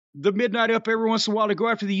the Midnight up every once in a while to go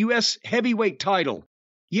after the U.S. heavyweight title.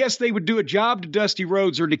 Yes, they would do a job to Dusty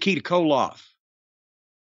Rhodes or Nikita Koloff.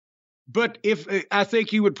 But I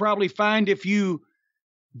think you would probably find if you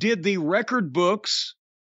did the record books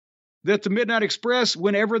that the Midnight Express,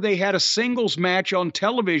 whenever they had a singles match on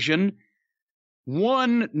television,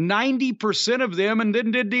 won 90% of them and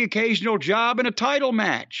then did the occasional job in a title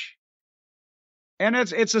match. And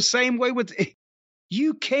it's the same way with...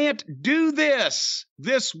 You can't do this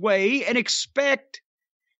way and expect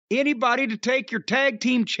anybody to take your tag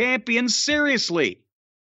team champions seriously.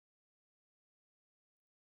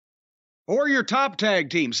 Or your top tag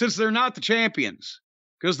team, since they're not the champions,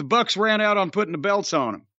 because the Bucks ran out on putting the belts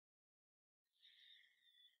on them.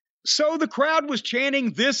 So the crowd was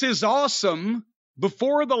chanting, "This is awesome,"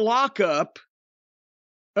 before the lockup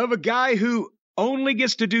of a guy who only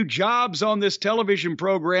gets to do jobs on this television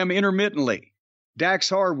program intermittently, Dax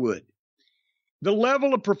Harwood. The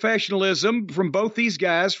level of professionalism from both these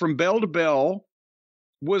guys, from bell to bell,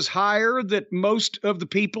 was higher than most of the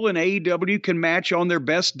people in AEW can match on their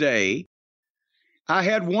best day. I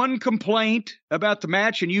had one complaint about the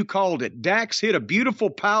match, and you called it. Dax hit a beautiful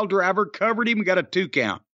pile driver, covered him, got a 2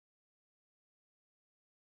 count.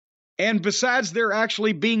 And besides there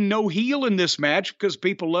actually being no heel in this match, because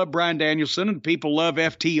people love Bryan Danielson and people love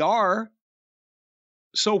FTR,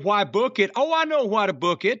 so why book it? Oh, I know why to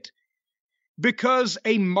book it. Because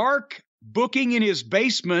a Mark booking in his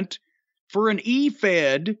basement for an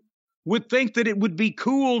E-Fed would think that it would be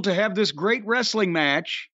cool to have this great wrestling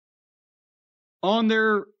match on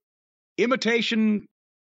their imitation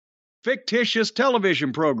fictitious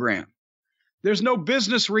television program. There's no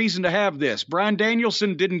business reason to have this. Bryan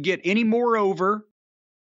Danielson didn't get any more over,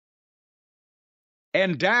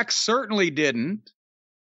 and Dax certainly didn't.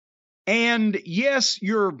 And yes,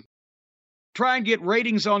 you're trying to get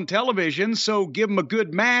ratings on television, so give them a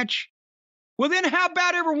good match. Well, then how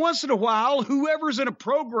about every once in a while, whoever's in a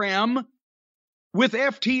program with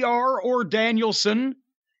FTR or Danielson,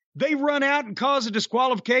 they run out and cause a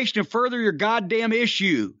disqualification and further your goddamn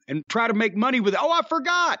issue and try to make money with it. Oh, I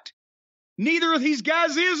forgot. Neither of these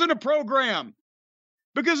guys is in a program,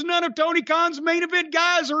 because none of Tony Khan's main event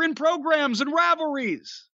guys are in programs and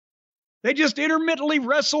rivalries. They just intermittently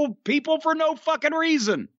wrestle people for no fucking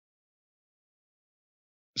reason.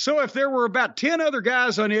 So if there were about 10 other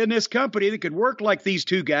guys in this company that could work like these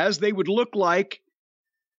 2 guys, they would look like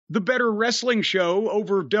the better wrestling show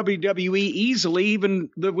over WWE easily, even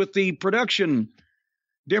with the production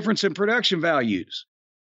difference in production values.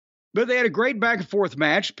 But they had a great back and forth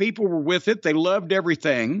match. People were with it. They loved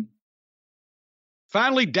everything.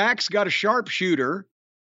 Finally, Dax got a sharpshooter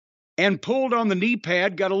and pulled on the knee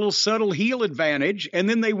pad, got a little subtle heel advantage, and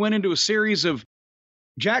then they went into a series of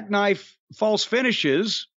jackknife false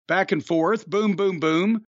finishes, back and forth, boom, boom,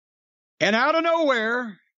 boom. And out of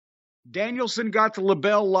nowhere, Danielson got the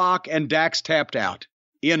LeBell Lock and Dax tapped out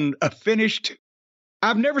in a finished.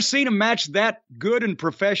 I've never seen a match that good and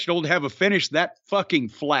professional to have a finish that fucking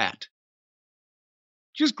flat.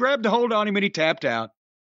 Just grabbed a hold on him and he tapped out.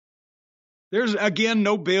 There's, again,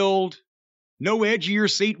 no build, no edge of your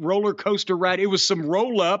seat roller coaster ride. It was some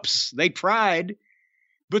roll-ups. They tried.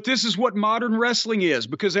 But this is what modern wrestling is,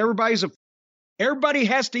 because everybody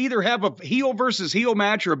has to either have a heel versus heel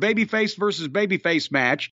match or a babyface versus babyface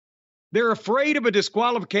match. They're afraid of a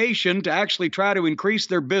disqualification to actually try to increase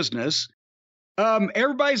their business.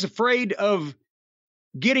 Everybody's afraid of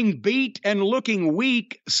getting beat and looking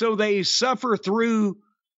weak, so they suffer through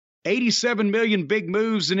 87 million big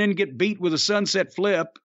moves and then get beat with a sunset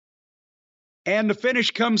flip. And the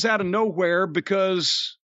finish comes out of nowhere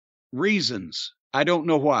because reasons. I don't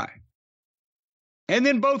know why. And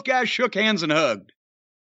then both guys shook hands and hugged.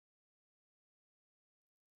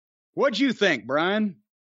 What'd you think, Brian?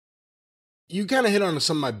 You kind of hit on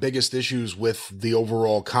some of my biggest issues with the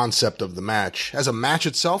overall concept of the match. As a match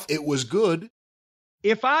itself, it was good.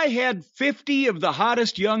 If I had 50 of the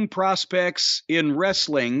hottest young prospects in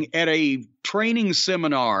wrestling at a training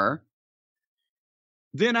seminar,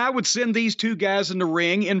 then I would send these two guys in the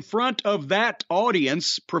ring in front of that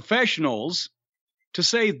audience, professionals, to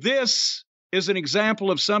say, this is an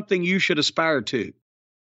example of something you should aspire to.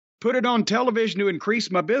 Put it on television to increase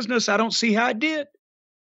my business. I don't see how it did.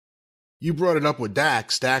 You brought it up with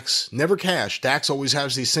Dax. Dax never cashed. Dax always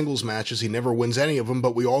has these singles matches. He never wins any of them,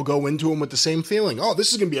 but we all go into them with the same feeling. Oh,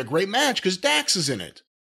 this is going to be a great match because Dax is in it.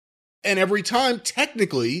 And every time,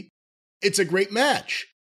 technically, it's a great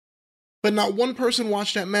match. But not one person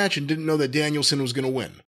watched that match and didn't know that Danielson was going to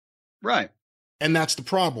win. Right. And that's the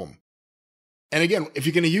problem. And again, if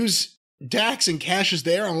you're going to use Dax and Cash is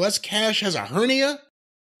there, unless Cash has a hernia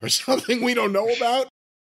or something we don't know about,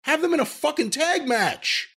 have them in a fucking tag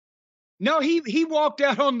match. No, he walked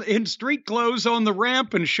out in street clothes on the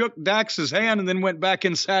ramp and shook Dax's hand and then went back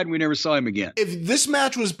inside and we never saw him again. If this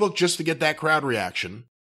match was booked just to get that crowd reaction,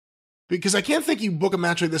 because I can't think you book a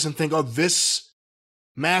match like this and think, oh, this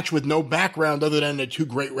match with no background other than the two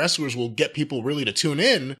great wrestlers will get people really to tune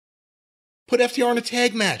in. Put FTR in a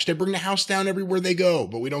tag match. They bring the house down everywhere they go,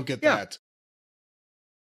 but we don't get that.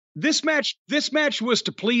 This match was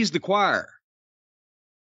to please the choir.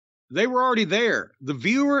 They were already there. The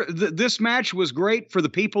viewer, this match was great for the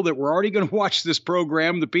people that were already going to watch this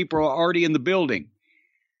program, the people are already in the building.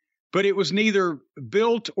 But it was neither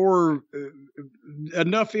built or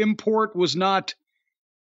enough import was not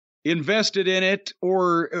invested in it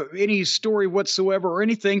or any story whatsoever or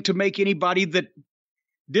anything to make anybody that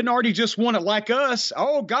didn't already just want it like us.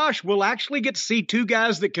 Oh, gosh, we'll actually get to see two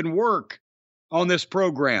guys that can work on this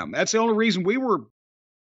program. That's the only reason we were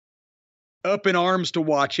up in arms to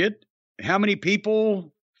watch it. How many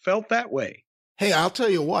people felt that way? Hey, I'll tell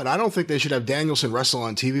you what, I don't think they should have Danielson wrestle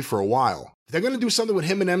on TV for a while. If they're going to do something with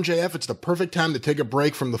him and MJF, it's the perfect time to take a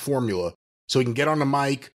break from the formula so he can get on the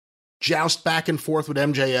mic, joust back and forth with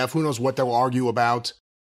MJF. Who knows what they'll argue about.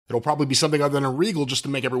 It'll probably be something other than Regal just to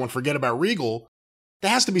make everyone forget about Regal. There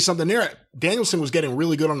has to be something there. Danielson was getting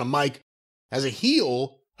really good on the mic as a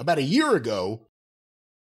heel about a year ago.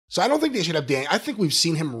 So I don't think they should have I think we've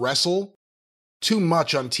seen him wrestle too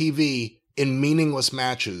much on TV in meaningless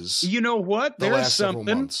matches. You know what? There's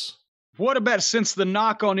something. What about since the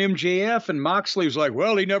knock on MJF and Moxley was like,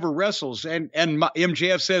 well, he never wrestles. And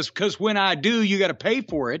MJF says, because when I do, you got to pay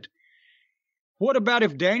for it. What about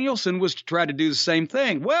if Danielson was to try to do the same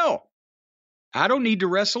thing? Well, I don't need to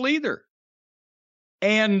wrestle either.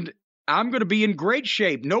 And I'm going to be in great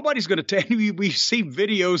shape. Nobody's going to tell you. We see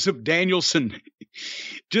videos of Danielson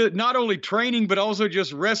just not only training, but also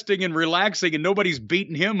just resting and relaxing, and nobody's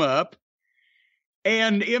beating him up.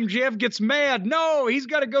 And MJF gets mad. No, he's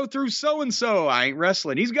got to go through so-and-so. I ain't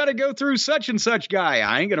wrestling. He's got to go through such and such guy.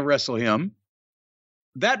 I ain't going to wrestle him.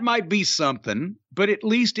 That might be something, but at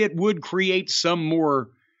least it would create some more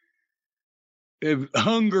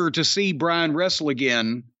hunger to see Brian wrestle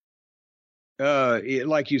again.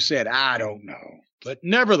 Like you said, I don't know. But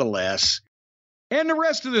nevertheless, and the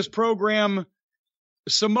rest of this program,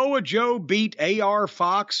 Samoa Joe beat AR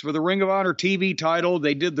Fox for the Ring of Honor TV title.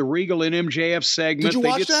 They did the Regal and MJF segment. Did you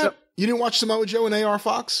watch that? You didn't watch Samoa Joe and AR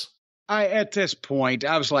Fox? At this point,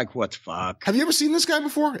 I was like, what the fuck? Have you ever seen this guy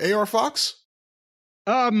before, AR Fox?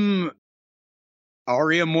 RM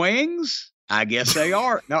Wings? I guess they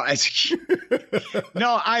are. No,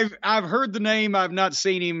 no, I've heard the name. I've not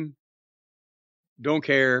seen him. Don't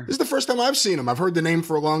care. This is the first time I've seen him. I've heard the name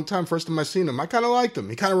for a long time. First time I've seen him. I kind of liked him.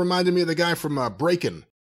 He kind of reminded me of the guy from Breakin'.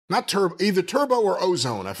 Not either Turbo or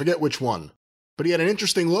Ozone. I forget which one. But he had an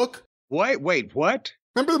interesting look. Wait, what?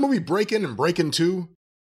 Remember the movie Breakin' and Breakin' 2?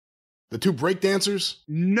 The two breakdancers?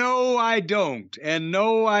 No, I don't. And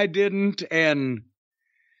no, I didn't. And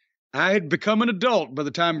I had become an adult by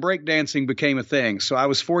the time breakdancing became a thing. So I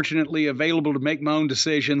was fortunately available to make my own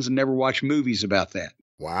decisions and never watch movies about that.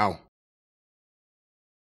 Wow.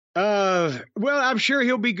 Well, I'm sure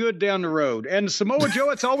he'll be good down the road. And Samoa Joe,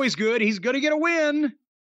 it's always good. He's going to get a win.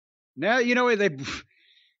 Now, you know,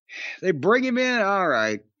 they bring him in. All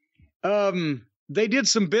right. They did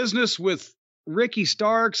some business with Ricky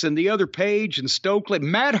Starks and the other Page and Stokely.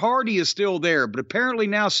 Matt Hardy is still there, but apparently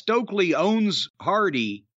now Stokely owns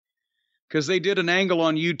Hardy because they did an angle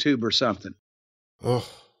on YouTube or something. Oh.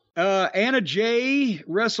 Anna Jay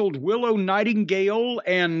wrestled Willow Nightingale,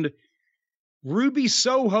 and Ruby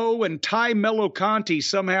Soho and Ty Melloconti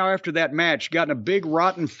somehow after that match got in a big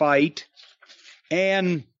rotten fight.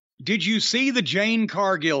 And did you see the Jane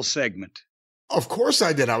Cargill segment? Of course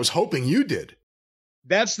I did. I was hoping you did.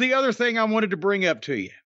 That's the other thing I wanted to bring up to you.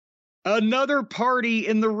 Another party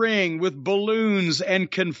in the ring with balloons and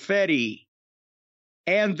confetti.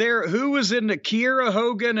 And who was in the Kiera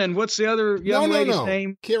Hogan and what's the other young lady's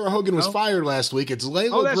name? Kiera Hogan was fired last week. It's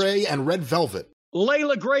Layla Gray and Red Velvet.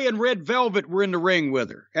 Layla Gray and Red Velvet were in the ring with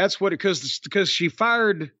her. That's what, because she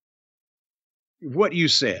fired what you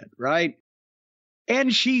said, right?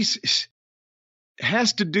 And she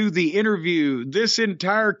has to do the interview. This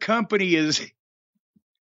entire company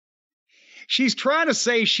she's trying to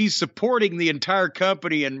say she's supporting the entire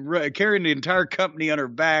company and carrying the entire company on her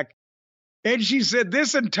back. And she said,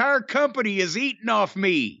 this entire company is eating off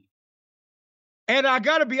me. And I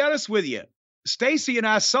got to be honest with you. Stacy and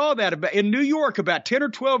I saw that in New York about 10 or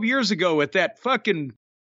 12 years ago at that fucking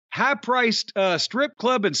high-priced strip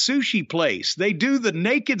club and sushi place. They do the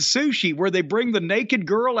naked sushi where they bring the naked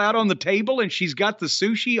girl out on the table and she's got the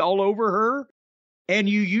sushi all over her. And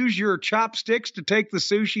you use your chopsticks to take the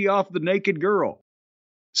sushi off the naked girl.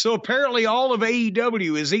 So apparently all of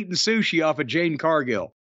AEW is eating sushi off of Jane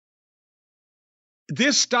Cargill.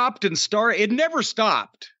 This stopped and started. It never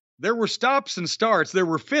stopped. There were stops and starts. There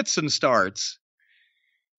were fits and starts.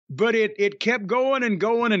 But it kept going and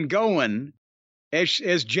going and going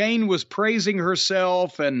as Jane was praising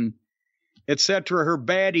herself and et cetera, her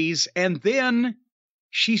baddies. And then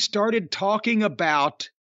she started talking about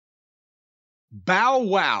Bow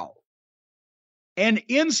Wow. And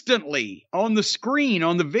instantly on the screen,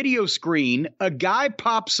 on the video screen, a guy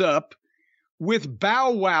pops up with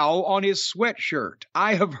Bow Wow on his sweatshirt.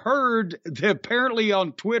 I have heard that apparently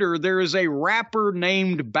on Twitter there is a rapper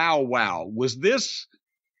named Bow Wow. Was this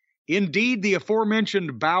indeed the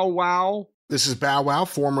aforementioned Bow Wow? This is Bow Wow,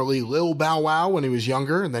 formerly Lil Bow Wow when he was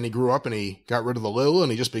younger, and then he grew up and he got rid of the Lil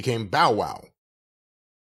and he just became Bow Wow.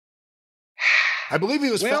 I believe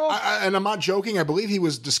he was, and I'm not joking, I believe he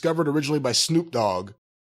was discovered originally by Snoop Dogg,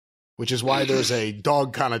 which is why there's a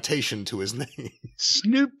dog connotation to his name.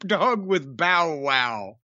 Snoop Dogg with Bow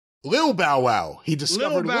Wow. Lil Bow Wow. He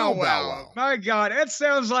discovered Lil Bow Wow. My God, that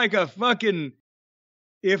sounds like a fucking...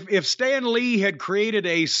 If Stan Lee had created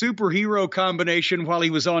a superhero combination while he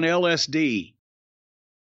was on LSD.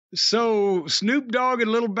 So Snoop Dogg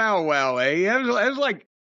and Little Bow Wow, eh? I was like...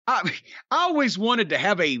 I always wanted to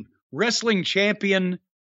have a wrestling champion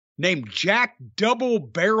named Jack Double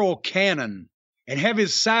Barrel Cannon and have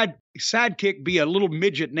his sidekick be a little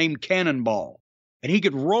midget named Cannonball. And he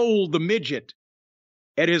could roll the midget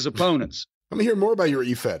at his opponents. Let me hear more about your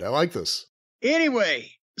EFED. I like this.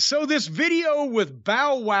 Anyway, so this video with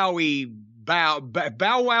Bow Wowie dog.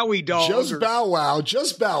 Just Bow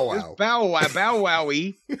Wow. Bow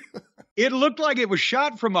Wowie. It looked like it was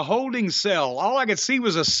shot from a holding cell. All I could see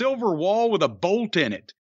was a silver wall with a bolt in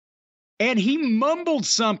it. And he mumbled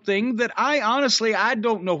something that I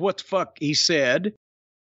don't know what the fuck he said.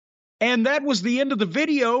 And that was the end of the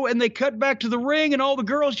video, and they cut back to the ring, and all the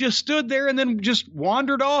girls just stood there and then just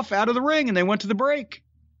wandered off out of the ring, and they went to the break.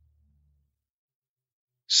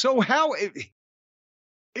 So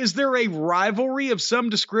is there a rivalry of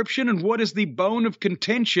some description, and what is the bone of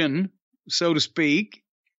contention, so to speak,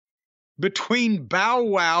 between Bow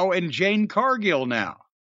Wow and Jane Cargill now?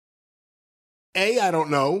 I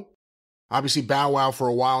don't know. Obviously, Bow Wow for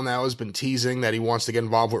a while now has been teasing that he wants to get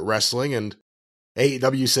involved with wrestling, and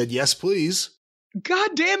AEW said, yes, please.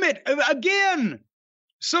 God damn it. Again.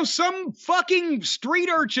 So some fucking street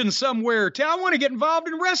urchin somewhere, I want to get involved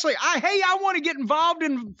in wrestling. I want to get involved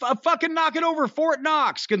in fucking knocking over Fort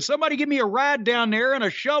Knox. Can somebody give me a ride down there and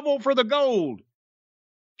a shovel for the gold?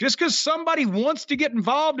 Just because somebody wants to get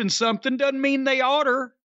involved in something doesn't mean they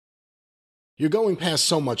oughter. You're going past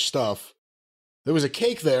so much stuff. There was a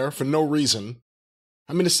cake there for no reason.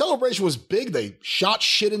 I mean, the celebration was big. They shot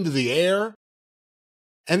shit into the air.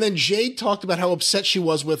 And then Jade talked about how upset she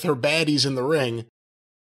was with her baddies in the ring,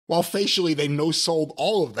 while facially they no-sold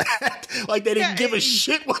all of that. Like they didn't give a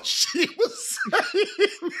shit what she was saying.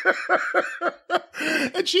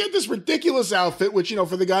 And she had this ridiculous outfit, which,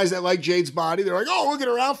 for the guys that like Jade's body, they're like, oh, look at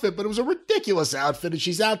her outfit. But it was a ridiculous outfit. And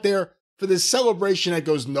she's out there for this celebration that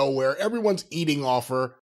goes nowhere. Everyone's eating off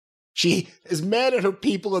her. She is mad at her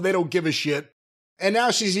people and they don't give a shit. And now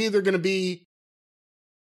it's either going to be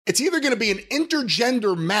an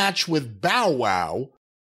intergender match with Bow Wow,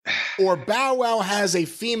 or Bow Wow has a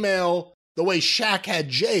female the way Shaq had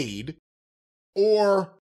Jade,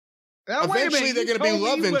 or now, eventually they're going to be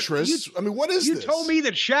love interests. What is this? You told me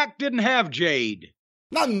that Shaq didn't have Jade.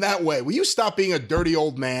 Not in that way. Will you stop being a dirty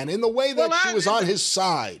old man? In the way that she was on his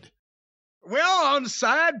side. Well, on the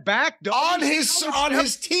side, back, on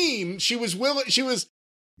his team, she was willing. She was.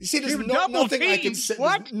 You see, there's nothing I can say.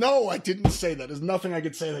 What? No, I didn't say that. There's nothing I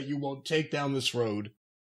could say that you won't take down this road.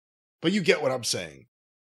 But you get what I'm saying.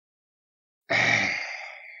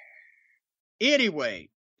 Anyway,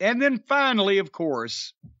 and then finally, of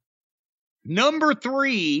course, number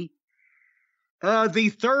 3, the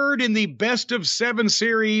third in the best of 7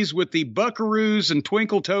 series with the Buckaroos and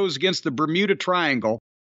Twinkle Toes against the Bermuda Triangle.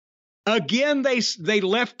 Again, they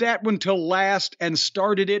left that one till last and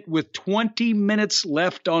started it with 20 minutes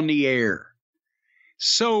left on the air.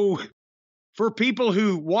 So for people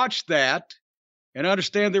who watched that and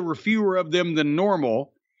understand there were fewer of them than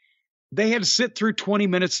normal, they had to sit through 20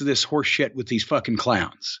 minutes of this horse shit with these fucking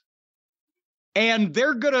clowns. And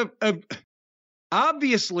they're going to,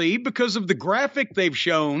 obviously, because of the graphic they've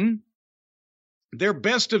shown, their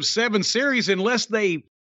best of 7 series, unless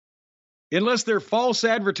they're false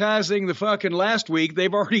advertising the fucking last week,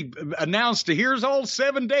 they've already announced here's all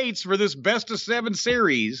 7 dates for this best of 7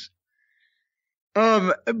 series.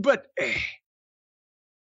 But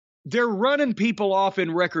they're running people off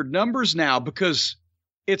in record numbers now because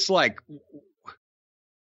it's like,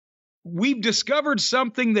 we've discovered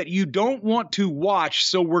something that you don't want to watch,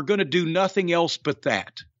 so we're going to do nothing else but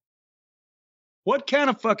that. What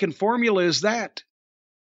kind of fucking formula is that?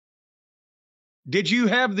 Did you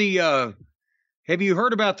have have you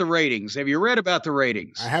heard about the ratings? Have you read about the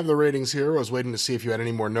ratings? I have the ratings here. I was waiting to see if you had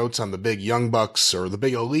any more notes on the big Young Bucks or the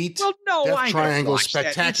big Elite. Well, no, Death I Triangle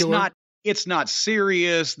Spectacular. It's not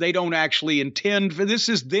serious. They don't actually intend for this.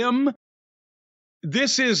 Is them.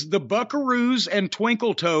 This is the Buckaroos and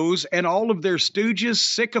Twinkle Toes and all of their stooges,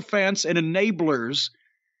 sycophants, and enablers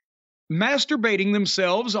masturbating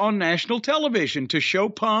themselves on national television to show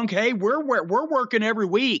Punk, hey, we're working every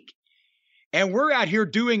week. And we're out here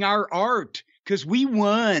doing our art because we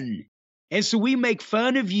won. And so we make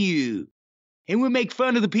fun of you. And we make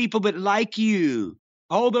fun of the people that like you.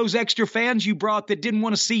 All those extra fans you brought that didn't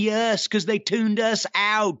want to see us because they tuned us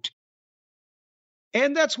out.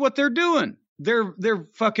 And that's what they're doing. They're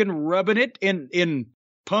fucking rubbing it in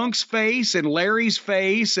Punk's face and Larry's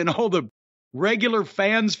face and all the regular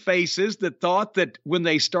fans' faces that thought that when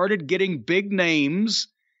they started getting big names,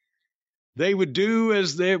 they would do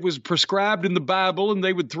as it was prescribed in the Bible, and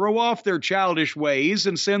they would throw off their childish ways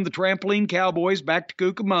and send the Trampoline Cowboys back to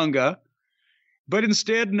Cucamonga. But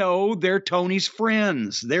instead, no, they're Tony's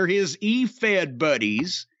friends. They're his E-Fed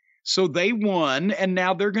buddies. So they won, and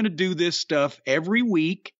now they're going to do this stuff every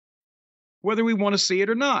week, whether we want to see it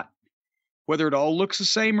or not. Whether it all looks the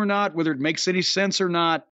same or not, whether it makes any sense or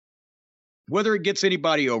not, whether it gets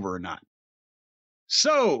anybody over or not.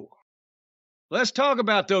 So let's talk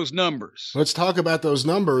about those numbers. Let's talk about those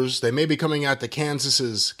numbers. They may be coming out to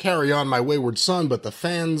Kansas's Carry On My Wayward Son, but the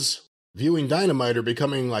fans viewing Dynamite are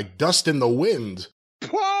becoming like dust in the wind.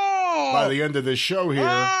 Whoa! By the end of this show here.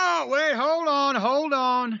 Oh, wait, hold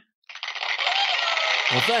on.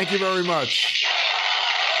 Well, thank you very much.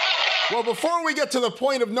 Well, before we get to the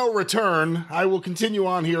point of no return, I will continue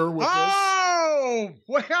on here with this. Oh,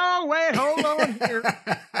 well, wait, hold on here.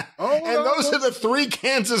 And those are the 3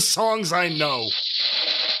 Kansas songs I know.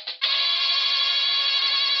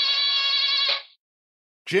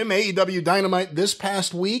 Jim, AEW Dynamite this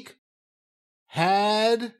past week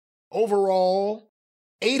had overall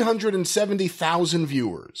 870,000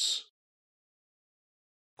 viewers.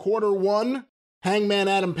 Quarter 1, Hangman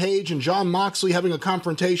Adam Page and Jon Moxley having a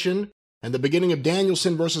confrontation, and the beginning of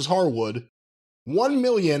Danielson versus Harwood,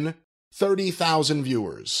 1,030,000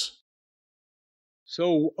 viewers.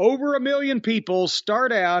 So over 1 million people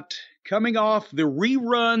start out coming off the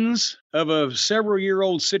reruns of a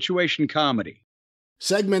several-year-old situation comedy.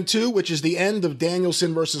 Segment 2, which is the end of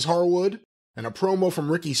Danielson versus Harwood, and a promo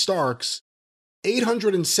from Ricky Starks,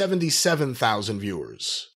 877,000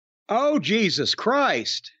 viewers. Oh, Jesus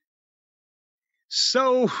Christ.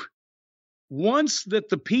 So once that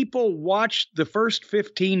the people watched the first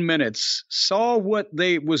 15 minutes, saw what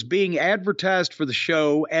was being advertised for the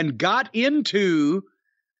show, and got into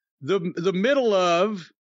the middle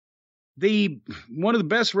of one of the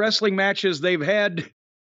best wrestling matches they've had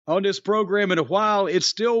on this program in a while, it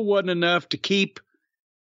still wasn't enough to keep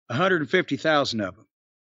 150,000 of them.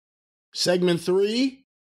 Segment 3,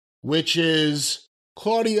 which is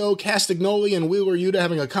Claudio Castagnoli and Wheeler Yuta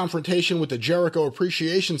having a confrontation with the Jericho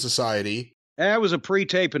Appreciation Society. That was a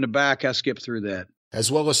pre-tape in the back. I skipped through that.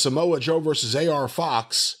 As well as Samoa Joe versus AR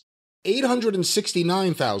Fox,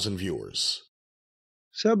 869,000 viewers.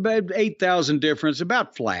 So about 8,000 difference,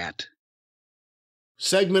 about flat.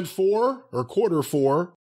 Segment 4, or quarter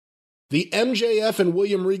 4, the MJF and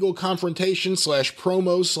William Regal confrontation /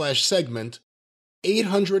 promo / segment,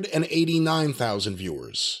 889,000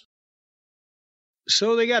 viewers.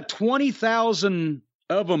 So they got 20,000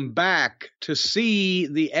 of them back to see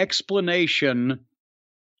the explanation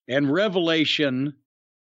and revelation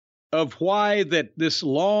of why that this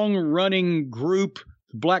long-running group,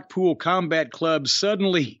 Blackpool Combat Club,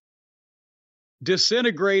 suddenly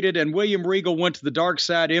disintegrated and William Regal went to the dark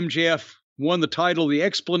side. MJF won the title. The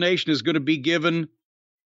explanation is going to be given,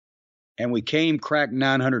 and we cracked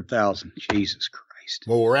 900,000. Jesus Christ.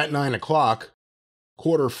 Well, we're at 9 o'clock,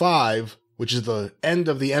 quarter 5, which is the end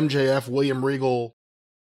of the MJF William Regal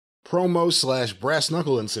promo / brass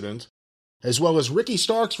knuckle incident, as well as Ricky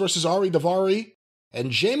Starks versus Ari Daivari, and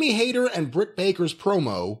Jamie Hayter and Britt Baker's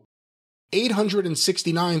promo,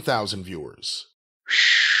 869,000 viewers.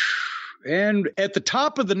 And at the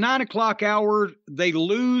top of the 9 o'clock hour, they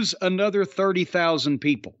lose another 30,000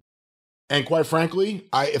 people. And quite frankly,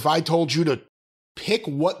 if I told you to pick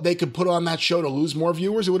what they could put on that show to lose more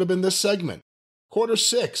viewers, it would have been this segment. Quarter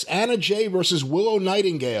 6, Anna Jay versus Willow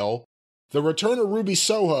Nightingale, the return of Ruby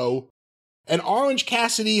Soho, and Orange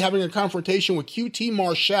Cassidy having a confrontation with QT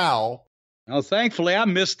Marshall. Now, thankfully, I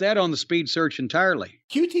missed that on the speed search entirely.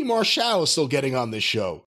 QT Marshall is still getting on this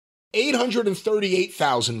show.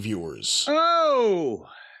 838,000 viewers. Oh!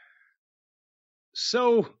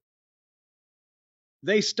 So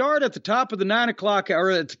they start at the top of the 9 o'clock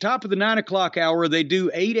hour. At the top of the 9 o'clock hour, they do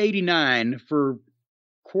 889 for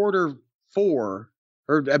quarter 4.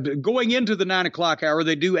 Or going into the 9 o'clock hour,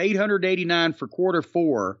 they do 889 for quarter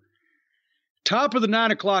 4. Top of the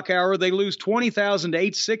 9 o'clock hour, they lose 20,000 to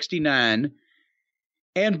 869.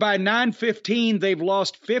 And by 9:15, they've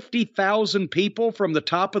lost 50,000 people from the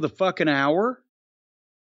top of the fucking hour?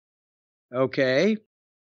 Okay.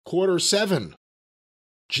 Quarter 7.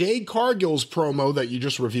 Jade Cargill's promo that you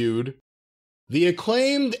just reviewed, the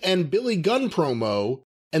Acclaimed and Billy Gunn promo,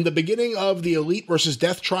 and the beginning of the Elite versus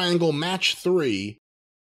Death Triangle Match 3,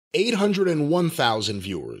 801,000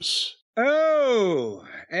 viewers. Oh,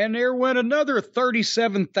 and there went another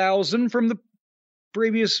 37,000 from the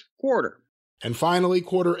previous quarter. And finally,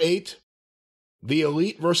 quarter 8, the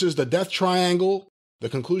Elite versus the Death Triangle, the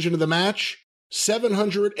conclusion of the match,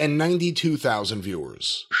 792,000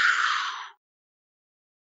 viewers.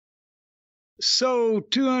 So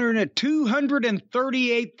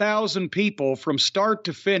 238,000 people from start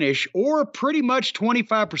to finish, or pretty much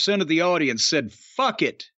 25% of the audience said, fuck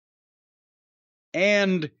it.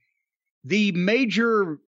 And the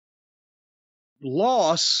major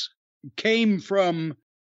loss came from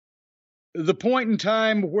the point in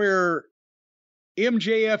time where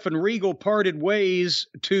MJF and Regal parted ways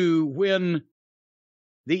to when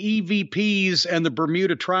the EVPs and the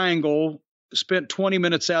Bermuda Triangle spent 20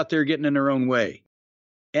 minutes out there getting in their own way.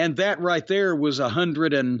 And that right there was around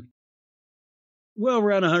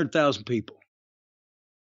 100,000 people.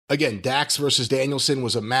 Again, Dax versus Danielson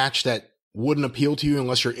was a match that wouldn't appeal to you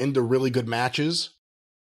unless you're into really good matches.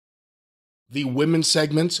 The women's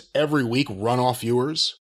segments every week run off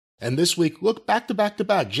viewers. And this week, look back to back to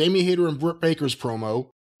back. Jamie Hayter and Britt Baker's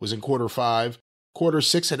promo was in quarter 5. Quarter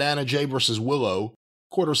 6 had Anna Jay versus Willow.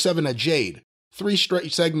 Quarter 7 had Jade. 3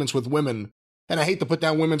 straight segments with women. And I hate to put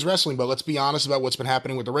down women's wrestling, but let's be honest about what's been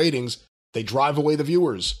happening with the ratings. They drive away the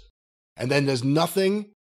viewers. And then there's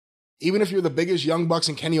nothing, even if you're the biggest Young Bucks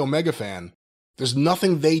and Kenny Omega fan, there's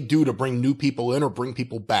nothing they do to bring new people in or bring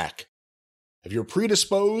people back. If you're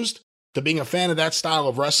predisposed to being a fan of that style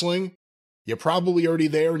of wrestling, you're probably already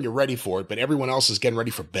there and you're ready for it, but everyone else is getting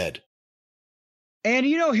ready for bed. And,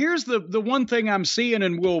 here's the one thing I'm seeing,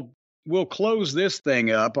 and we'll close this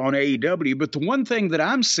thing up on AEW, but the one thing that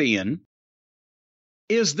I'm seeing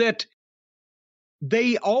is that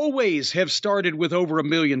they always have started with over 1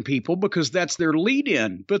 million people because that's their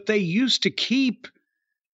lead-in, but they used to keep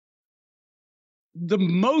the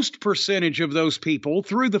most percentage of those people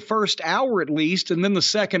through the first hour at least, and then the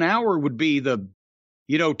second hour would be the,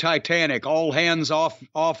 Titanic, all hands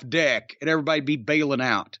off deck, and everybody be bailing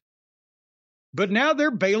out. But now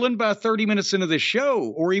they're bailing by 30 minutes into the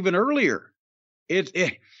show, or even earlier.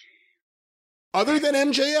 Other than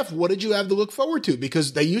MJF, what did you have to look forward to?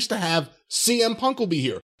 Because they used to have CM Punk will be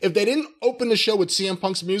here. If they didn't open the show with CM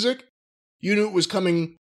Punk's music, you knew it was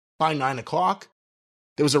coming by 9 o'clock.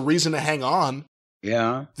 There was a reason to hang on.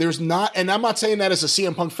 Yeah. There's not, and I'm not saying that as a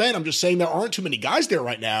CM Punk fan, I'm just saying there aren't too many guys there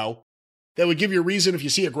right now that would give you a reason if you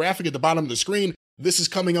see a graphic at the bottom of the screen, this is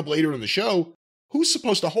coming up later in the show. Who's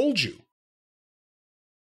supposed to hold you?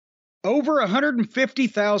 Over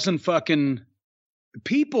 150,000 fucking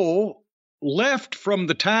people left from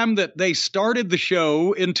the time that they started the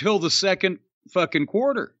show until the second fucking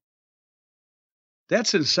quarter.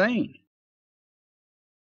 That's insane.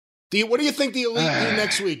 What do you think the Elite do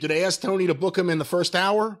next week? Do they ask Tony to book him in the first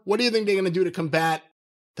hour? What do you think they're going to do to combat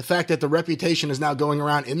the fact that the reputation is now going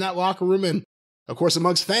around in that locker room and, of course,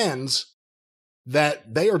 amongst fans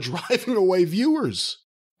that they are driving away viewers?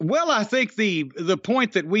 Well, I think the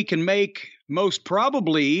point that we can make most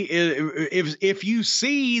probably is if you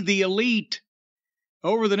see the Elite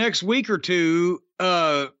over the next week or two,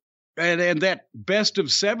 and that best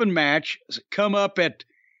of 7 match come up at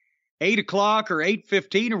 8 o'clock or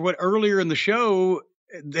 8:15 or what earlier in the show,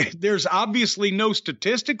 there's obviously no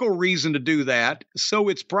statistical reason to do that. So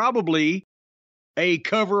it's probably a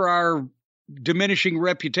cover our diminishing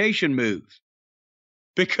reputation move.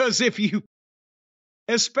 Because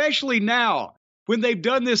especially now, when they've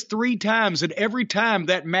done this 3 times and every time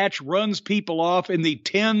that match runs people off in the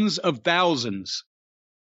tens of thousands,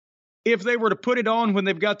 if they were to put it on when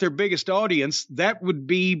they've got their biggest audience, that would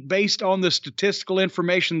be based on the statistical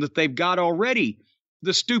information that they've got already,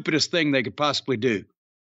 the stupidest thing they could possibly do.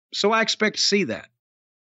 So I expect to see that.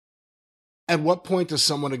 At what point does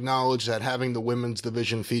someone acknowledge that having the women's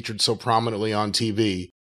division featured so prominently on TV,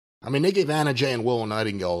 I mean, they gave Anna Jay and Willow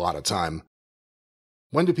Nightingale a lot of time.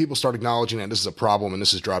 When do people start acknowledging that this is a problem and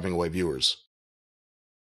this is driving away viewers?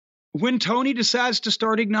 When Tony decides to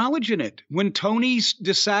start acknowledging it. When Tony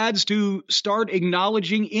decides to start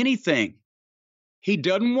acknowledging anything. He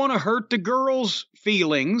doesn't want to hurt the girls'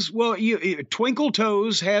 feelings. Well, Twinkle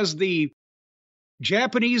Toes has the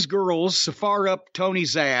Japanese girls so far up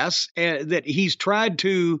Tony's ass that he's tried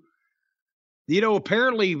to,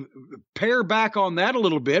 apparently pare back on that a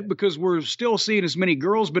little bit because we're still seeing as many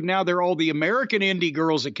girls, but now they're all the American indie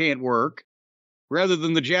girls that can't work rather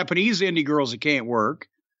than the Japanese indie girls that can't work.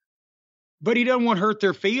 But he doesn't want to hurt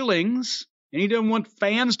their feelings, and he doesn't want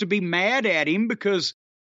fans to be mad at him because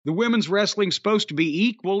the women's wrestling's supposed to be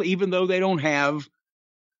equal, even though they don't have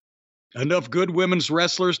enough good women's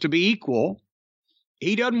wrestlers to be equal.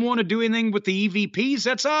 He doesn't want to do anything with the EVPs.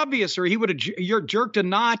 That's obvious, or he would have jerked a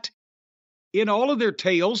knot in all of their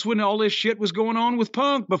tails when all this shit was going on with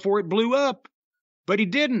Punk before it blew up. But he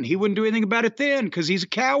didn't. He wouldn't do anything about it then because he's a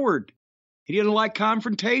coward. He didn't like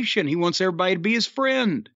confrontation. He wants everybody to be his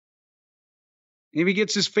friend. If he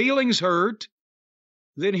gets his feelings hurt,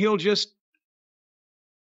 then he'll just,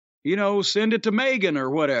 send it to Megan or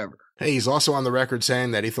whatever. Hey, he's also on the record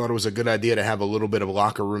saying that he thought it was a good idea to have a little bit of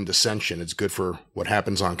locker room dissension. It's good for what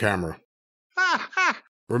happens on camera.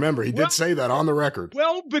 Remember, he did say that on the record.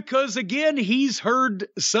 Well, because again, he's heard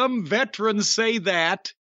some veterans say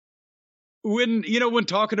that when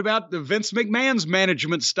talking about the Vince McMahon's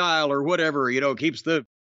management style or whatever, keeps the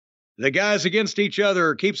guys against each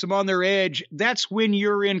other, keeps them on their edge. That's when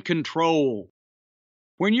you're in control.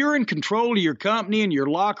 When you're in control of your company and your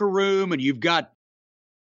locker room and you've got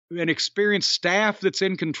an experienced staff that's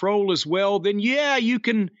in control as well, then yeah, you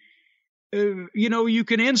can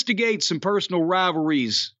instigate some personal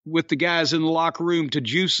rivalries with the guys in the locker room to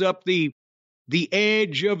juice up the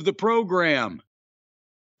edge of the program.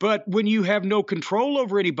 But when you have no control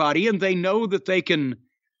over anybody and they know that they can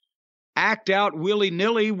act out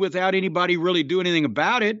willy-nilly without anybody really doing anything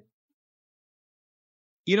about it,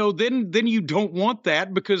 then you don't want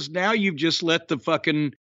that because now you've just let the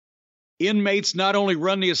fucking inmates not only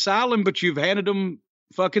run the asylum, but you've handed them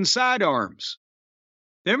fucking sidearms.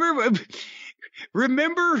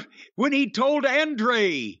 Remember when he told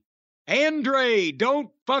Andre Andre, don't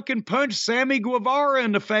fucking punch Sammy Guevara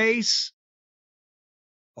in the face.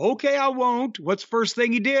 Okay, I won't. What's the first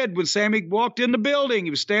thing he did when Sammy walked in the building?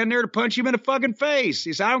 He was standing there to punch him in the fucking face.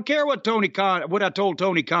 He said, I don't care what I told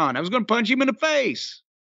Tony Khan. I was going to punch him in the face.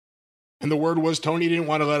 And the word was Tony didn't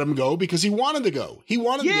want to let him go because he wanted to go. He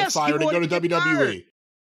wanted to get fired and go to WWE. Fired.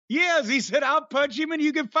 Yes, he said, I'll punch him and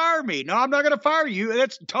you can fire me. No, I'm not going to fire you.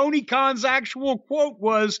 That's Tony Khan's actual quote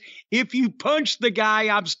was, if you punch the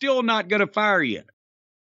guy, I'm still not going to fire you.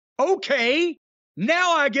 Okay,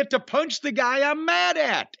 now I get to punch the guy I'm mad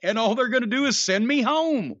at, and all they're going to do is send me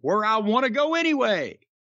home where I want to go anyway.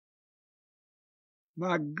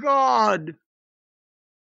 My God.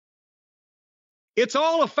 It's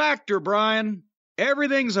all a factor, Brian.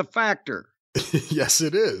 Everything's a factor. Yes,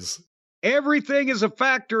 it is. Everything is a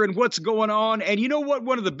factor in what's going on. And you know what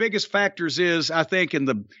one of the biggest factors is, I think, in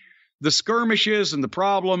the skirmishes and the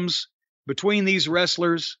problems between these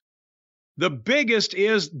wrestlers? The biggest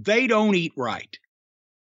is they don't eat right.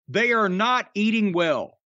 They are not eating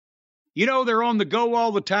well. You know, they're on the go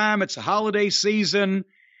all the time. It's a holiday season.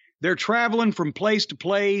 They're traveling from place to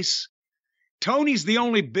place. Tony's the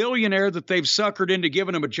only billionaire that they've suckered into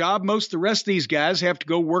giving him a job. Most of the rest of these guys have to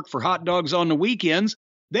go work for hot dogs on the weekends.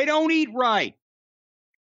 They don't eat right.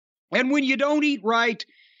 And when you don't eat right,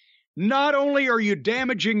 not only are you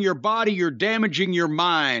damaging your body, you're damaging your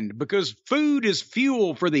mind, because food is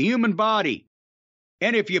fuel for the human body.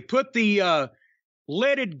 And if you put the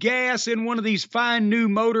leaded gas in one of these fine new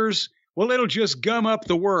motors, well, it'll just gum up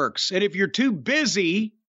the works. And if you're too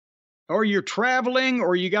busy, or you're traveling,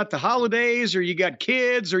 or you got the holidays, or you got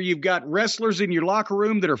kids, or you've got wrestlers in your locker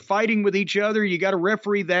room that are fighting with each other, you got to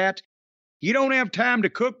referee that. You don't have time to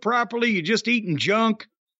cook properly. You're just eating junk.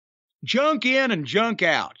 Junk in and junk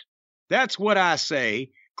out. That's what I say.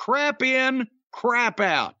 Crap in, crap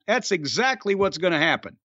out. That's exactly what's going to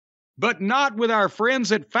happen. But not with our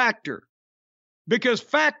friends at Factor. Because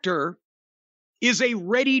Factor is a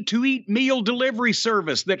ready-to-eat meal delivery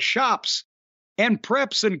service that shops and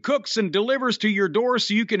preps and cooks and delivers to your door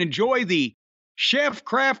so you can enjoy the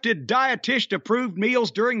chef-crafted, dietitian-approved meals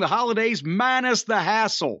during the holidays minus the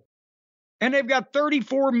hassle. And they've got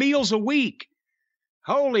 34 meals a week.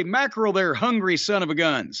 Holy mackerel, they're hungry son of a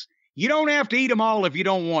guns. You don't have to eat them all if you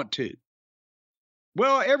don't want to.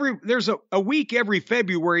 Well, there's a week every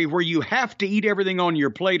February where you have to eat everything on your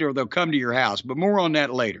plate or they'll come to your house, but more on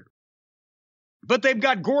that later. But they've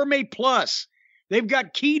got Gourmet Plus. They've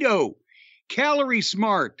got Keto, Calorie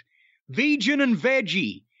Smart, Vegan and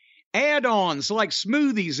Veggie, add-ons like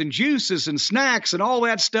smoothies and juices and snacks and all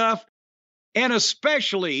that stuff. And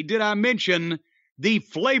especially did I mention the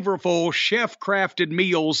flavorful chef-crafted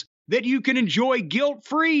meals that you can enjoy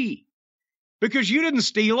guilt-free. Because you didn't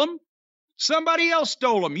steal them. Somebody else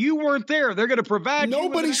stole them. You weren't there. They're going to provide you with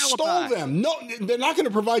an alibi. Nobody stole them. No, they're not going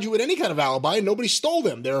to provide you with any kind of alibi. Nobody stole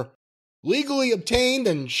them. They're legally obtained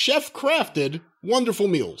and chef-crafted wonderful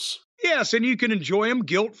meals. Yes, and you can enjoy them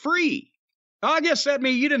guilt-free. I guess that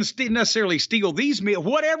means you didn't necessarily steal these meals.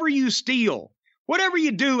 Whatever you steal, whatever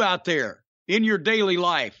you do out there in your daily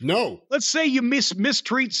life. No. Let's say you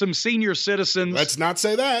mistreat some senior citizens. Let's not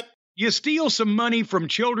say that. You steal some money from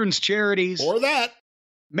children's charities. Or that.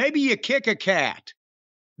 Maybe you kick a cat.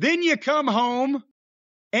 Then you come home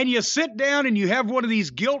and you sit down and you have one of these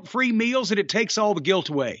guilt-free meals and it takes all the guilt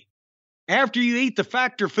away. After you eat the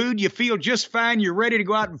Factor food, you feel just fine. You're ready to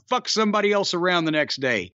go out and fuck somebody else around the next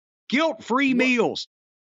day. Guilt-free meals.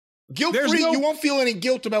 Guilt-free, you won't feel any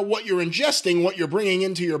guilt about what you're ingesting, what you're bringing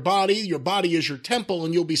into your body. Your body is your temple,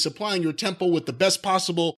 and you'll be supplying your temple with the best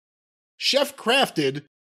possible chef-crafted,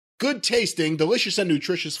 good-tasting, delicious, and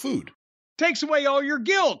nutritious food. Takes away all your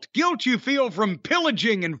guilt. Guilt you feel from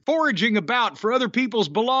pillaging and foraging about for other people's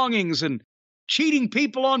belongings and cheating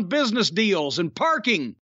people on business deals and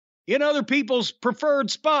parking in other people's preferred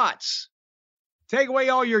spots. Take away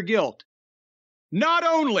all your guilt. Not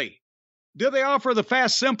only do they offer the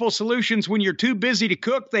fast, simple solutions when you're too busy to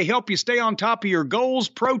cook, they help you stay on top of your goals.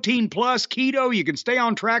 Protein Plus, Keto, you can stay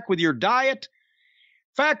on track with your diet.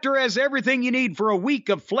 Factor has everything you need for a week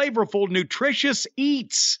of flavorful, nutritious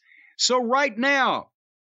eats. So right now,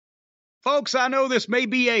 folks, I know this may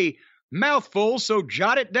be a mouthful, so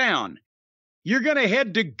jot it down. You're going to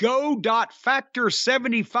head to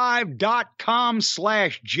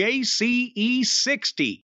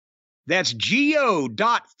go.factor75.com/JCE60. That's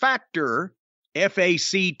go.factor,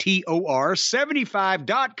 F-A-C-T-O-R,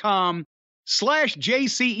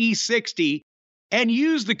 75.com/JCE60 and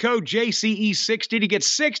use the code JCE60 to get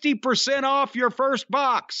 60% off your first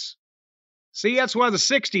box. See, that's why the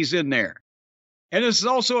 60's in there. And this is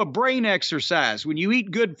also a brain exercise. When you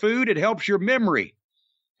eat good food, it helps your memory.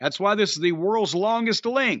 That's why this is the world's longest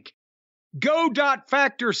link.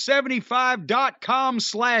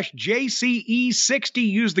 Go.factor75.com/JCE60.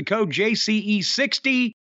 Use the code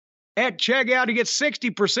JCE60 at checkout to get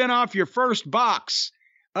 60% off your first box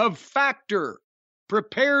of Factor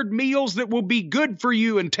prepared meals that will be good for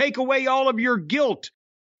you and take away all of your guilt.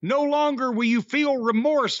 No longer will you feel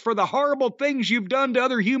remorse for the horrible things you've done to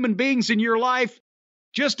other human beings in your life.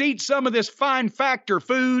 Just eat some of this fine Factor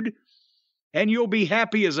food, and you'll be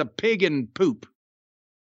happy as a pig in poop.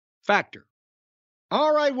 Factor.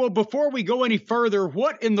 All right, well, before we go any further,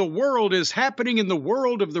 what in the world is happening in the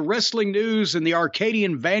world of the wrestling news and the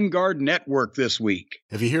Arcadian Vanguard Network this week?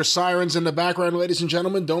 If you hear sirens in the background, ladies and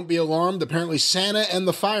gentlemen, don't be alarmed. Apparently Santa and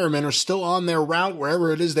the firemen are still on their route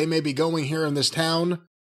wherever it is they may be going here in this town.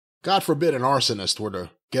 God forbid an arsonist were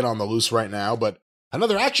to get on the loose right now, but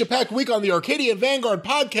another action-packed week on the Arcadian Vanguard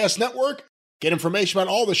Podcast Network. Get information about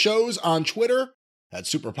all the shows on Twitter at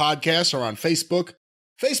Super Podcasts or on Facebook,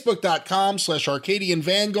 facebook.com/Arcadian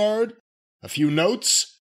Vanguard. A few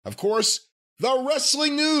notes. Of course, the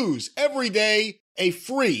wrestling news. Every day, a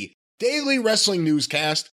free daily wrestling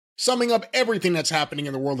newscast summing up everything that's happening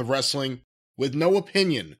in the world of wrestling with no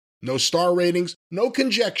opinion, no star ratings, no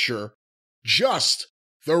conjecture, just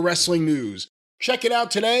the wrestling news. Check it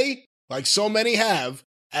out today, like so many have,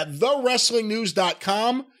 at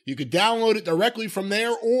thewrestlingnews.com. You could download it directly from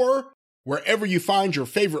there or wherever you find your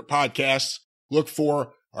favorite podcasts. Look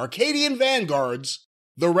for Arcadian Vanguard's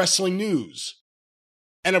The Wrestling News.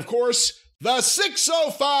 And of course, the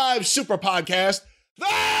 605 Super Podcast, The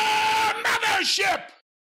Mothership!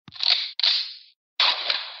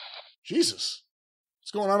 Jesus,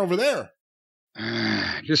 what's going on over there?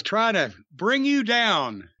 Just trying to bring you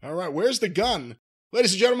down. All right, where's the gun?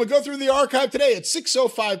 Ladies and gentlemen, go through the archive today at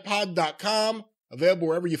 605pod.com, available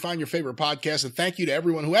wherever you find your favorite podcast. And thank you to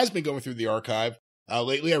everyone who has been going through the archive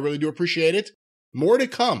lately. I really do appreciate it. More to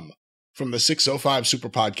come from the 605 Super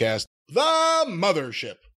Podcast, The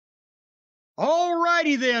Mothership. All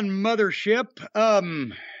righty then, Mothership.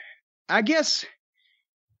 I guess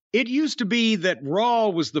it used to be that Raw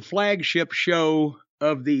was the flagship show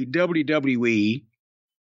of the WWE,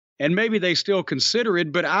 and maybe they still consider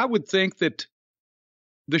it, but I would think that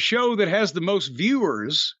the show that has the most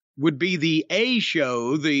viewers would be the A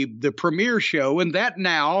show, the premiere show, and that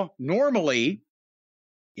now normally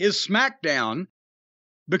is SmackDown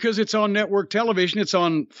because it's on network television, it's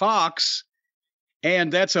on Fox,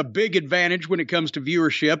 and that's a big advantage when it comes to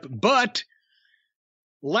viewership. But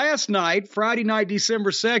last night, Friday night,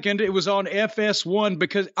 December 2nd, it was on FS1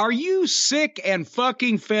 because are you sick and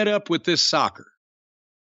fucking fed up with this soccer?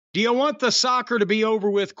 Do you want the soccer to be over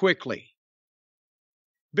with quickly?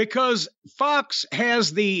 Because Fox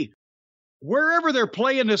has wherever they're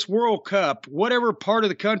playing this World Cup, whatever part of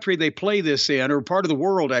the country they play this in, or part of the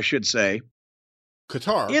world, I should say.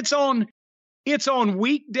 Qatar. It's on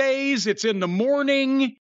weekdays. It's in the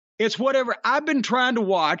morning. It's whatever. I've been trying to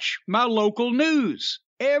watch my local news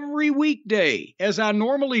every weekday, as I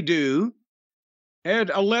normally do, at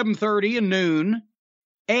 11:30 and noon.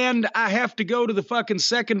 And I have to go to the fucking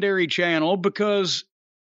secondary channel because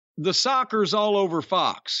the soccer's all over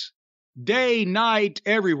Fox. Day, night,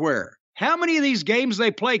 everywhere. How many of these games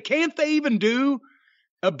they play? Can't they even do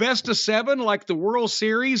a best of 7 like the World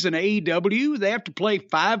Series and AEW? They have to play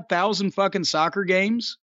 5,000 fucking soccer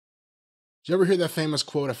games. Did you ever hear that famous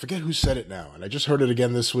quote? I forget who said it now, and I just heard it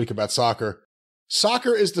again this week about soccer.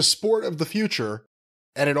 Soccer is the sport of the future,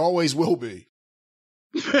 and it always will be.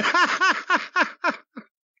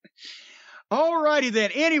 All righty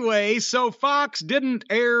then. Anyway, so Fox didn't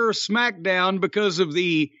air SmackDown because of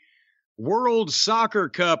the World Soccer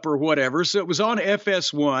Cup or whatever, so it was on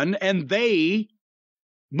FS1, and they,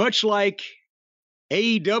 much like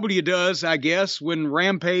AEW does, I guess, when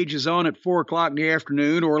Rampage is on at 4 o'clock in the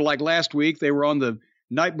afternoon, or like last week, they were on the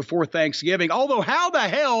night before Thanksgiving. Although, how the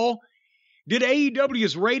hell did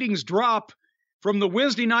AEW's ratings drop from the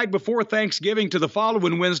Wednesday night before Thanksgiving to the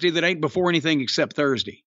following Wednesday that ain't before anything except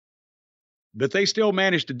Thursday? But they still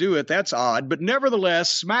managed to do it. That's odd. But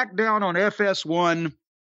nevertheless, SmackDown on FS1,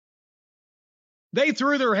 they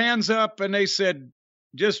threw their hands up and they said,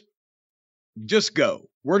 just go.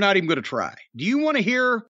 We're not even going to try. Do you want to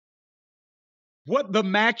hear what the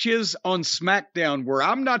matches on SmackDown were?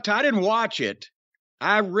 I didn't watch it.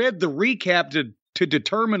 I read the recap to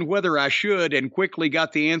determine whether I should and quickly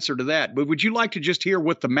got the answer to that. But would you like to just hear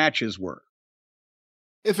what the matches were?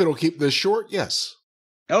 If it'll keep this short, yes.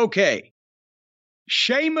 Okay.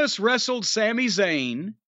 Sheamus wrestled Sami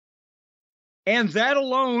Zayn, and that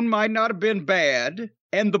alone might not have been bad.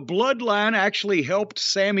 And the Bloodline actually helped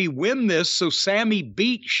Sami win this, so Sami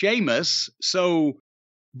beat Sheamus. So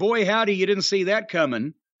Boy, howdy, you didn't see that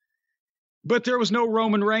coming. But there was no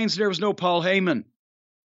Roman Reigns, there was no Paul Heyman,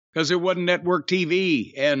 because there wasn't network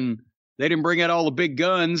TV, and they didn't bring out all the big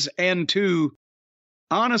guns. And to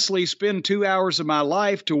honestly spend 2 hours of my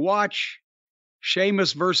life to watch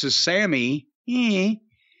Sheamus versus Sammy,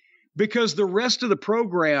 because the rest of the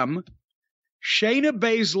program, Shayna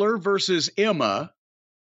Baszler versus Emma,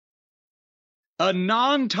 a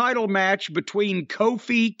non-title match between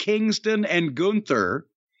Kofi Kingston and Gunther.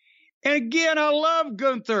 And again, I love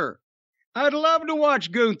Gunther. I'd love to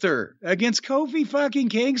watch Gunther against Kofi fucking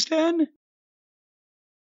Kingston.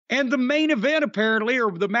 And the main event, apparently,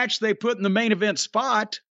 or the match they put in the main event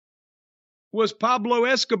spot, was Pablo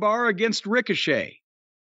Escobar against Ricochet.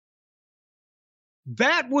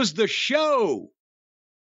 That was the show.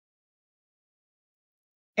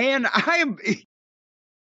 And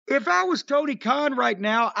if I was Tony Khan right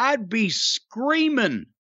now, I'd be screaming.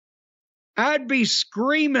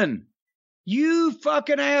 You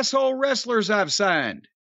fucking asshole wrestlers I've signed.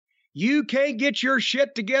 You can't get your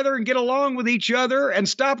shit together and get along with each other and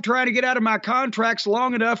stop trying to get out of my contracts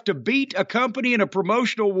long enough to beat a company in a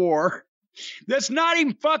promotional war that's not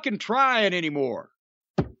even fucking trying anymore.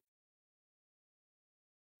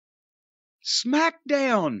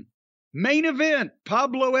 SmackDown. Main event,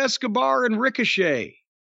 Pablo Escobar and Ricochet.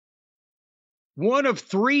 One of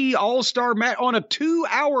 3 all-star matches on a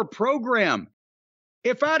 2-hour program.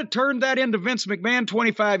 If I'd have turned that into Vince McMahon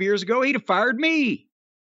 25 years ago, he'd have fired me.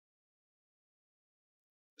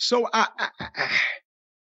 So I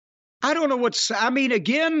don't know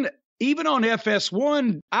again, even on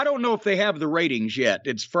FS1, I don't know if they have the ratings yet.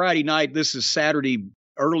 It's Friday night. This is Saturday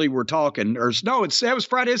early we're talking. That was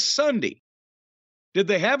Friday, it's Sunday. Did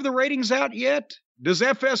they have the ratings out yet? Does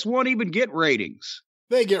FS1 even get ratings?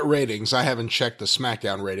 They get ratings. I haven't checked the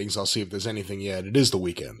SmackDown ratings. I'll see if there's anything yet. It is the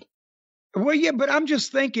weekend. Well, yeah, but I'm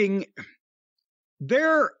just thinking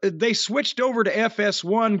they switched over to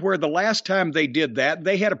FS1 where the last time they did that,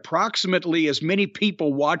 they had approximately as many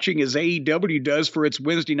people watching as AEW does for its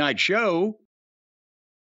Wednesday night show,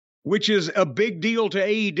 which is a big deal to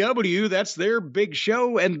AEW. That's their big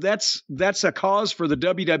show, and that's a cause for the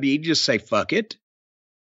WWE to just say, fuck it.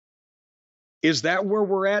 Is that where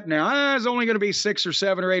we're at now? There's only going to be 6 or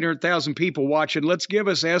 7 or 800,000 people watching. Let's give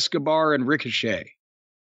us Escobar and Ricochet.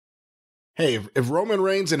 Hey, if Roman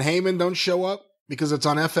Reigns and Heyman don't show up because it's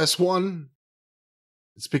on FS1,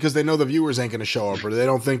 it's because they know the viewers ain't going to show up, or they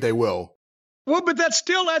don't think they will. Well, but that's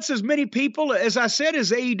as many people, as I said,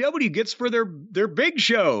 as AEW gets for their big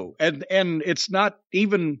show. And it's not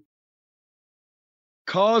even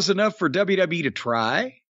cause enough for WWE to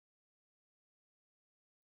try.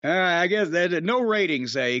 I guess that no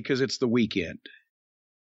ratings, because it's the weekend.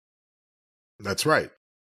 That's right.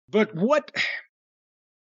 But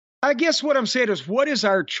I guess what I'm saying is, what is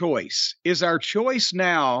our choice? Is our choice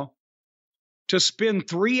now to spend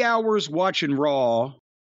 3 hours watching Raw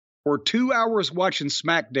or 2 hours watching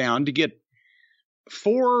SmackDown to get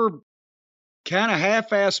 4 kind of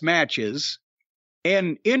half-ass matches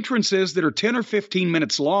and entrances that are 10 or 15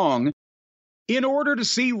 minutes long in order to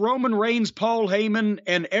see Roman Reigns, Paul Heyman,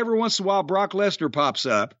 and every once in a while Brock Lesnar pops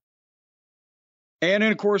up? And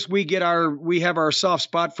then, of course, we have our soft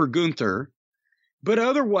spot for Gunther. But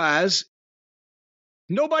otherwise,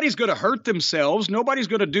 nobody's going to hurt themselves. Nobody's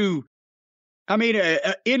going to do,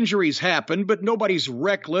 injuries happen, but nobody's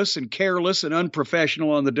reckless and careless and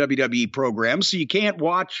unprofessional on the WWE program. So you can't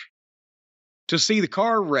watch to see the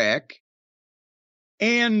car wreck.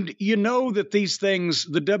 And you know that these things,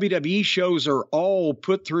 the WWE shows, are all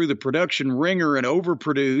put through the production ringer and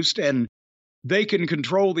overproduced, and they can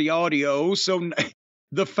control the audio. So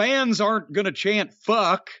the fans aren't going to chant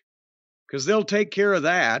fuck, because they'll take care of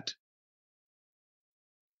that.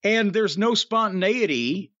 And there's no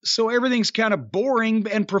spontaneity, so everything's kind of boring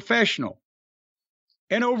and professional.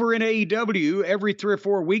 And over in AEW, every 3 or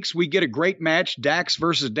 4 weeks, we get a great match, Dax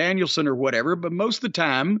versus Danielson or whatever, but most of the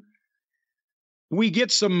time, we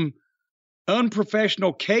get some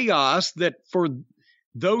unprofessional chaos that, for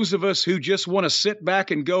those of us who just want to sit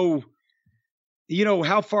back and go,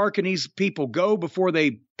 how far can these people go before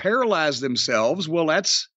they paralyze themselves? Well,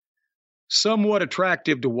 that's somewhat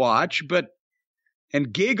attractive to watch,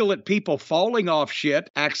 and giggle at people falling off shit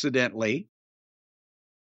accidentally.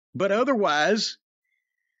 But otherwise,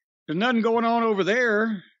 there's nothing going on over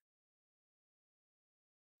there.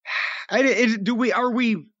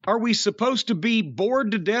 Are we supposed to be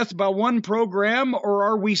bored to death by one program, or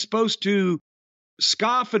are we supposed to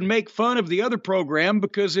scoff and make fun of the other program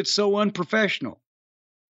because it's so unprofessional?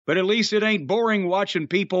 But at least it ain't boring watching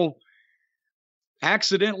people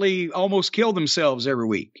accidentally almost kill themselves every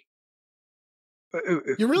week.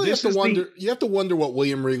 You really have this to is wonder. You have to wonder what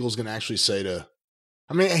William Regal's going to actually say to.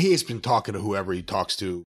 I mean, he's been talking to whoever he talks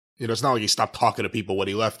to. You know, it's not like he stopped talking to people when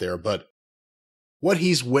he left there, but what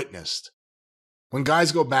he's witnessed. When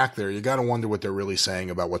guys go back there, you got to wonder what they're really saying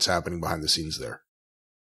about what's happening behind the scenes there.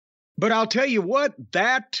 But I'll tell you what,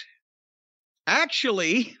 that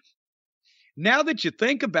actually, now that you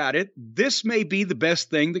think about it, this may be the best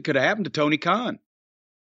thing that could have happened to Tony Khan.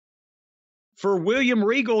 For William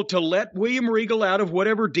Regal to let William Regal out of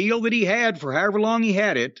whatever deal that he had for however long he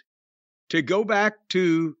had it, to go back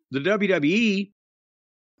to the WWE,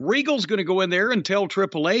 Regal's going to go in there and tell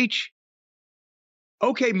Triple H,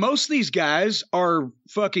 okay, most of these guys are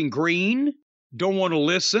fucking green, don't want to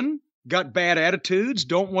listen, got bad attitudes,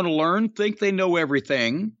 don't want to learn, think they know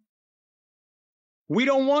everything. We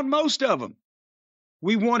don't want most of them.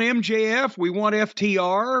 We want MJF, we want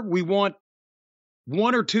FTR, we want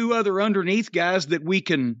one or two other underneath guys that we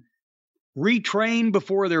can retrain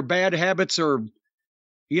before their bad habits are,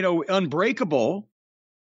 unbreakable.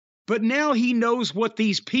 But now he knows what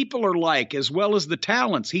these people are like as well as the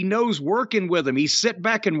talents. He knows working with them. He sit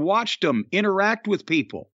back and watched them interact with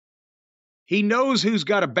people. He knows who's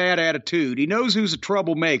got a bad attitude. He knows who's a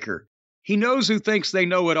troublemaker. He knows who thinks they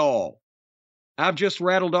know it all. I've just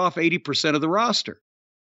rattled off 80% of the roster.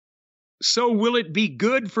 So will it be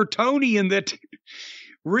good for Tony in that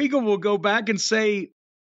Regal will go back and say,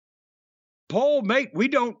 Paul, mate, we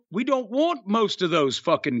don't want most of those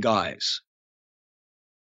fucking guys.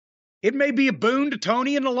 It may be a boon to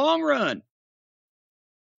Tony in the long run.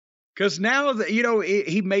 Because now,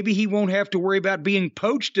 maybe he won't have to worry about being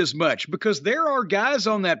poached as much, because there are guys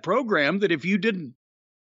on that program that if you didn't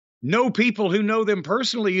know people who know them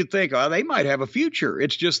personally, you'd think, oh, they might have a future.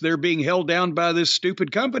 It's just they're being held down by this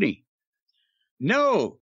stupid company.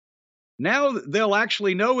 No. Now they'll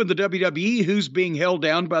actually know in the WWE who's being held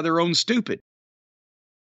down by their own stupid.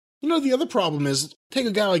 The other problem is, take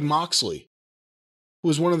a guy like Moxley, who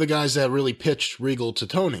was one of the guys that really pitched Regal to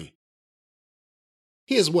Tony.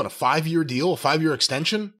 He has, a 5-year deal, a 5-year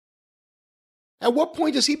extension? At what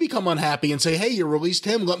point does he become unhappy and say, hey, you released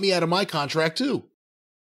him, let me out of my contract too?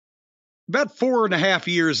 About 4.5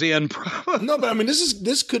 years in, probably. No, but I mean,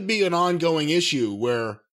 this could be an ongoing issue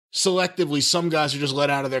where selectively some guys are just let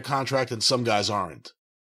out of their contract and some guys aren't.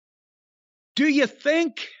 Do you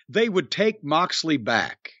think they would take Moxley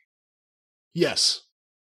back? Yes.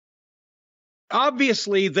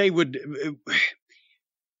 Obviously, they would.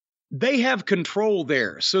 They have control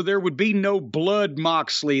there, so there would be no blood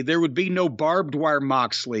Moxley. There would be no barbed wire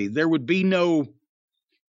Moxley. There would be no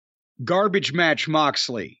garbage match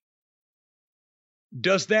Moxley.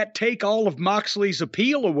 Does that take all of Moxley's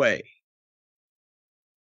appeal away?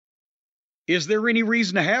 Is there any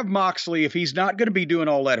reason to have Moxley if he's not going to be doing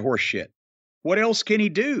all that horse shit? What else can he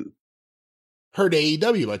do? Hurt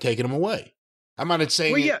AEW by taking him away. I'm not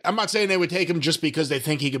saying they would take him just because they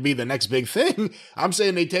think he could be the next big thing. I'm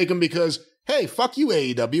saying they take him because, hey, fuck you,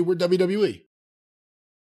 AEW, we're WWE.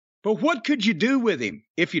 But what could you do with him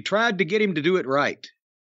if you tried to get him to do it right?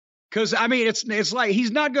 Because, I mean, it's like he's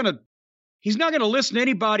not going to listen to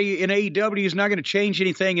anybody in AEW. He's not going to change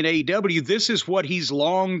anything in AEW. This is what he's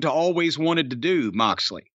longed to always wanted to do,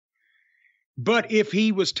 Moxley. But if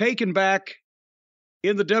he was taken back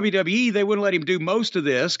in the WWE, they wouldn't let him do most of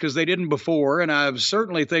this because they didn't before, and I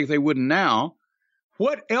certainly think they wouldn't now.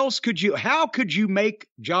 What else how could you make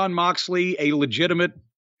Jon Moxley a legitimate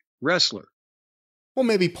wrestler? Well,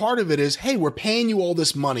 maybe part of it is, hey, we're paying you all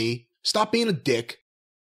this money, stop being a dick,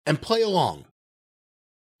 and play along.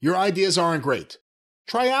 Your ideas aren't great.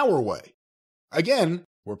 Try our way. Again,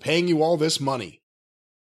 we're paying you all this money.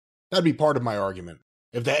 That'd be part of my argument,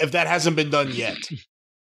 if that hasn't been done yet.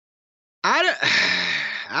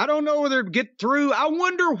 I don't know whether to get through. I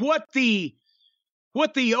wonder what the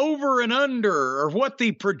over and under or what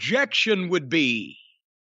the projection would be.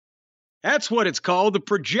 That's what it's called, the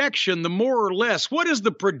projection, the more or less. What is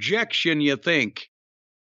the projection, you think,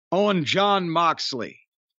 on Jon Moxley?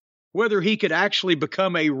 Whether he could actually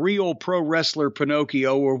become a real pro wrestler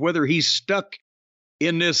Pinocchio or whether he's stuck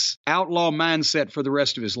in this outlaw mindset for the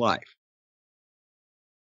rest of his life.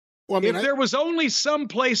 Well, I mean, if there was only some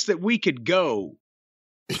place that we could go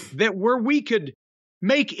where we could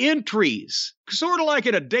make entries, sort of like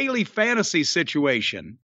in a daily fantasy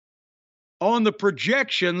situation, on the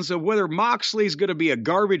projections of whether Moxley's going to be a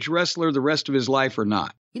garbage wrestler the rest of his life or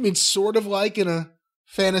not. You mean sort of like in a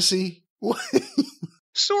fantasy way?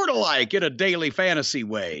 Sort of like in a daily fantasy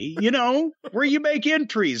way, where you make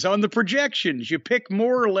entries on the projections. You pick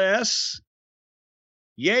more or less,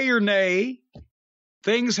 yay or nay,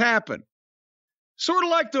 things happen. Sort of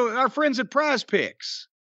like our friends at Prize Picks.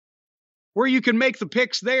 where you can make the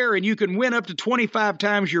picks there and you can win up to 25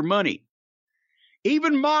 times your money.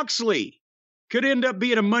 Even Moxley could end up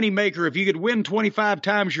being a moneymaker if you could win 25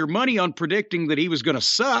 times your money on predicting that he was going to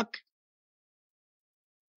suck.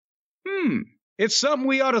 It's something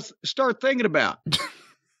we ought to start thinking about.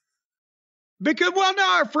 Because, well,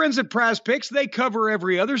 now our friends at Prize Picks, they cover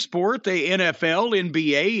every other sport. They NFL,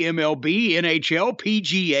 NBA, MLB, NHL,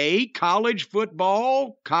 PGA, college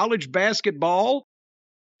football, college basketball,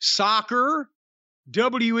 soccer,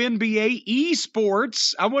 WNBA,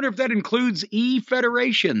 esports. I wonder if that includes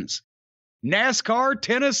e-federations. NASCAR,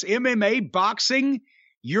 tennis, MMA, boxing,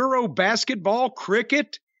 Euro basketball,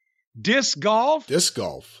 cricket, disc golf. Disc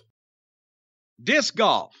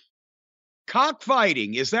golf.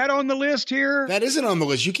 Cockfighting. Is that on the list here? That isn't on the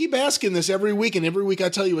list. You keep asking this every week, and every week I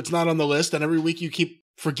tell you it's not on the list, and every week you keep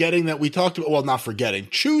forgetting that we talked about, well, not forgetting,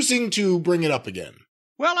 choosing to bring it up again.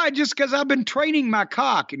 Well, because I've been training my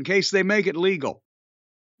cock in case they make it legal.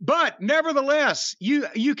 But nevertheless,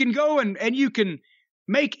 you can go and you can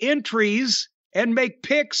make entries and make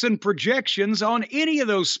picks and projections on any of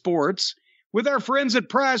those sports with our friends at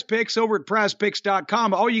Prize Picks over at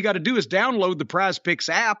prizepicks.com. All you got to do is download the Prize Picks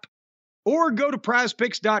app or go to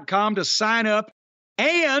prizepicks.com to sign up.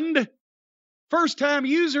 And first-time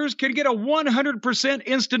users can get a 100%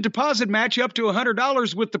 instant deposit match up to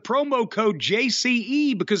 $100 with the promo code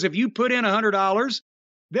JCE, because if you put in $100,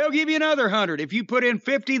 they'll give you another $100. If you put in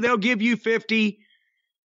 $50, they'll give you $50,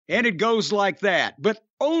 and it goes like that. But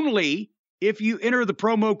only if you enter the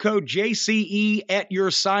promo code JCE at your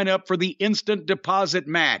sign-up for the instant deposit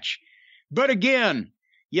match. But again,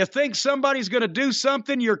 you think somebody's going to do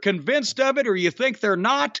something, you're convinced of it, or you think they're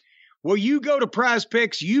not? Well, you go to Prize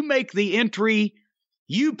Picks, you make the entry,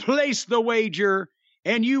 you place the wager,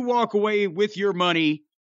 and you walk away with your money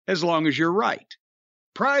as long as you're right.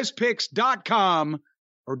 PrizePicks.com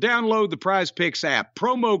or download the Prize Picks app.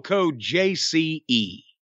 Promo code JCE.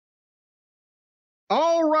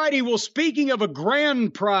 All righty. Well, speaking of a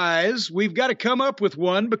grand prize, we've got to come up with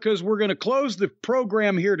one because we're going to close the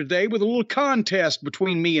program here today with a little contest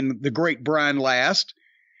between me and the great Brian Last,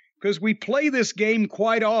 because we play this game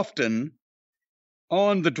quite often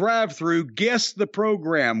on the drive-thru Guess the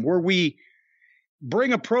Program, where we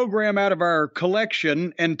bring a program out of our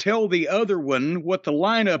collection and tell the other one what the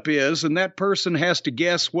lineup is, and that person has to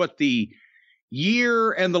guess what the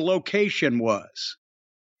year and the location was.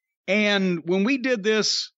 And when we did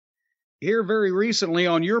this here very recently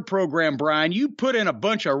on your program, Brian, you put in a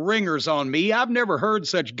bunch of ringers on me. I've never heard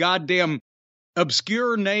such goddamn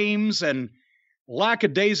obscure names and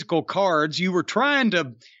lackadaisical cards. You were trying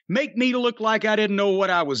to make me look like I didn't know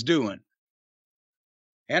what I was doing.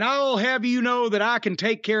 And I'll have you know that I can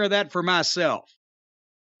take care of that for myself.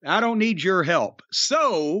 I don't need your help.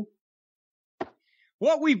 So,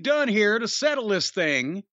 what we've done here to settle this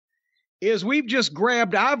thing is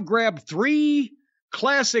I've grabbed 3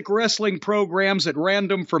 classic wrestling programs at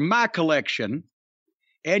random from my collection,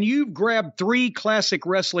 and you've grabbed 3 classic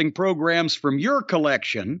wrestling programs from your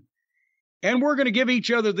collection, and we're going to give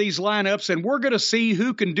each other these lineups, and we're going to see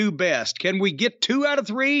who can do best. Can we get 2 out of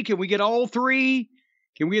 3? Can we get all 3?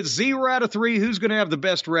 Can we get 0 out of 3? Who's going to have the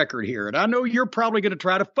best record here? And I know you're probably going to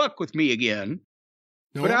try to fuck with me again,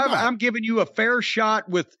 but I'm giving you a fair shot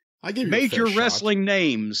with major wrestling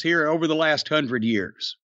names here over the last 100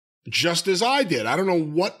 years. Just as I did. I don't know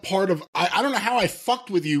what part of... I don't know how I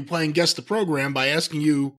fucked with you playing Guess the Program by asking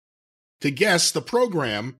you to guess the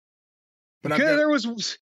program. But there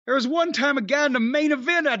was one time a guy in the main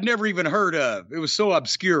event I'd never even heard of. It was so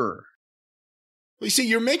obscure. Well, you see,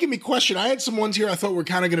 you're making me question. I had some ones here I thought were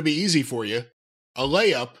kind of going to be easy for you. A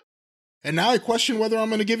layup. And now I question whether I'm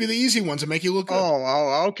going to give you the easy ones and make you look good.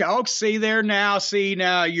 Oh, okay. I'll see there now. See,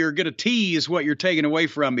 now you're going to tease what you're taking away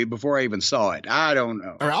from me before I even saw it. I don't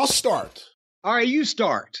know. All right, I'll start. All right, you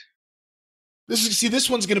start. This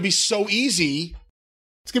one's going to be so easy.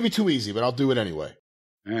 It's going to be too easy, but I'll do it anyway.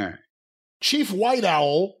 All right. Chief White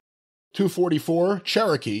Owl, 244,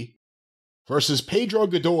 Cherokee, versus Pedro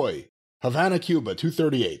Godoy, Havana, Cuba,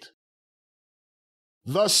 238.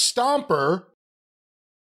 The Stomper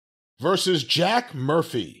versus Jack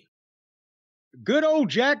Murphy. Good old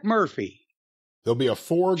Jack Murphy. There'll be a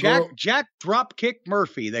 4-girl... Jack Dropkick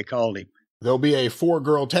Murphy, they called him. There'll be a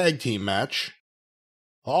 4-girl tag team match.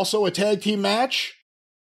 Also a tag team match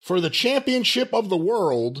for the championship of the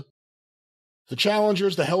world. The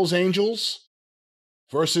challengers, the Hells Angels,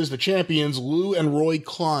 versus the champions, Lou and Roy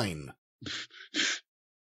Klein.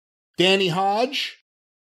 Danny Hodge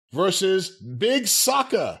versus Big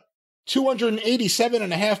Saka,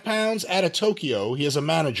 287.5 pounds, out of Tokyo. He is a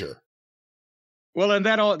manager. Well, and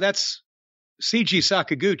that's Seiji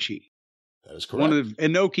Sakaguchi. That is correct. One of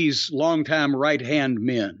Inoki's longtime right-hand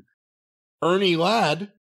men. Ernie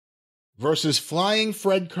Ladd versus Flying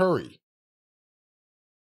Fred Curry.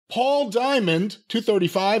 Paul Diamond,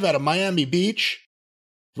 235 out of Miami Beach,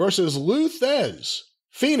 versus Lou Thez,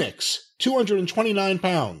 Phoenix, 229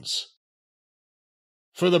 pounds.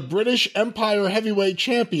 For the British Empire Heavyweight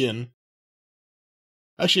Champion,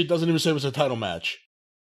 actually, it doesn't even say it was a title match.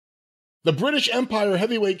 The British Empire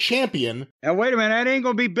Heavyweight Champion. Now, wait a minute. That ain't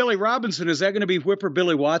going to be Billy Robinson. Is that going to be Whipper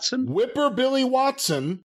Billy Watson? Whipper Billy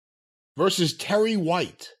Watson versus Terry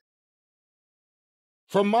White.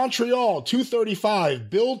 From Montreal, 235,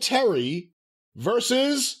 Bill Terry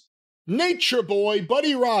versus Nature Boy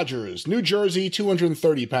Buddy Rogers, New Jersey,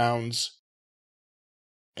 230 pounds.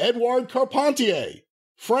 Edouard Carpentier,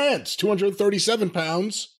 France, 237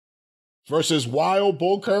 pounds, versus Wild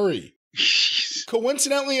Bull Curry.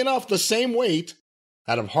 Coincidentally enough, the same weight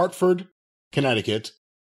out of Hartford, Connecticut.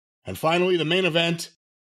 And finally, the main event,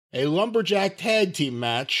 a lumberjack tag team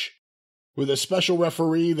match with a special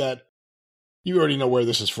referee that you already know where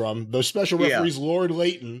this is from. The special referee's Lord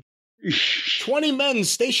Layton. 20 men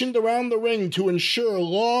stationed around the ring to ensure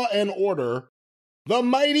law and order. The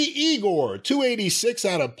mighty Igor, 286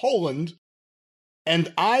 out of Poland.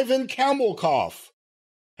 And Ivan Kamelkov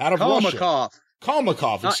out of Russia.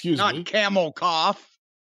 Kalmakov, excuse me. Not Kamelkov.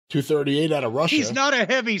 238 out of Russia. He's not a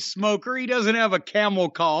heavy smoker. He doesn't have a camel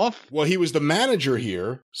cough. Well, he was the manager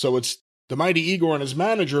here, so it's the mighty Igor and his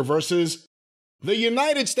manager versus the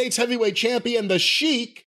United States Heavyweight Champion, the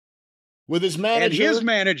Sheik, with his manager. And his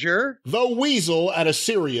manager. The Weasel out of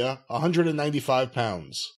Syria, 195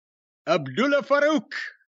 pounds. Abdullah Farouk.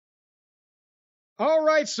 All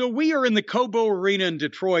right, so we are in the Cobo Arena in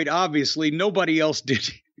Detroit. Obviously, nobody else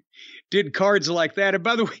did cards like that. And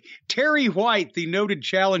by the way, Terry White, the noted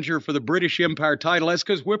challenger for the British Empire title, that's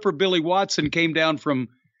because Whipper Billy Watson came down from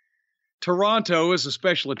Toronto as a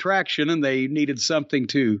special attraction, and they needed something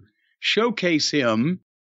to showcase him.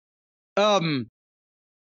 You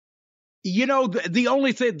know, the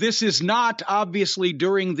only thing, this is not obviously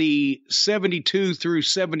during the 72 through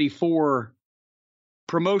 74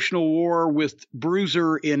 promotional war with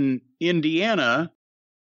Bruiser in Indiana.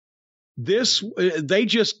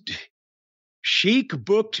 Sheik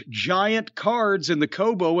booked giant cards in the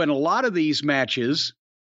Cobo, and a lot of these matches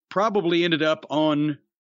probably ended up on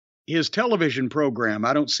his television program.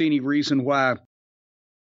 I don't see any reason why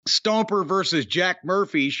Stomper versus Jack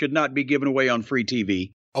Murphy should not be given away on free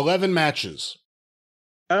TV. 11 matches.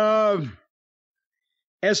 As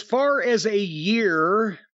far as a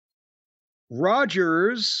year, Buddy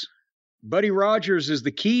Rogers is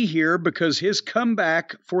the key here because his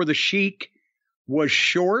comeback for the Sheik was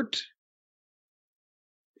short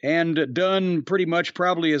and done pretty much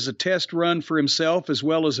probably as a test run for himself as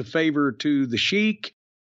well as a favor to the Sheik.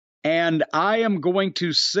 And I am going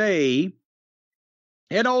to say,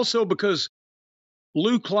 and also because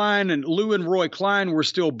Lou and Roy Klein were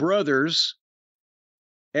still brothers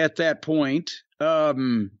at that point.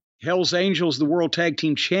 Hell's Angels, the World Tag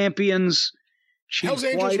Team Champions. Hell's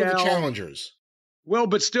Angels were the challengers. Well,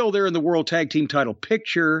 but still they're in the World Tag Team title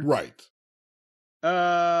picture. Right.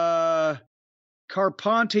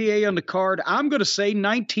 Carpentier on the card. I'm going to say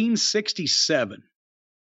 1967.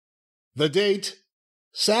 The date,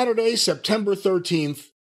 Saturday, September 13th,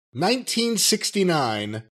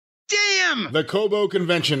 1969. Damn! The Cobo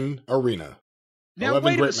Convention Arena. Now,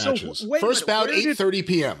 11 great so matches. First bout, 8:30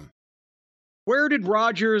 p.m. Where did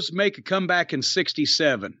Rogers make a comeback in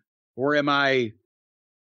 67? Or am I...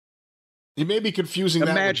 You may be confusing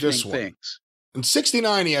that with this one. Things. In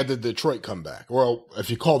 69, he had the Detroit comeback. Well, if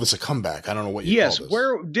you call this a comeback, I don't know what you call this. Yes,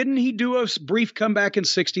 where didn't he do a brief comeback in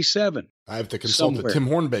 67? I have to consult the Tim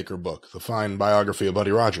Hornbaker book, the fine biography of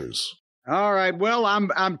Buddy Rogers. All right, well,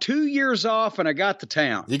 I'm 2 years off, and I got the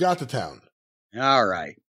town. You got the town. All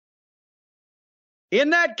right.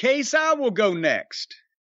 In that case, I will go next.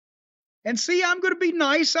 And see, I'm going to be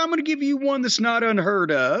nice. I'm going to give you one that's not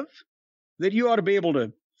unheard of, that you ought to be able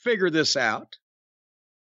to figure this out.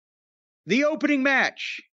 The opening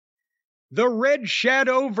match, the Red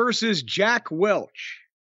Shadow versus Jack Welch.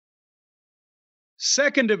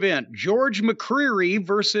 Second event, George McCreary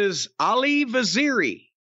versus Ali Vaziri.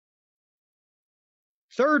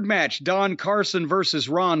 Third match, Don Carson versus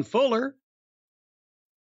Ron Fuller.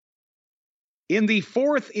 In the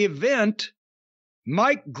fourth event,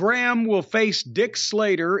 Mike Graham will face Dick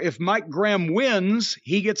Slater. If Mike Graham wins,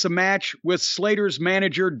 he gets a match with Slater's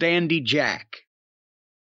manager, Dandy Jack.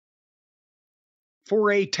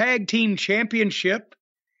 For a tag team championship,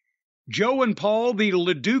 Joe and Paul, the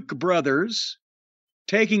LeDuc brothers,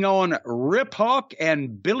 taking on Rip Hawk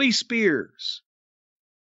and Billy Spears.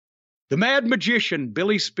 The Mad Magician,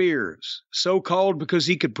 Billy Spears, so called because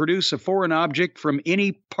he could produce a foreign object from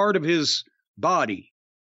any part of his body.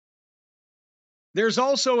 There's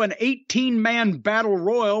also an 18-man battle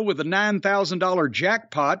royal with a $9,000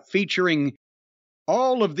 jackpot featuring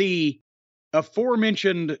all of the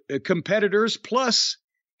aforementioned competitors, plus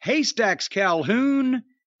Haystacks Calhoun,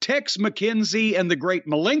 Tex McKenzie, and the Great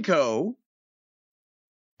Malenko.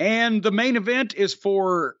 And the main event is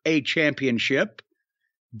for a championship.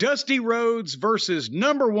 Dusty Rhodes versus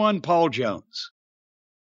number 1 Paul Jones.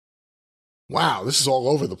 Wow, this is all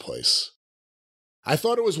over the place. I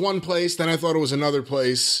thought it was one place, then I thought it was another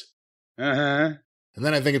place. Uh-huh. And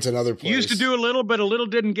then I think it's another place. Used to do a little, but a little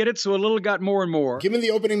didn't get it, so a little got more and more. Give me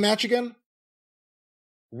the opening match again.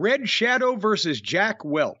 Red Shadow versus Jack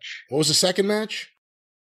Welch. What was the second match?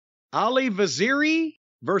 Ali Vaziri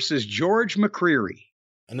versus George McCreary.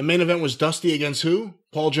 And the main event was Dusty against who?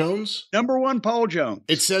 Paul Jones? Number 1 Paul Jones.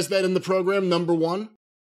 It says that in the program, number 1?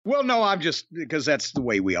 Well, no, I'm just, because that's the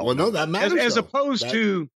way we all Well, no, that matters. As opposed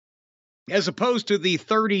to the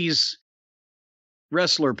 30s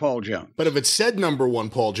wrestler Paul Jones. But if it said number 1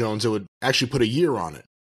 Paul Jones, it would actually put a year on it.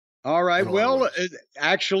 All right. Well,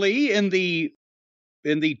 actually, in the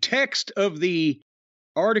text of the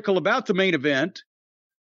article about the main event,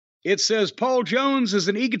 it says Paul Jones is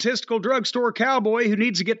an egotistical drugstore cowboy who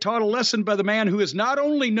needs to get taught a lesson by the man who is not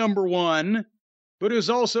only number 1, but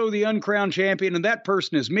is also the uncrowned champion, and that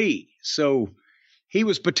person is me. So he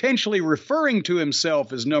was potentially referring to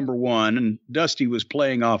himself as number 1, and Dusty was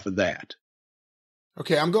playing off of that.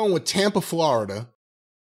 Okay, I'm going with Tampa, Florida,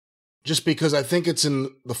 just because I think it's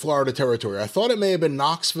in the Florida territory. I thought it may have been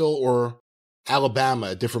Knoxville or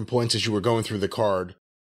Alabama at different points as you were going through the card.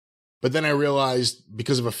 But then I realized,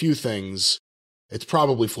 because of a few things, it's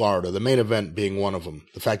probably Florida, the main event being one of them.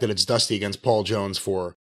 The fact that it's Dusty against Paul Jones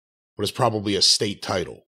for what is probably a state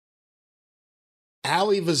title.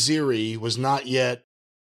 Ali Vaziri was not yet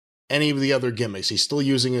any of the other gimmicks. He's still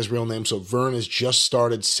using his real name, so Vern has just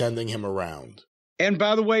started sending him around. And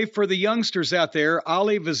by the way, for the youngsters out there,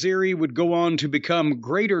 Ali Vaziri would go on to become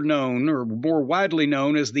greater known, or more widely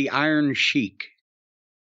known, as the Iron Sheik.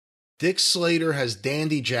 Dick Slater has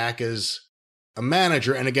Dandy Jack as a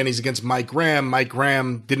manager, and again, he's against Mike Graham. Mike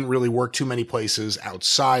Graham didn't really work too many places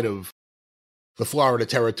outside of the Florida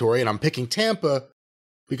territory, and I'm picking Tampa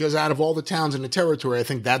because out of all the towns in the territory, I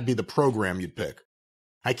think that'd be the program you'd pick.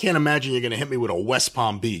 I can't imagine you're going to hit me with a West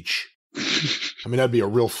Palm Beach. I mean, that'd be a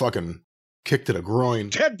real fucking kick to the groin.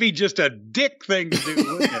 That'd be just a dick thing to do,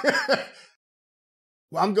 wouldn't it?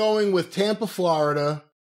 Well, I'm going with Tampa, Florida,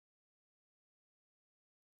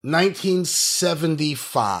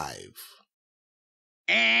 1975.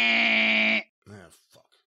 Fuck.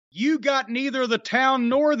 You got neither the town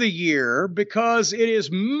nor the year because it is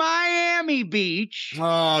Miami Beach.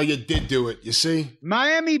 Oh, you did do it. You see?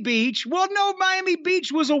 Miami Beach. Well, no, Miami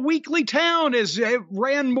Beach was a weekly town as it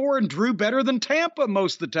ran more and drew better than Tampa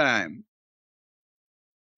most of the time.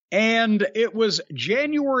 And it was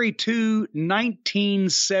January 2,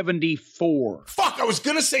 1974. Fuck, I was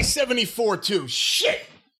going to say 74 too. Shit.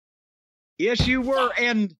 Yes, you were.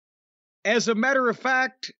 And as a matter of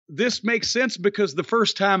fact, this makes sense because the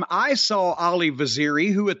first time I saw Ali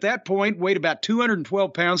Vaziri, who at that point weighed about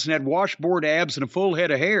 212 pounds and had washboard abs and a full head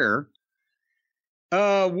of hair,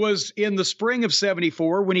 was in the spring of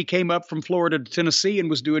 74 when he came up from Florida to Tennessee and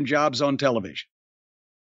was doing jobs on television.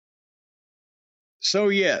 So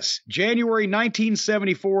yes, January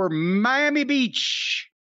 1974, Miami Beach.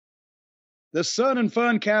 The sun and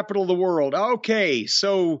fun capital of the world. Okay,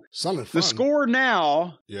 so Sun and fun. the score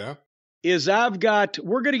now is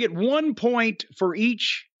we're going to get 1 point for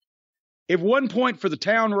each. If 1 point for the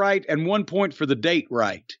town right and 1 point for the date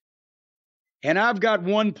right. And I've got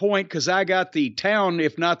 1 point because I got the town,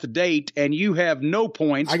 if not the date, and you have no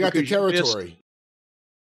points. I got the territory.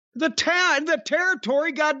 The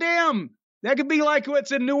territory, goddamn. That could be like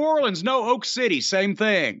what's in New Orleans. No, Oak City, same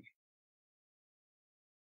thing.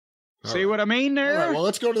 See what I mean there? All right, well,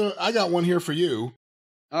 let's go to I got one here for you.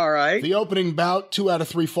 All right. The opening bout, 2 out of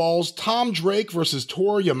 3 falls. Tom Drake versus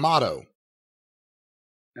Tor Yamato.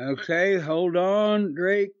 Okay, hold on.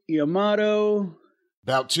 Drake, Yamato.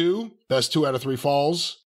 Bout 2, best 2 out of 3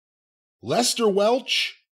 falls. Lester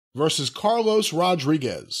Welch versus Carlos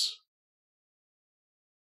Rodriguez.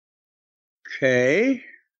 Okay.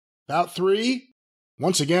 Bout 3,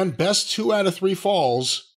 once again, best 2 out of 3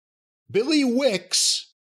 falls. Billy Wicks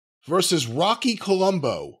versus Rocky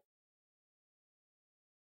Colombo.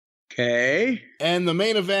 Okay. And the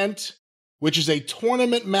main event, which is a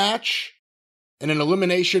tournament match and an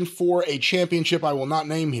elimination for a championship I will not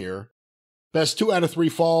name here. Best 2 out of 3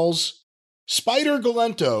 falls. Spider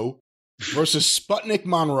Galento versus Sputnik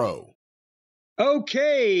Monroe.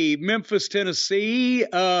 Okay, Memphis, Tennessee.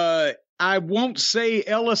 I won't say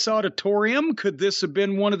Ellis Auditorium. Could this have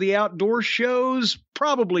been one of the outdoor shows?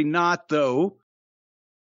 Probably not, though.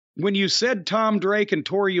 When you said Tom Drake and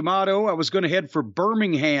Tori Yamato, I was going to head for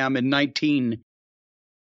Birmingham in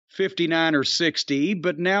 1959 or 60,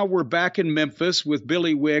 but now we're back in Memphis with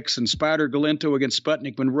Billy Wicks and Spider Galento against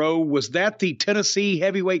Sputnik Monroe. Was that the Tennessee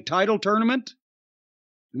heavyweight title tournament?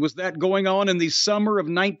 Was that going on in the summer of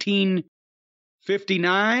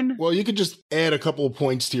 1959? Well, you could just add a couple of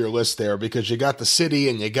points to your list there because you got the city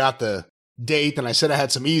and you got the date, and I said I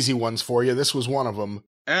had some easy ones for you. This was one of them.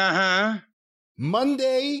 Uh-huh.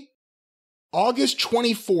 Monday, August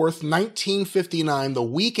 24th, 1959, the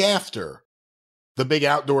week after the big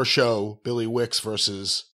outdoor show, Billy Wicks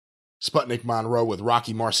versus Sputnik Monroe with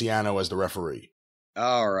Rocky Marciano as the referee.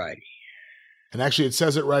 All right. And actually, it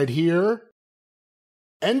says it right here.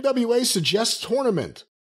 NWA suggests tournament.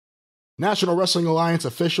 National Wrestling Alliance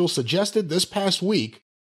officials suggested this past week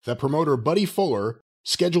that promoter Buddy Fuller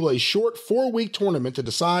schedule a short 4-week tournament to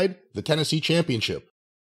decide the Tennessee Championship.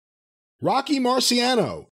 Rocky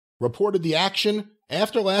Marciano reported the action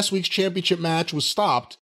after last week's championship match was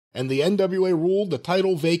stopped and the NWA ruled the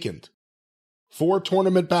title vacant. 4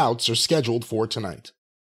 tournament bouts are scheduled for tonight.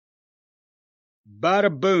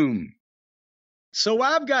 Bada boom. So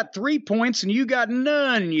I've got 3 points and you got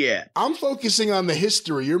none yet. I'm focusing on the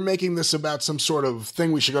history. You're making this about some sort of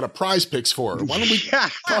thing we should go to Prize Picks for. Why don't we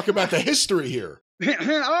talk about the history here? All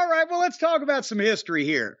right, well, let's talk about some history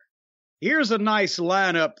here. Here's a nice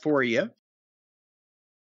lineup for you.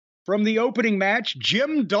 From the opening match,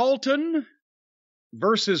 Jim Dalton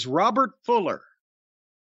versus Robert Fuller.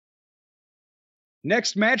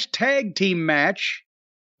 Next match, tag team match,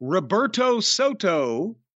 Roberto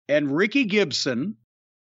Soto and Ricky Gibson.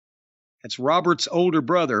 That's Robert's older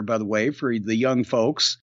brother, by the way, for the young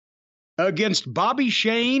folks. Against Bobby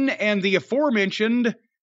Shane and the aforementioned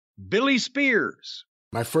Billy Spears.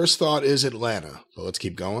 My first thought is Atlanta, so let's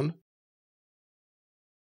keep going.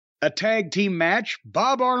 A tag team match,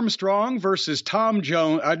 Bob Armstrong versus Tom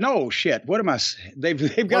Jones. No, shit. What am I saying?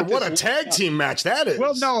 They've got what a tag team match that is.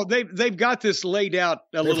 Well, no, they've got this laid out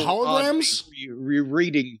a little holograms.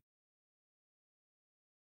 Reading.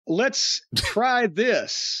 Let's try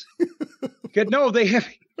this. No, they have.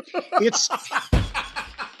 It's.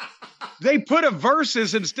 They put a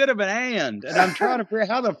versus instead of an and I'm trying to figure out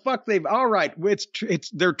how the fuck they've. All right,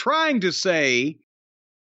 they're trying to say.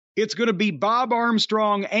 It's going to be Bob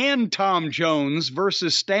Armstrong and Tom Jones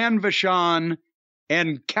versus Stan Vachon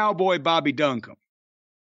and Cowboy Bobby Duncombe.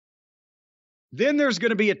 Then there's going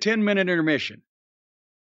to be a 10-minute intermission.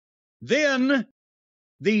 Then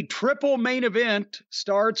the triple main event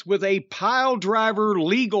starts with a pile driver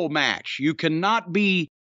legal match. You cannot be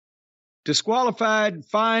disqualified,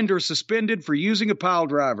 fined, or suspended for using a pile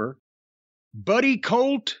driver. Buddy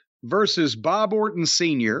Colt versus Bob Orton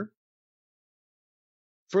Sr.,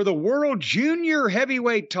 for the World Junior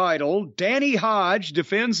Heavyweight title, Danny Hodge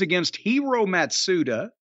defends against Hiro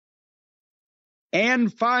Matsuda.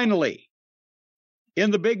 And finally,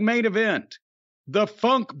 in the big main event, the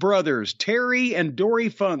Funk Brothers, Terry and Dory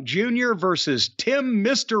Funk Jr. versus Tim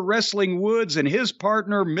Mr. Wrestling Woods and his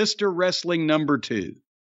partner, Mr. Wrestling number 2.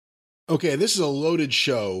 Okay, this is a loaded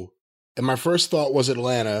show, and my first thought was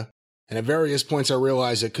Atlanta, and at various points I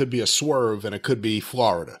realized it could be a swerve and it could be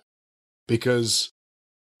Florida. Because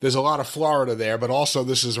there's a lot of Florida there, but also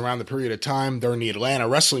this is around the period of time during the Atlanta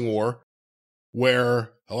Wrestling War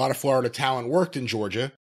where a lot of Florida talent worked in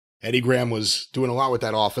Georgia. Eddie Graham was doing a lot with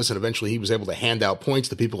that office, and eventually he was able to hand out points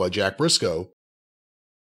to people like Jack Briscoe.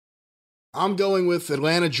 I'm going with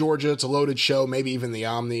Atlanta, Georgia. It's a loaded show, maybe even the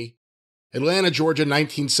Omni. Atlanta, Georgia,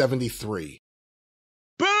 1973.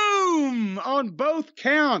 Boom! On both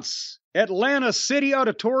counts. Atlanta City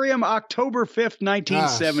Auditorium, October 5th,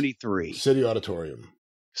 1973. City Auditorium.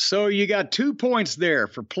 So you got 2 points there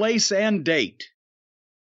for place and date.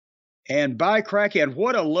 And by cracky, and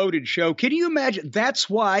what a loaded show. Can you imagine? That's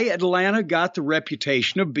why Atlanta got the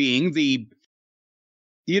reputation of being the,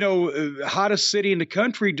 hottest city in the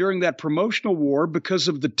country during that promotional war because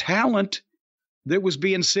of the talent that was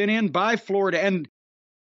being sent in by Florida. And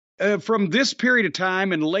from this period of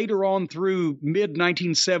time and later on through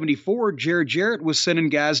mid-1974, Jared Jarrett was sending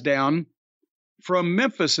guys down from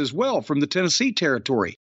Memphis as well, from the Tennessee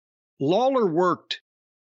territory. Lawler worked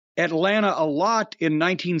Atlanta a lot in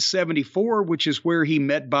 1974, which is where he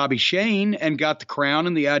met Bobby Shane and got the crown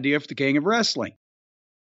and the idea for the King of Wrestling.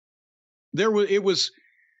 It was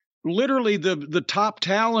literally the top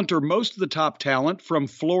talent, or most of the top talent, from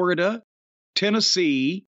Florida,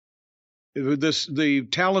 Tennessee, the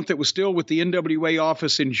talent that was still with the NWA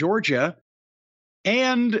office in Georgia,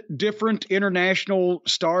 and different international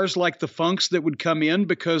stars like the Funks that would come in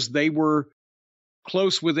because they were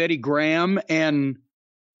close with Eddie Graham. And,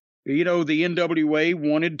 the NWA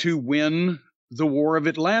wanted to win the War of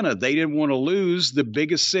Atlanta. They didn't want to lose the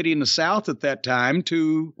biggest city in the South at that time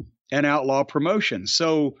to an outlaw promotion.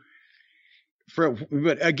 So,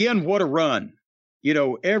 but again, what a run.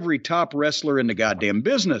 Every top wrestler in the goddamn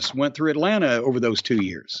business went through Atlanta over those 2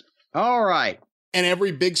 years. All right. And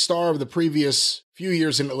every big star of the previous few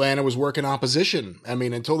years in Atlanta was working opposition. I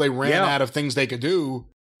mean, until they ran out of things they could do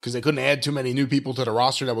because they couldn't add too many new people to the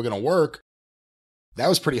roster that were going to work. That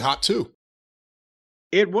was pretty hot too.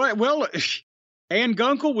 It was, well, Ann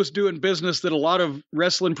Gunkel was doing business that a lot of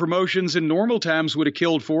wrestling promotions in normal times would have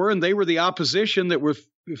killed for, and they were the opposition that were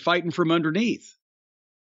fighting from underneath.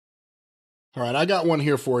 All right, I got one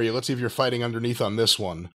here for you. Let's see if you're fighting underneath on this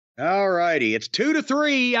one. All righty, it's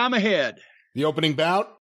 2-3. I'm ahead. The opening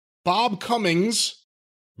bout, Bob Cummings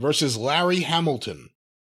versus Larry Hamilton.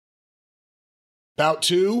 Bout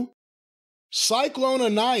 2, Cyclone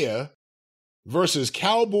Anaya versus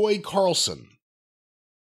Cowboy Carlson.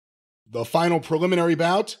 The final preliminary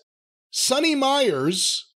bout, Sonny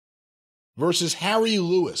Myers versus Harry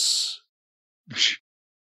Lewis.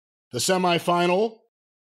 The semifinal,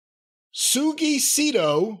 Sugi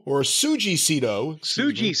Sito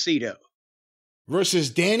versus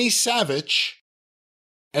Danny Savage.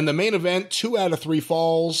 And the main event, 2 out of 3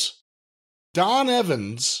 falls, Don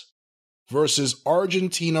Evans versus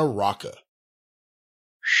Argentina Rocca.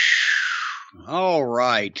 All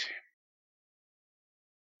right.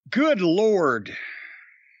 Good Lord.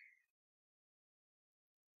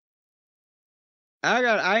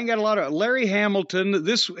 I ain't got a lot of Larry Hamilton.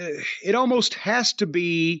 It almost has to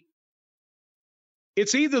be.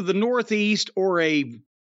 It's either the Northeast or a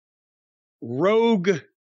rogue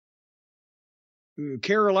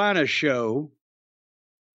Carolina show.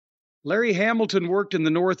 Larry Hamilton worked in the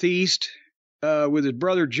Northeast with his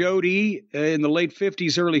brother Jody in the late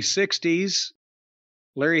 50s, early 60s.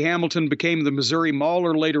 Larry Hamilton became the Missouri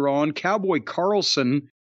Mauler later on. Cowboy Carlson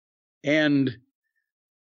and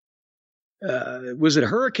was it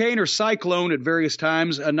Hurricane or Cyclone at various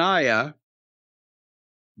times? Anaya.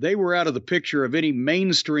 They were out of the picture of any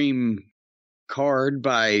mainstream card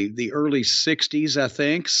by the early 60s, I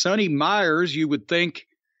think. Sonny Myers, you would think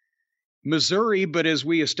Missouri, but as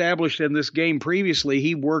we established in this game previously,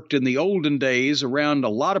 he worked in the olden days around a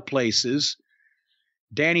lot of places.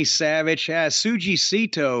 Danny Savage, Sugi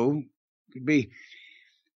Sito could be.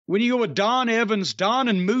 When you go with Don Evans, Don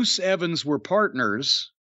and Moose Evans were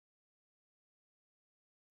partners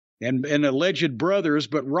and alleged brothers,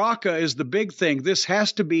 but Rocca is the big thing. This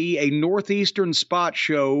has to be a Northeastern spot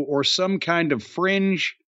show or some kind of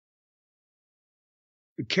fringe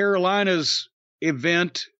Carolinas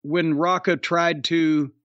event when Rocca tried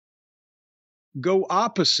to go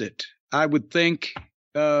opposite, I would think,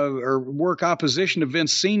 or work opposition to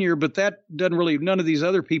Vince Sr., but that doesn't really, none of these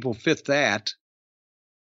other people fit that.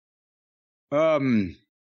 Or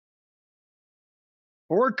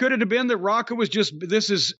could it have been that Rocca was just,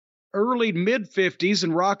 this is early mid-50s,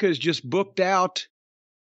 and Rocca is just booked out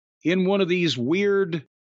in one of these weird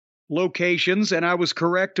locations, and I was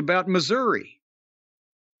correct about Missouri.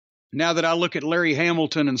 Now that I look at Larry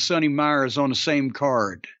Hamilton and Sonny Myers on the same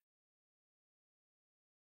card.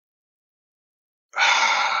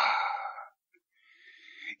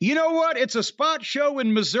 You know what? It's a spot show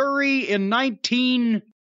in Missouri in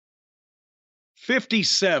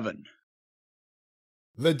 1957.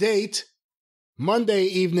 The date, Monday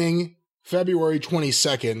evening, February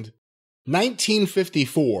 22nd,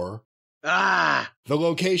 1954. The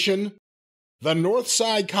location, the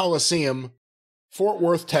Northside Coliseum, Fort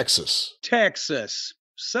Worth, Texas. Texas.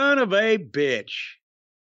 Son of a bitch.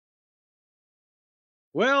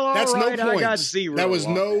 Well, all That's right, no points. I got 0. That was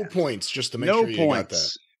no points, just to make sure you got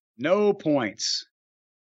that. No points.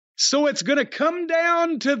 So it's going to come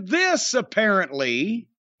down to this, apparently.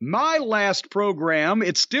 My last program,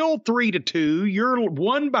 it's still 3-2. You're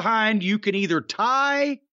one behind. You can either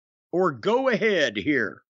tie or go ahead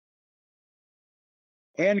here.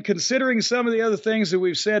 And considering some of the other things that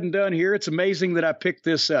we've said and done here, it's amazing that I picked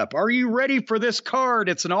this up. Are you ready for this card?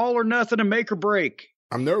 It's an all or nothing, a make or break.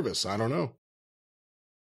 I'm nervous. I don't know.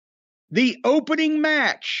 The opening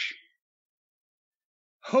match.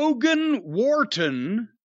 Hogan Wharton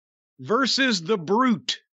versus the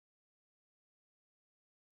Brute.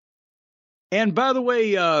 And by the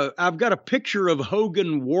way, I've got a picture of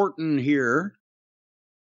Hogan Wharton here.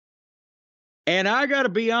 And I got to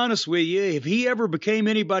be honest with you, if he ever became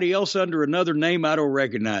anybody else under another name, I don't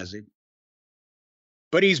recognize him.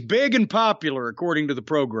 but he's big and popular according to the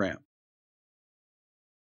program.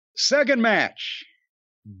 Second match,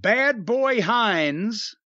 Bad Boy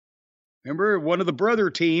Hines. Remember, one of the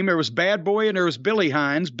brother team, there was Bad Boy and there was Billy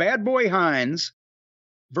Hines. Bad Boy Hines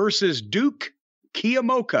versus Duke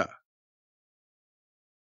Kiyomoka.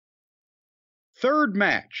 Third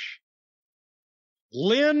match,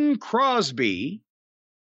 Lynn Crosby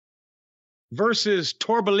versus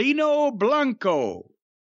Torbellino Blanco.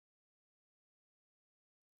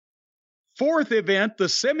 Fourth event, the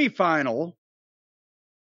semifinal,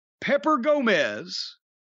 Pepper Gomez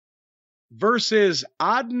versus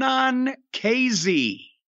Adnan KZ.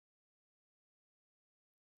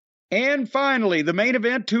 And finally, the main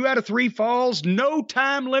event, 2 out of 3 falls, no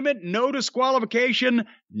time limit, no disqualification,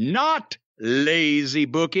 not lazy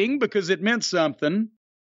booking because it meant something.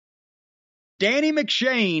 Danny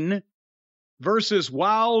McShane versus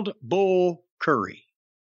Wild Bull Curry.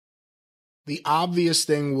 The obvious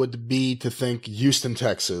thing would be to think Houston,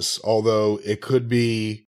 Texas, although it could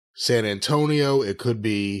be San Antonio, it could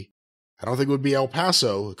be, I don't think it would be El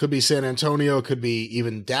Paso, it could be San Antonio, it could be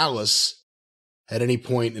even Dallas at any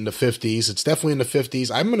point in the 50s. It's definitely in the 50s.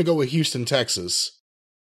 I'm going to go with Houston, Texas.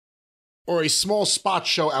 Or a small spot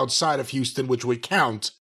show outside of Houston, which would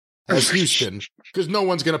count as Houston, because no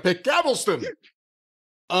one's going to pick Galveston.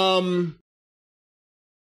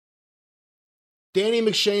 Danny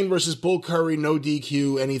McShane versus Bull Curry, no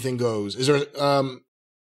DQ, anything goes. Is there,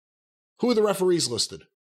 who are the referees listed?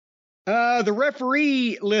 The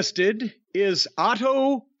referee listed is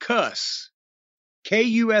Otto Kuss,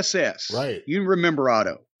 Kuss. Right. You remember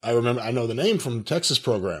Otto. I know the name from Texas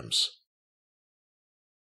programs.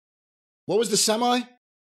 What was the semi?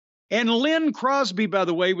 And Lynn Crosby, by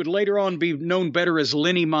the way, would later on be known better as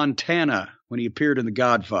Lenny Montana when he appeared in The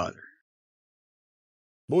Godfather.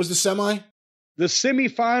 What was the semi? The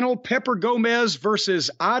semifinal, Pepper Gomez versus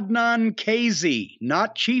Adnan KZ.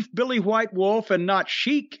 Not Chief Billy White Wolf and not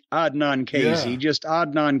Sheik Adnan KZ, just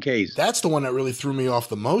Adnan KZ. That's the one that really threw me off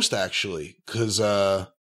the most, actually, because, I'm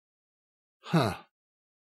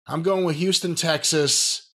going with Houston,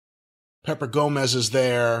 Texas. Pepper Gomez is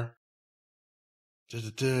there.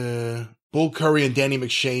 Bull Curry and Danny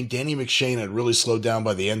McShane. Danny McShane had really slowed down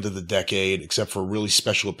by the end of the decade, except for really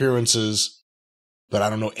special appearances. But I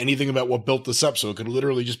don't know anything about what built this up, so it could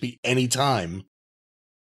literally just be any time.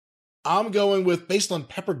 I'm going with, based on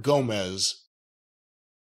Pepper Gomez.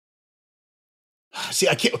 See,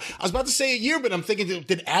 I was about to say a year, but I'm thinking,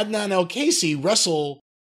 did Adnan El-Casey wrestle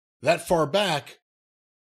that far back?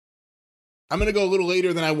 I'm going to go a little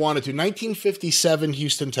later than I wanted to. 1957,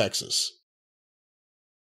 Houston, Texas.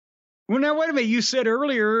 Well, now, wait a minute. You said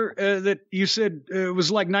earlier that you said it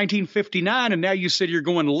was like 1959, and now you said you're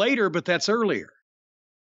going later, but that's earlier.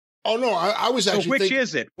 Oh, no, I was actually thinking... which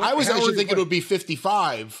is it? I was actually thinking it would be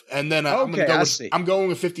 55, and then I'm going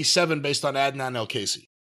with 57 based on Adnan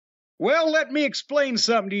El-Casey. Well, let me explain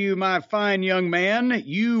something to you, my fine young man.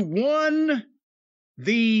 You won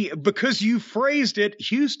because you phrased it,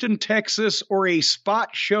 Houston, Texas, or a spot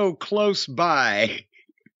show close by.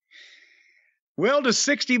 Well, does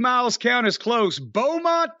 60 miles count as close?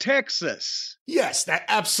 Beaumont, Texas. Yes, that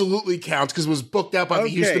absolutely counts because it was booked out by the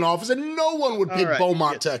Houston office, and no one would pick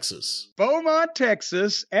Beaumont, Texas. Beaumont,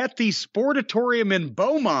 Texas, at the Sportatorium in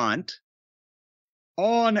Beaumont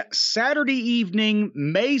on Saturday evening,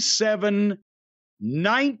 May 7,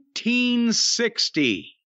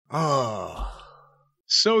 1960. Oh.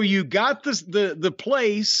 So you got the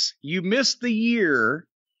place, you missed the year,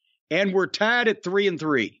 and we're tied at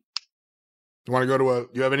 3-3. You want to go to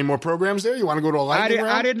you have any more programs there? You want to go to a lightning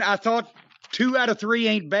round? I thought 2 out of 3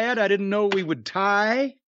 ain't bad. I didn't know we would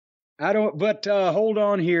tie. But hold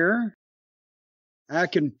on here.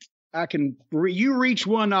 You reach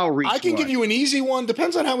one, I'll reach one. I can give you an easy one.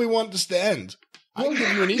 Depends on how we want this to end. I can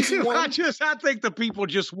give you an easy one. I think the people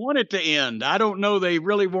just want it to end. I don't know they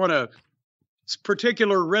really want a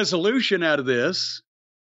particular resolution out of this.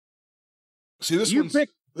 See, you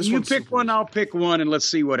pick one, I'll pick one, and let's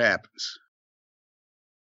see what happens.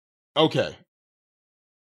 Okay.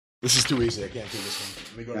 This is too easy. I can't do this one.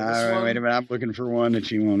 Let me go to this one. Wait a minute. I'm looking for one that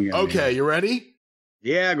you won't get. Okay, you ready?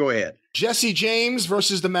 Yeah, go ahead. Jesse James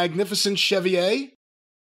versus the Magnificent Chevalier.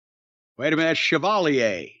 Wait a minute.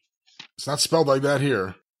 Chevalier. It's not spelled like that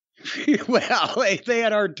here. Well, they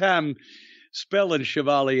had a hard time spelling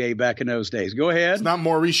Chevalier back in those days. Go ahead. It's not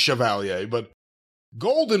Maurice Chevalier, but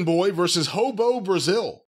Golden Boy versus Hobo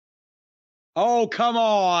Brazil. Oh, come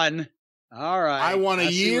on. All right. I want a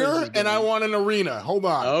year and I want an arena. Hold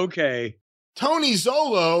on. Okay. Tony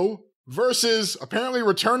Zolo versus, apparently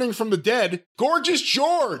returning from the dead, Gorgeous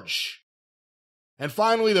George. And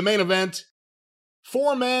finally, the main event,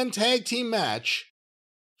 4-man tag team match,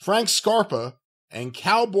 Frank Scarpa and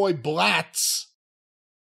Cowboy Blatz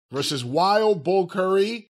versus Wild Bull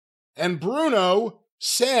Curry and Bruno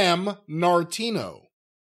Sammartino.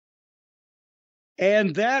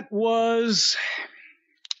 And that was,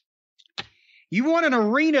 you want an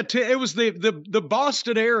arena it was the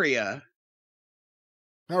Boston area.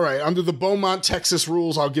 All right, under the Beaumont, Texas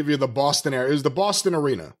rules, I'll give you the Boston area. It was the Boston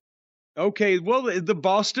Arena. Okay, well, the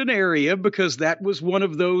Boston area, because that was one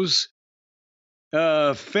of those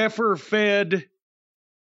Pfeffer-fed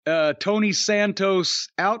Tony Santos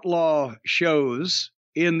outlaw shows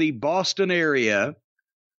in the Boston area.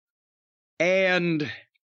 And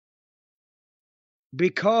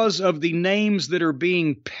because of the names that are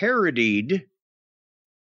being parodied,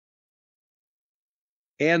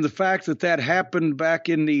 and the fact that that happened back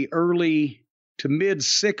in the early to mid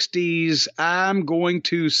 60s, I'm going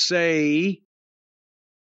to say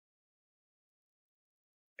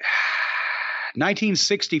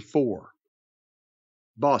 1964,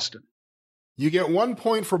 Boston. You get 1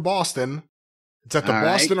 point for Boston. It's at the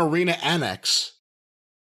Boston Arena Annex.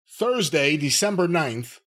 Thursday, December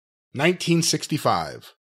 9th,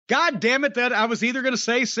 1965. God damn it, that I was either going to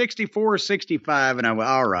say 64 or 65, and I went,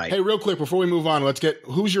 all right. Hey, real quick, before we move on, let's get,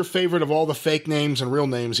 who's your favorite of all the fake names and real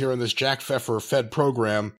names here in this Jack Pfeffer fed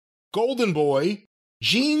program? Golden Boy,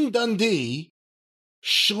 Gene Dundee,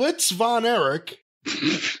 Schlitz Von Erich,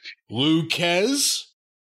 Lucez,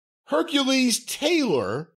 Hercules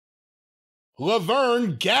Taylor,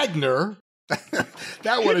 Laverne Gagner.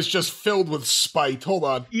 That one is just filled with spite. Hold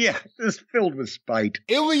on. Yeah, it's filled with spite.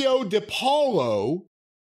 Ilio DiPaolo,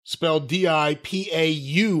 spelled Dipaulo,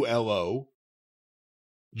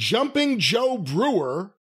 Jumping Joe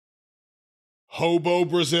Brewer, Hobo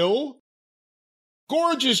Brazil,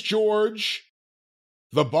 Gorgeous George,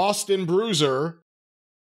 the Boston Bruiser,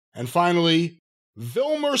 and finally,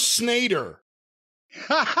 Vilmer Snader.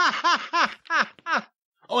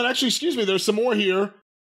 Oh, and actually, excuse me, there's some more here.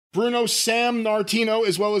 Bruno Sammartino,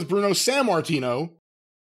 as well as Bruno Sammartino,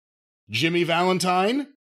 Jimmy Valentine,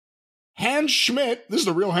 Hans Schmidt, this is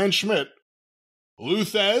the real Hans Schmidt,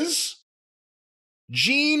 Luthez,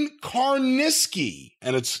 Gene Karniski,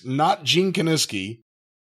 and it's not Gene Kaniski,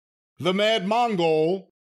 the Mad Mongol,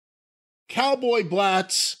 Cowboy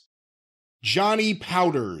Blatz, Johnny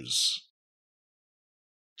Powders.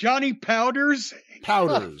 Johnny Powders?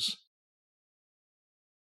 Powders.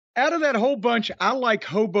 Out of that whole bunch, I like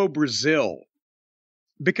Hobo Brazil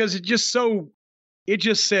because it just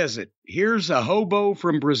says it. Here's a hobo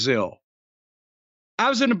from Brazil. I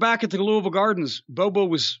was in the back at the Louisville Gardens. Bobo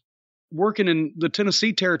was working in the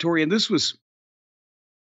Tennessee territory, and this was,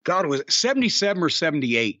 God, was it 77 or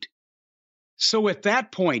 78? So at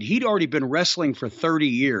that point, he'd already been wrestling for 30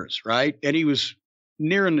 years, right? And he was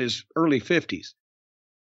nearing his early 50s.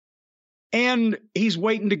 And he's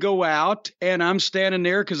waiting to go out, and I'm standing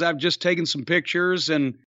there because I've just taken some pictures,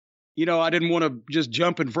 and, you know, I didn't want to just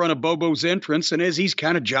jump in front of Bobo's entrance. And as he's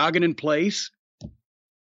kind of jogging in place,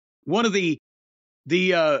 one of the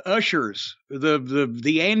ushers,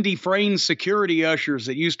 the Andy Frayne security ushers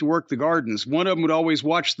that used to work the gardens, one of them would always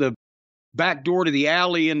watch the back door to the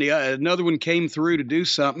alley, and another one came through to do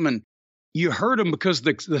something, and you heard him because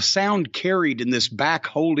the sound carried in this back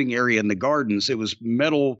holding area in the gardens. It was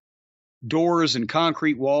metal doors and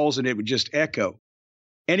concrete walls, and it would just echo.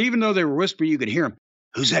 And even though they were whispering, you could hear him.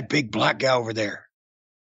 Who's that big black guy over there?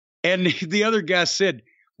 And the other guy said,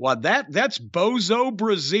 well, that's Bozo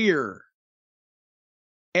Brazier.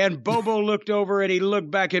 And Bobo looked over and he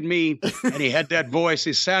looked back at me, and he had that voice.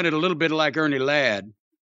 He sounded a little bit like Ernie Ladd,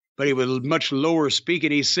 but he was much lower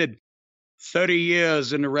speaking. He said, 30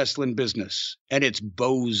 years in the wrestling business, and it's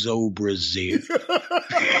Bozo Brazier.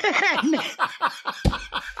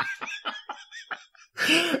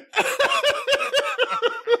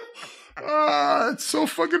 It's so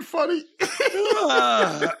fucking funny.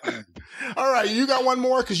 All right, you got one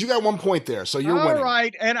more because you got 1 point there, so you're winning. All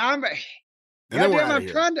right, and I'm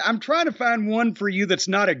trying to find one for you that's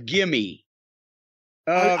not a gimme.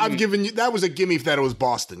 I've given you that was a gimme if that it was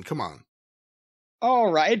Boston. Come on.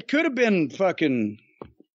 All right, it could have been fucking,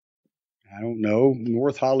 I don't know,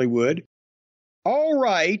 North Hollywood. All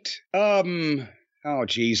right. Oh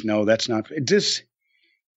geez, no, that's not this.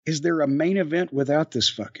 Is there a main event without this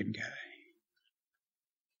fucking guy?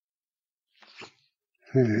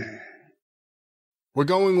 We're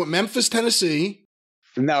going with Memphis, Tennessee.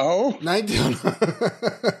 No. 19.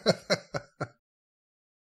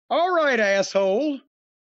 All right, asshole.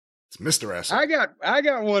 It's Mr. Asshole. I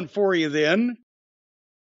got one for you then.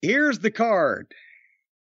 Here's the card.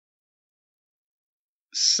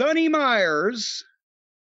 Sonny Myers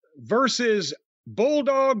versus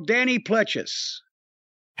Bulldog Danny Pletchis.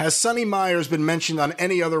 Has Sonny Myers been mentioned on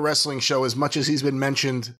any other wrestling show as much as he's been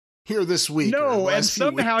mentioned here this week? No, and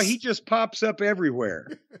somehow he just pops up everywhere.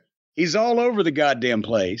 He's all over the goddamn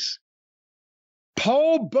place.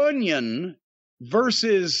 Paul Bunyan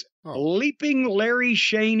versus Leaping Larry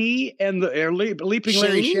Shaney and the Leaping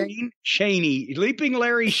Larry Leaping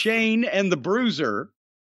Larry Shane and the Bruiser.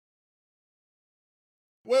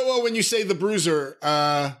 Well, when you say the Bruiser,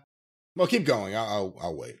 well, keep going.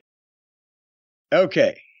 I'll wait.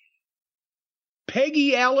 Okay.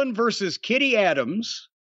 Peggy Allen versus Kitty Adams.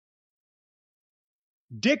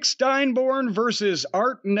 Dick Steinborn versus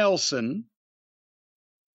Art Nelson.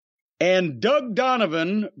 And Doug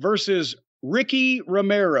Donovan versus Ricky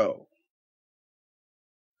Romero.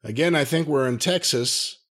 Again, I think we're in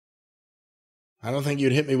Texas. I don't think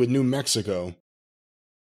you'd hit me with New Mexico.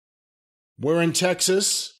 We're in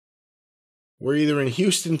Texas. We're either in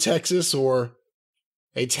Houston, Texas, or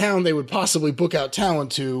a town they would possibly book out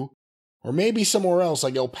talent to, or maybe somewhere else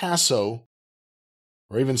like El Paso,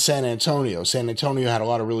 or even San Antonio. San Antonio had a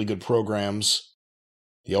lot of really good programs.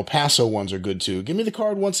 The El Paso ones are good too. Give me the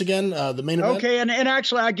card once again, the main event. Okay, and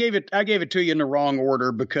actually I gave it to you in the wrong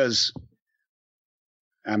order because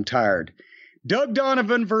I'm tired. Doug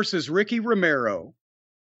Donovan versus Ricky Romero.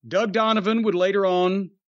 Doug Donovan would later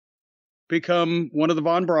on become one of the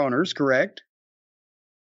Von Brauners, correct?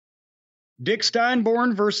 Dick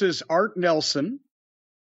Steinborn versus Art Nelson.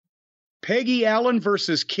 Peggy Allen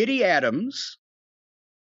versus Kitty Adams.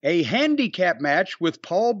 A handicap match with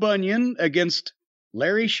Paul Bunyan against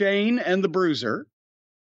Larry Shane and the Bruiser.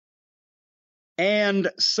 And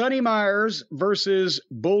Sonny Myers versus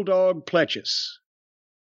Bulldog Pletchis.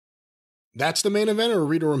 That's the main event, or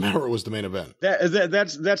Rita Romero was the main event?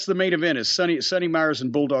 That's the main event. Is Sonny Myers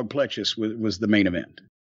and Bulldog Pletchis was the main event.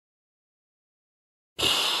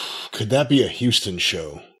 Could that be a Houston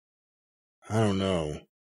show? I don't know.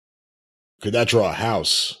 Could that draw a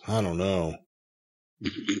house? I don't know.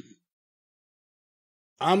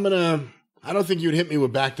 I don't think you'd hit me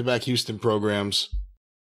with back-to-back Houston programs,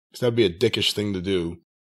 because that'd be a dickish thing to do.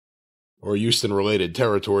 Or Houston-related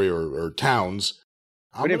territory or towns.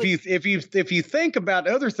 But if you think about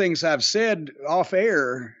other things I've said off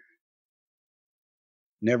air,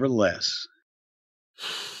 nevertheless.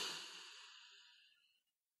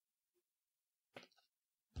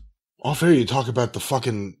 Off air, you talk about the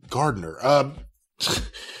fucking gardener. I'm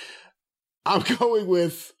going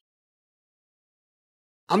with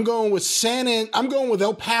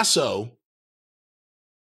El Paso.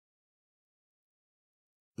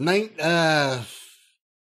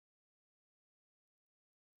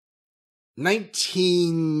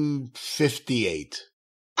 1958.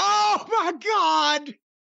 Oh my God!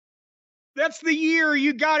 That's the year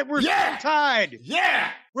you got it. We're still tied. Yeah!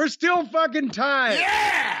 We're still fucking tied.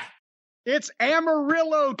 Yeah! It's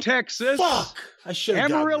Amarillo, Texas. Fuck! I should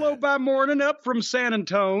have Amarillo by morning up from San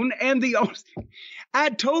Antone. And I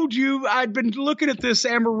told you I'd been looking at this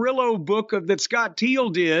Amarillo book that Scott Teal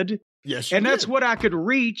did. Yes, and that's what I could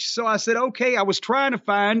reach. So I said, okay, I was trying to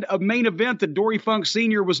find a main event that Dory Funk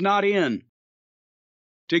Sr. was not in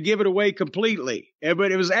to give it away completely.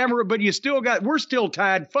 But it was Amarillo, but we're still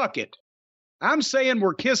tied. Fuck it. I'm saying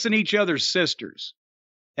we're kissing each other's sisters.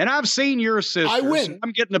 And I've seen your sisters. I win.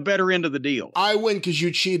 I'm getting the better end of the deal. I win because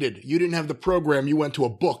you cheated. You didn't have the program. You went to a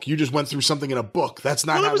book. You just went through something in a book. That's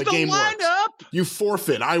not how the game works. You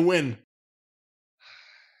forfeit. I win.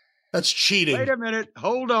 That's cheating. Wait a minute.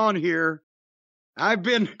 Hold on here. I've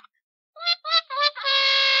been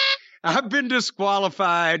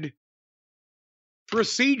disqualified.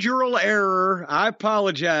 Procedural error. I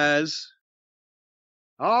apologize.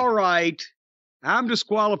 All right. I'm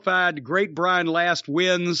disqualified. Great Brian Last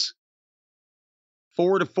wins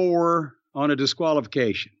 4-4 on a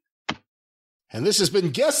disqualification. And this has been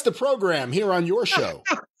Guess the Program here on your show.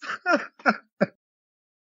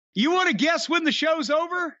 You want to guess when the show's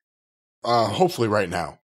over? Hopefully right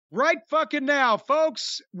now. Right fucking now,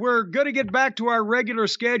 folks. We're going to get back to our regular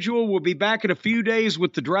schedule. We'll be back in a few days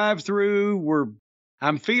with the drive-through.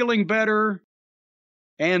 I'm feeling better.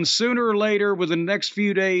 And sooner or later, within the next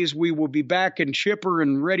few days, we will be back and chipper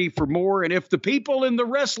and ready for more. And if the people in the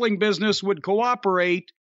wrestling business would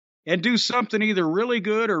cooperate and do something either really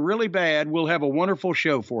good or really bad, we'll have a wonderful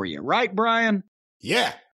show for you. Right, Brian?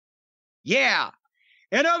 Yeah. Yeah.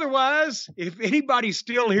 And otherwise, if anybody's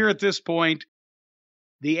still here at this point,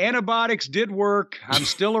 the antibiotics did work. I'm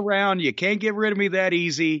still around. You can't get rid of me that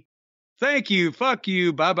easy. Thank you. Fuck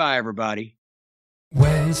you. Bye-bye, everybody.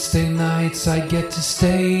 Wednesday nights I get to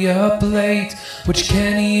stay up late, watch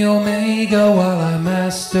Kenny Omega while I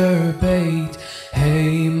masturbate.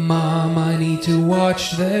 Hey mom, I need to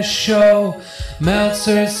watch this show.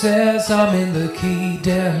 Meltzer says I'm in the key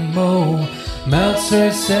demo.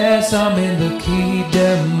 Meltzer says I'm in the key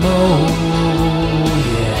demo.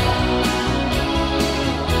 Yeah.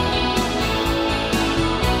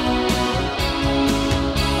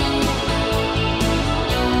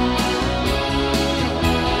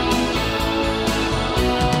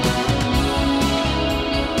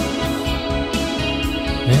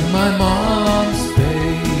 In my mom's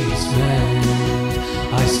basement,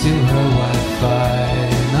 I steal her Wi-Fi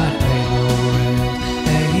and I pay no rent.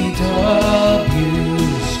 AEW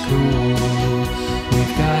school,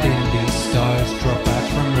 we've got indie stars drop back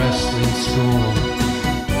from wrestling school.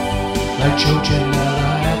 Like Joe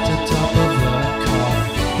Janela at the top of the car,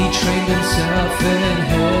 he trained himself in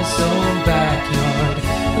his own backyard.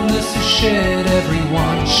 And this is shit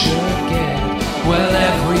everyone should get. Well,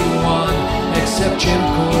 everyone except Jim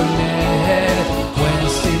Cornette.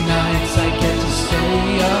 Wednesday nights I get to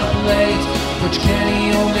stay up late, watch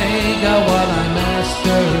Kenny Omega while I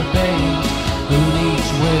masturbate. Who needs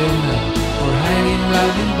women or hanging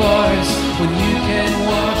round in bars when you can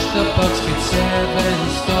watch the Bucks get 7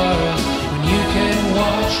 stars? When you can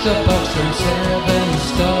watch the Bucks turn 7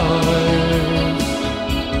 stars.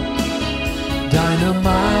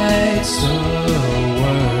 Dynamite's a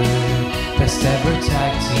word, best ever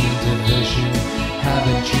tag team division,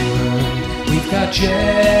 haven't you heard? We've got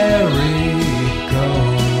Jericho,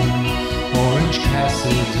 Orange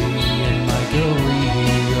Cassidy, and Michael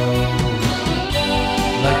Rio.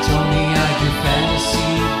 Like Tony, I do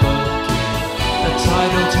fantasy booking, a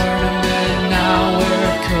title tournament, now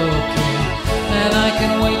we're cooking. And I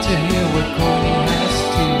can wait to hear what Cody has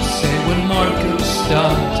to say when Marco's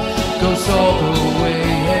stumped goes all the way.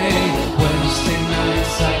 Hey, Wednesday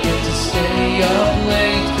nights I get to stay up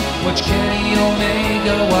late, watch Kenny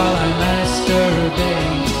Omega while I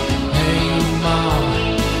masturbate. Hey mom,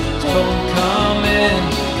 don't come in,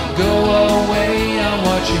 go away, I'm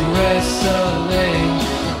watching wrestling.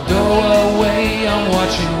 Go away, I'm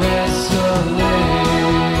watching wrestling.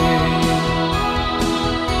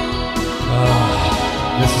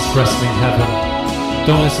 This is wrestling heaven.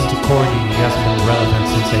 Don't listen to Corny, he hasn't been relevant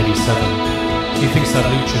since 87. He thinks that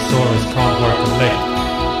Luchasaurus can't work a lick,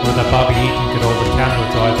 or that Bobby Eaton could hold a candle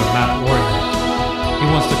to either Matt or Nick. He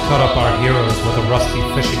wants to cut up our heroes with a rusty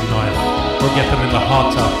fishing knife, or get them in the hot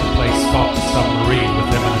tub to play Stop the Submarine with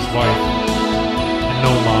him and his wife. And no,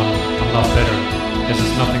 Mom, I'm not bitter. This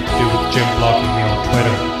has nothing to do with Jim blocking me on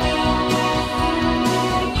Twitter.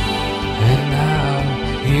 And now,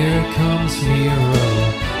 here comes Miro,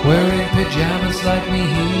 wearing pajamas like me,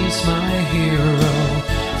 he's my hero.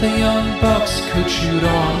 The Young Bucks could shoot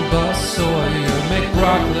on Buzz Sawyer, make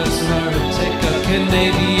Brock Lesnar take a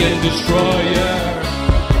Canadian destroyer.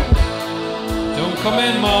 Don't come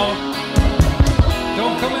in, Mom.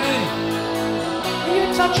 Don't come in. Are you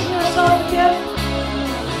touching yourself again?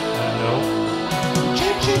 No.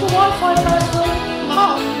 Changing the Wi-Fi password?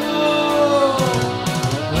 Oh no.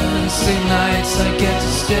 Wednesday nights I get to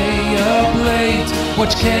stay up late,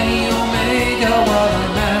 watch Kenny Omega while I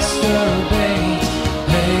masturbate.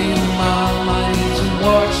 Hey mom, I need to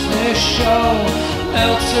watch this show.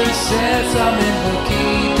 Meltzer says I'm in the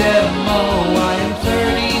key demo. I am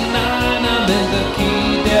 39, I'm in the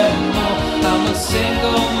key demo. I'm a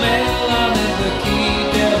single